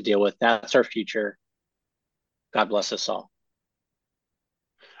going to have to deal with. That's our future. God bless us all.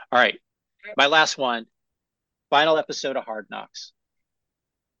 All right. My last one, final episode of Hard Knocks.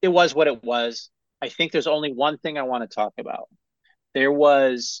 It was what it was. I think there's only one thing I want to talk about. There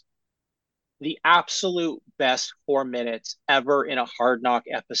was the absolute best 4 minutes ever in a Hard Knock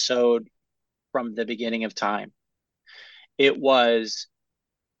episode from the beginning of time. It was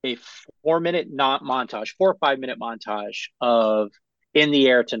a 4 minute not montage, 4 or 5 minute montage of In the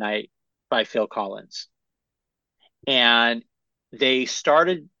Air Tonight by Phil Collins. And they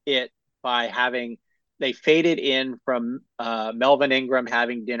started it by having they faded in from Melvin Ingram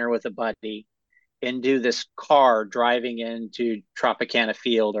having dinner with a buddy into this car driving into Tropicana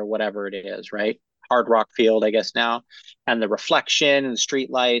Field or whatever it is, right? Hard Rock Field, I guess now, and the reflection and the street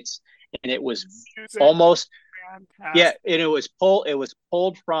lights, and it was Music, almost yeah, fantastic. and it was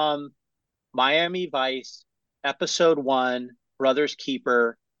pulled from Miami Vice episode 1, Brothers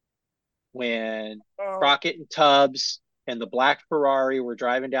Keeper, when Oh, Crockett and Tubbs and the black Ferrari were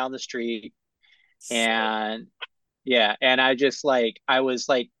driving down the street, so and yeah, and I just like I was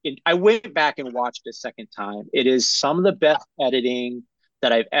like I went back and watched it a second time. It is some of the best editing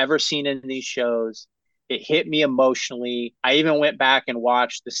that I've ever seen in these shows. It hit me emotionally. I even went back and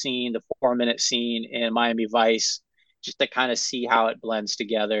watched the scene, the 4-minute scene in Miami Vice, just to kind of see how it blends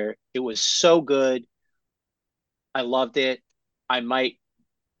together. It was so good. I loved it. I might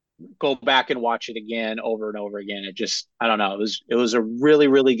go back and watch it again over and over again. It just I don't know. It was a really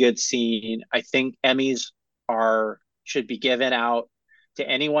really good scene. I think Emmys are should be given out to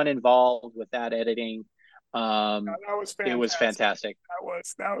anyone involved with that editing. that was It was fantastic. fantastic.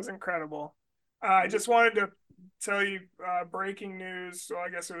 That was incredible. I just wanted to tell you breaking news. So I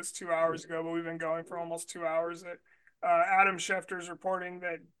guess it was 2 hours ago, but we've been going for almost 2 hours. That Adam Schefter's reporting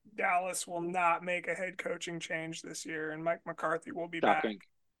that Dallas will not make a head coaching change this year, and Mike McCarthy will be back Shocking.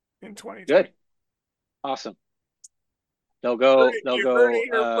 in 2020. Good. Awesome. They'll You heard go it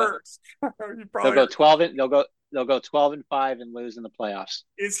here first. You they'll probably go heard. 12 and they'll go 12-5 and lose in the playoffs.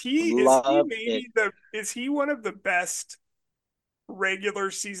 Is he Love it. maybe the is he one of the best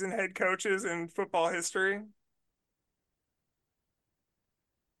regular season head coaches in football history?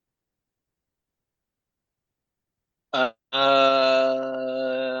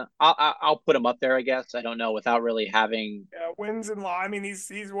 I'll put him up there, I guess. I don't know without really having. Wins and loss. I mean, he's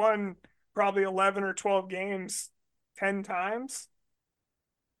won probably 11 or 12 games 10 times,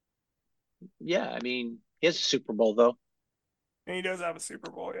 Yeah, I mean, he has a Super Bowl though. and he does have a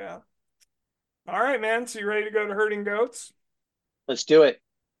Super Bowl. Yeah. All right, man. So you ready to go to herding goats? Let's do it.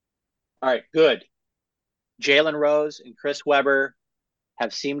 All right, good. Jalen Rose and Chris Webber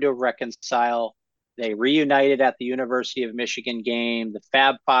have seemed to reconcile. They reunited at the University of Michigan game. The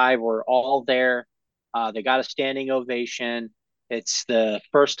Fab Five were all there. They got a standing ovation. It's the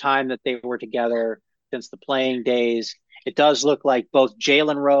first time that they were together since the playing days. It does look like both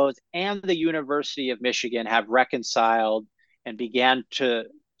Jalen Rose and the University of Michigan have reconciled and began to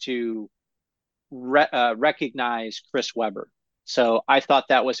recognize Chris Webber. So I thought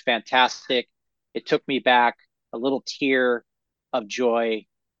that was fantastic. It took me back. A little tear of joy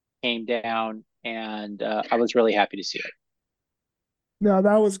came down, and I was really happy to see it. No,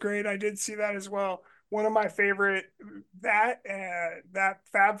 that was great. I did see that as well. One of my favorite that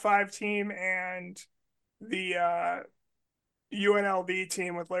Fab Five team and the UNLV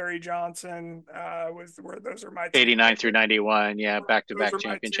team with Larry Johnson was where those are my two 89 through 91, yeah, back to those back are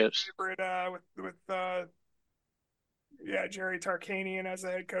my two championships. favorite with yeah, Jerry Tarkanian as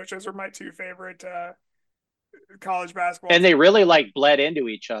the head coach. Those are my two favorite college basketball And teams. they really like bled into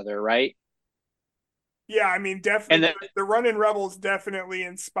each other, right? Yeah, I mean, And definitely the Running Rebels definitely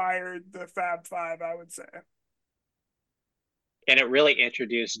inspired the Fab Five, I would say. it really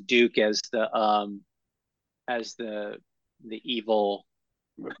introduced Duke as the evil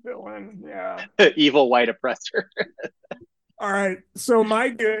The villain, yeah. evil white oppressor. All right, so my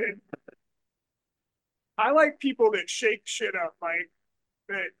good. I like people that shake shit up, Mike.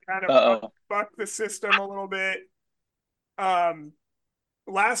 That kind of Uh-oh. buck the system a little bit. Um,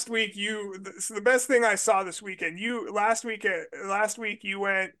 last week so the best thing I saw this weekend. Last week you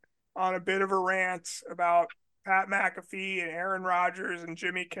went on a bit of a rant about Pat McAfee and Aaron Rodgers and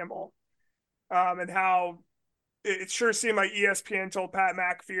Jimmy Kimmel, and how it sure seemed like ESPN told Pat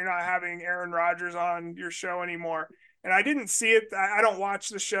McAfee you're not having Aaron Rodgers on your show anymore. And I didn't see it. I don't watch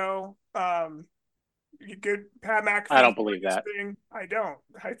the show. Good Pat I McAfee's don't doing believe his that. thing. I don't.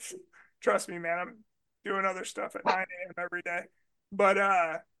 Trust me, man. I'm doing other stuff at 9 a.m. every day. But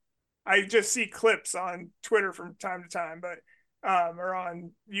I just see clips on Twitter from time to time, but or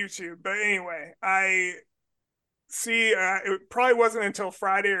on YouTube. But anyway, I see it probably wasn't until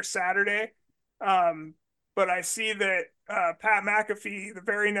Friday or Saturday. Um, but I see that Pat McAfee the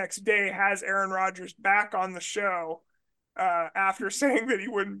very next day has Aaron Rodgers back on the show after saying that he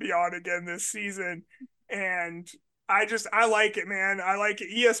wouldn't be on again this season. And I like it, man. I like it.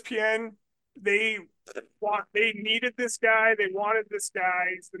 ESPN, they they needed this guy. They wanted this guy.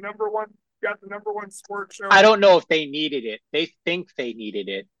 He's the number one, got the number one sports show. I don't know if they needed it. They think they needed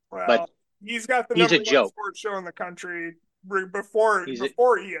it, but Well, he's got the he's a number one joke. sports show in the country before He's a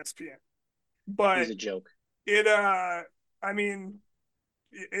before ESPN. But he's a joke. it I mean,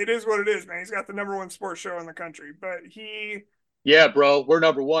 it is what it is, man. He's got the number one sports show in the country, but Yeah, bro, we're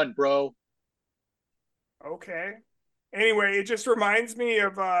number one, bro. okay. Anyway, it just reminds me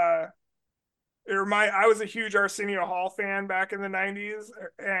of I was a huge Arsenio Hall fan back in the 90s,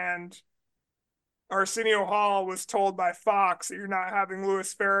 and Arsenio Hall was told by Fox that you're not having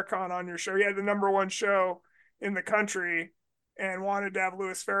Louis Farrakhan on your show. He had the number one show in the country and wanted to have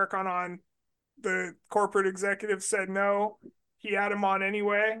Louis Farrakhan on. The corporate executive said no. He had him on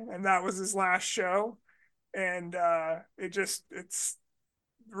anyway, and that was his last show. And it's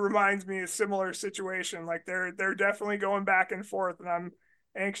reminds me of a similar situation. Like they're definitely going back and forth, and I'm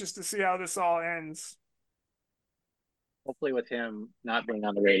anxious to see how this all ends. Hopefully, with him not being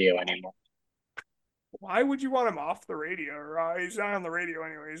on the radio anymore. Why would you want him off the radio? He's not on the radio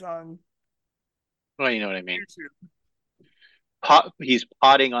anyway. He's on Well, you know what I mean. YouTube. He's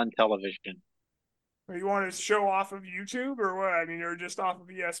potting on television. You want to show off of YouTube or what? I mean, or just off of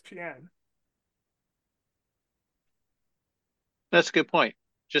ESPN? That's a good point.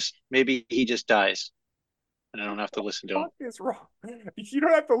 Just maybe he just dies, and I don't have to listen to him. What is wrong? You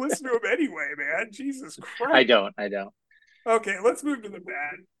don't have to listen to him anyway, man. Jesus I Christ. don't. I don't. Okay, let's move to the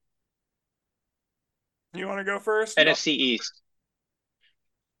bad. You want to go first? NFC East.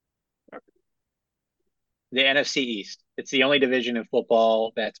 The NFC East. It's the only division in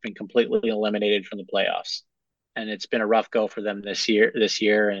football that's been completely eliminated from the playoffs, and it's been a rough go for them this year.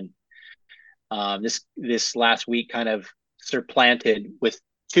 And this last week kind of supplanted with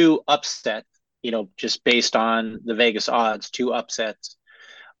two upsets. Just based on the Vegas odds, two upsets,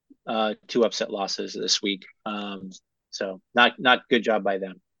 two upset losses this week. So not good job by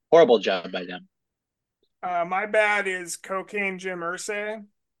them. Horrible job by them. My bad is Cocaine Jim Irsay,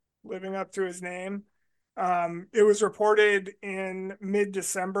 living up to his name. It was reported in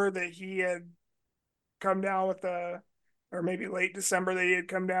mid-December that he had come down with or maybe late December that he had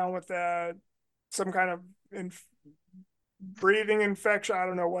come down with some kind of breathing infection. I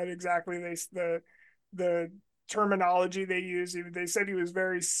don't know what exactly the terminology they used. They said he was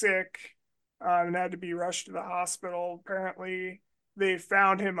very sick and had to be rushed to the hospital. Apparently, they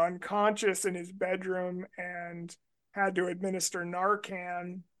found him unconscious in his bedroom and had to administer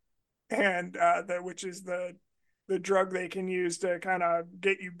Narcan, and which is the drug they can use to kind of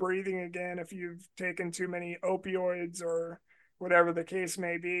get you breathing again if you've taken too many opioids or whatever the case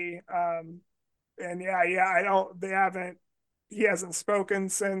may be. And I don't. They haven't. He hasn't spoken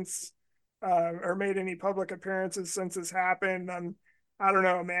since, or made any public appearances since this happened. I don't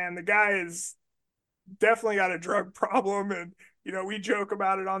know, man. The guy is definitely got a drug problem, and we joke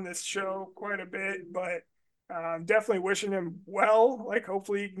about it on this show quite a bit, but definitely wishing him well. Like,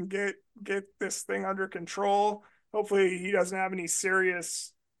 hopefully he can get this thing under control. Hopefully he doesn't have any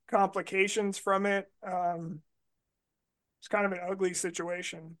serious complications from it. It's kind of an ugly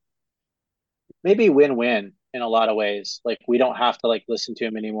situation. Maybe win-win in a lot of ways. Like we don't have to listen to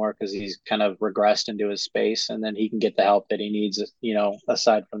him anymore because he's kind of regressed into his space, and then he can get the help that he needs.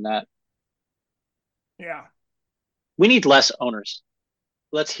 Aside from that, Yeah, we need less owners.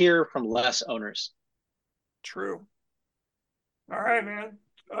 Let's hear from less owners. true. All right, man.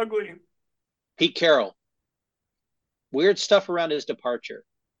 Ugly. Pete Carroll, weird stuff around his departure.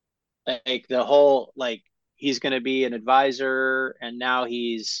 Like the whole he's going to be an advisor, and now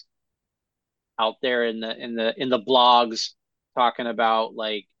he's out there in the blogs talking about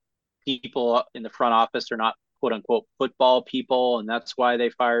people in the front office are not quote unquote football people, and that's why they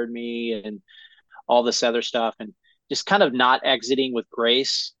fired me, and all this other stuff, and just kind of not exiting with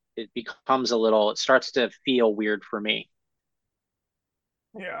grace. It starts to feel weird for me.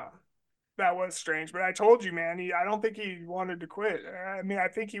 Yeah, that was strange. But I told you, man, I don't think he wanted to quit. I mean, I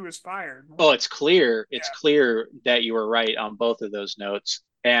think he was fired. Oh, it's clear. It's Yeah. clear that you were right on both of those notes.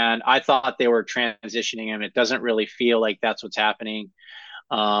 And I thought they were transitioning him. It doesn't really feel like that's what's happening.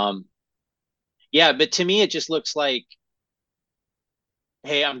 Um, yeah, but to me, it just looks like,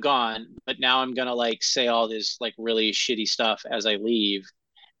 hey, I'm gone, but now I'm gonna say all this really shitty stuff as I leave,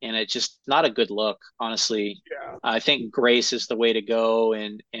 and it's just not a good look, honestly. Yeah. I think grace is the way to go,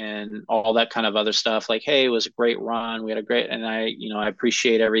 and all that kind of other stuff. Like, hey, it was a great run. We had a great, and I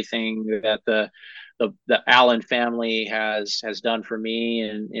appreciate everything that the Allen family has done for me,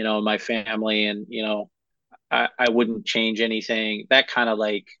 and my family, and I wouldn't change anything. That kind of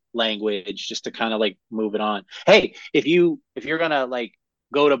language, just to kind of move it on. Hey, if you're gonna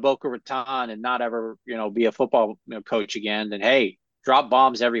go to Boca Raton and not ever be a football coach again, then hey, drop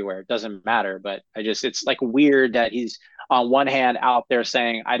bombs everywhere. It doesn't matter. But it's weird that he's on one hand out there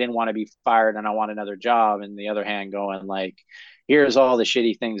saying I didn't want to be fired and I want another job, and the other hand going here's all the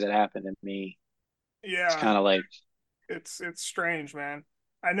shitty things that happened to me. It's Yeah. kind of It's strange, man.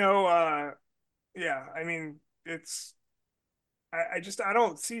 I know. Yeah, I mean, it's I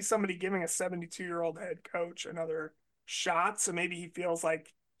don't see somebody giving a 72-year-old head coach another shot. So maybe he feels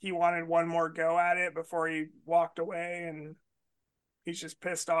like he wanted one more go at it before he walked away, and he's just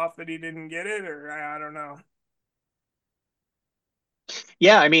pissed off that he didn't get it, or I don't know.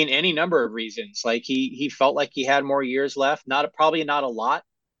 Yeah, I mean, any number of reasons. Like he felt like he had more years left. Not probably not a lot.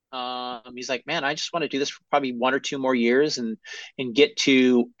 He's like, man, I just want to do this for probably 1 or 2 more years and get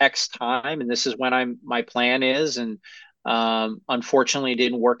to X time, and this is when my plan is. And unfortunately, it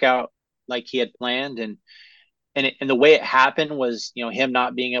didn't work out like he had planned. And the way it happened was, him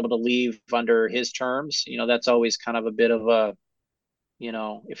not being able to leave under his terms. That's always kind of a bit of a,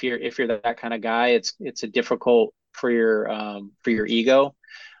 if you're that kind of guy, it's a difficult for your ego.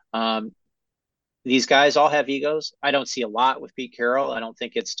 um, these guys all have egos. I don't see a lot with Pete Carroll. I don't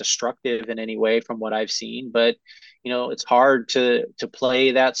think it's destructive in any way from what I've seen, but it's hard to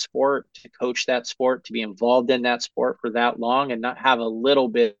play that sport, to coach that sport, to be involved in that sport for that long and not have a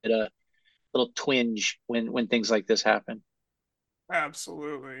little twinge when things like this happen.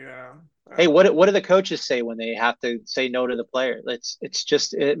 Absolutely, yeah. Hey, what do the coaches say when they have to say no to the player? It's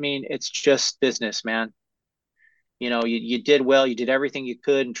just, I mean, it's just business, man. You did well, you did everything you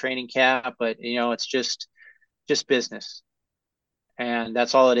could in training camp, but it's just business. And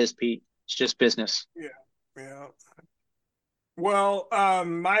that's all it is, Pete. It's just business. Yeah, yeah. Well,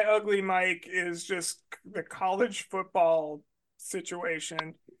 my ugly Mike is just the college football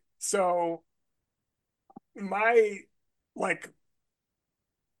situation. So my like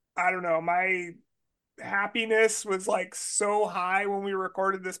I don't know, my happiness was like so high when we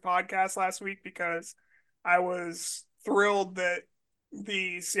recorded this podcast last week because I was thrilled that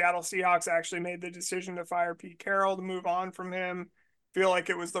the Seattle Seahawks actually made the decision to fire Pete Carroll to move on from him. Feel like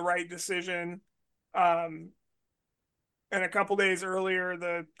it was the right decision. Um, and a couple days earlier,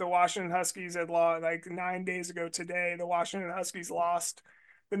 the Washington Huskies had lost, like 9 days ago today. The Washington Huskies lost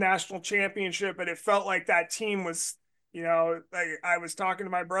the national championship, but it felt like that team was, like I was talking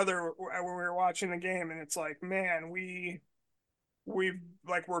to my brother when we were watching the game, and it's like, man, we've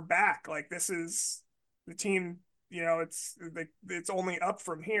like we're back. Like this is the team. It's only up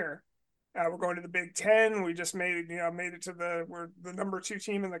from here. We're going to the Big Ten. We just made it to we're the number two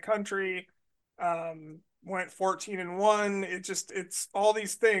team in the country. Went 14-1. It's all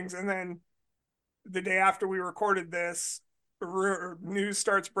these things, and then the day after we recorded this, news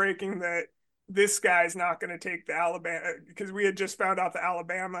starts breaking that this guy's not going to take the Alabama because we had just found out the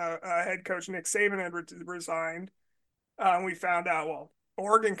Alabama head coach Nick Saban had resigned. We found out, well,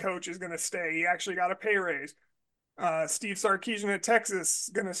 Oregon coach is going to stay. He actually got a pay raise. Steve Sarkisian at Texas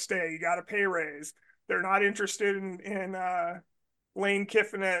is going to stay. He got a pay raise. They're not interested in Lane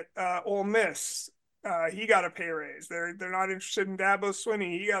Kiffin at Ole Miss. He got a pay raise. They're not interested in Dabo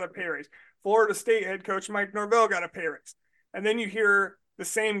Swinney. He got a pay raise. Florida State head coach Mike Norvell got a pay raise. And then you hear the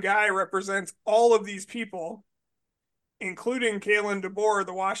same guy represents all of these people, including Kalen DeBoer,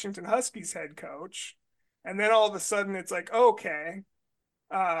 the Washington Huskies head coach. And then all of a sudden it's like, okay,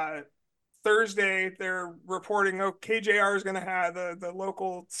 uh, Thursday they're reporting, oh, KJR is going to have the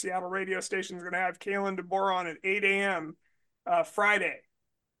local Seattle radio station is going to have Kalen DeBoer on at 8 a.m. Friday.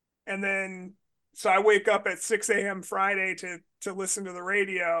 And then so I wake up at 6 a.m. Friday to listen to the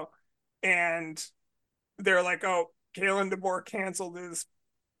radio, and they're like, "Oh, Kalen DeBoer canceled his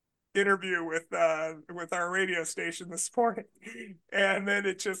interview with our radio station this morning," and then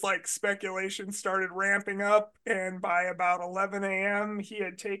it just like speculation started ramping up, and by about 11 a.m. he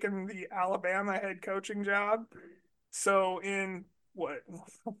had taken the Alabama head coaching job. So in what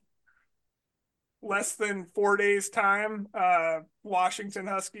less than 4 days time, Washington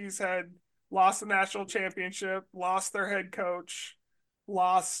Huskies had lost the national championship, lost their head coach,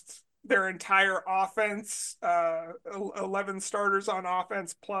 lost their entire offense, 11 starters on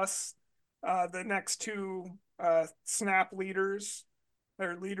offense, plus the next two snap leaders.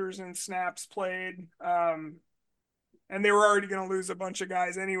 Their leaders in snaps played. And they were already going to lose a bunch of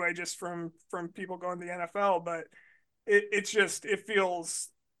guys anyway, just from people going to the NFL. But it feels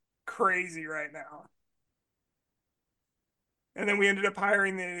crazy right now. And then we ended up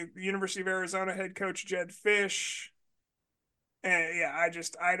hiring the University of Arizona head coach Jed Fish. And yeah,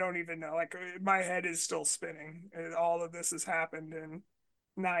 I don't even know. Like my head is still spinning. All of this has happened in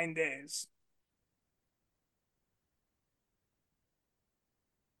 9 days.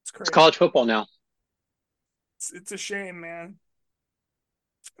 It's It's crazy. college football now. It's a shame, man.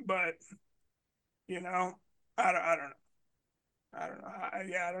 But you know, I don't know. I don't know.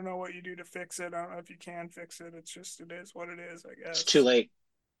 Yeah, I don't know what you do to fix it. I don't know if you can fix it. It's just it is what it is, I It's too guess. late.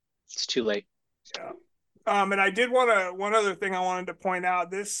 It's too late. Yeah. And I did want to one other thing I wanted to point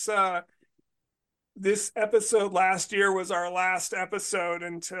out. This episode last year was our last episode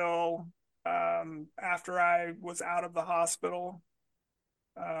until after I was out of the hospital.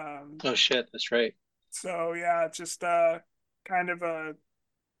 Um, Oh shit, that's right. so yeah, it's just kind of a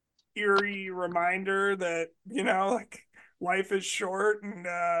eerie reminder that, like life is short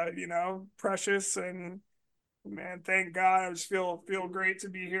and precious, and man, thank God. I just feel great to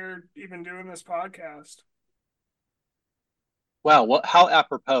be here even doing this podcast. Wow, what how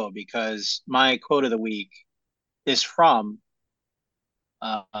apropos, because my quote of the week is from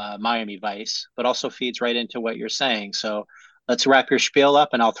Miami Vice, but also feeds right into what you're saying. So let's wrap your spiel up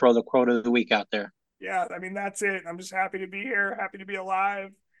and I'll throw the quote of the week out there. Yeah, I mean that's it. I'm just happy to be here, happy to be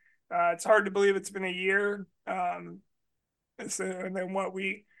alive. It's hard to believe it's been a year. And then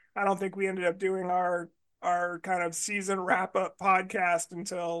I don't think we ended up doing our kind of season wrap up podcast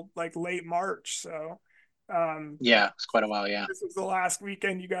until like late March. So, Yeah, it's quite a while. Yeah. this was the last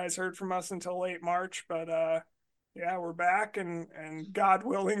weekend you guys heard from us until late March. But yeah, we're back, and God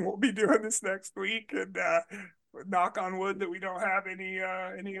willing, we'll be doing this next week. And knock on wood that we don't have any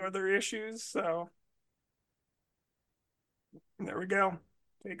other issues. So there we go.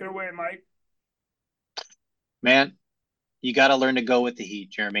 Take it away, Mike. Man, you got to learn to go with the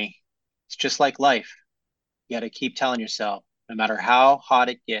heat, Jeremy. It's just like life. You got to keep telling yourself, no matter how hot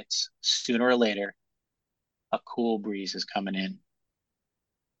it gets, sooner or later, a cool breeze is coming in.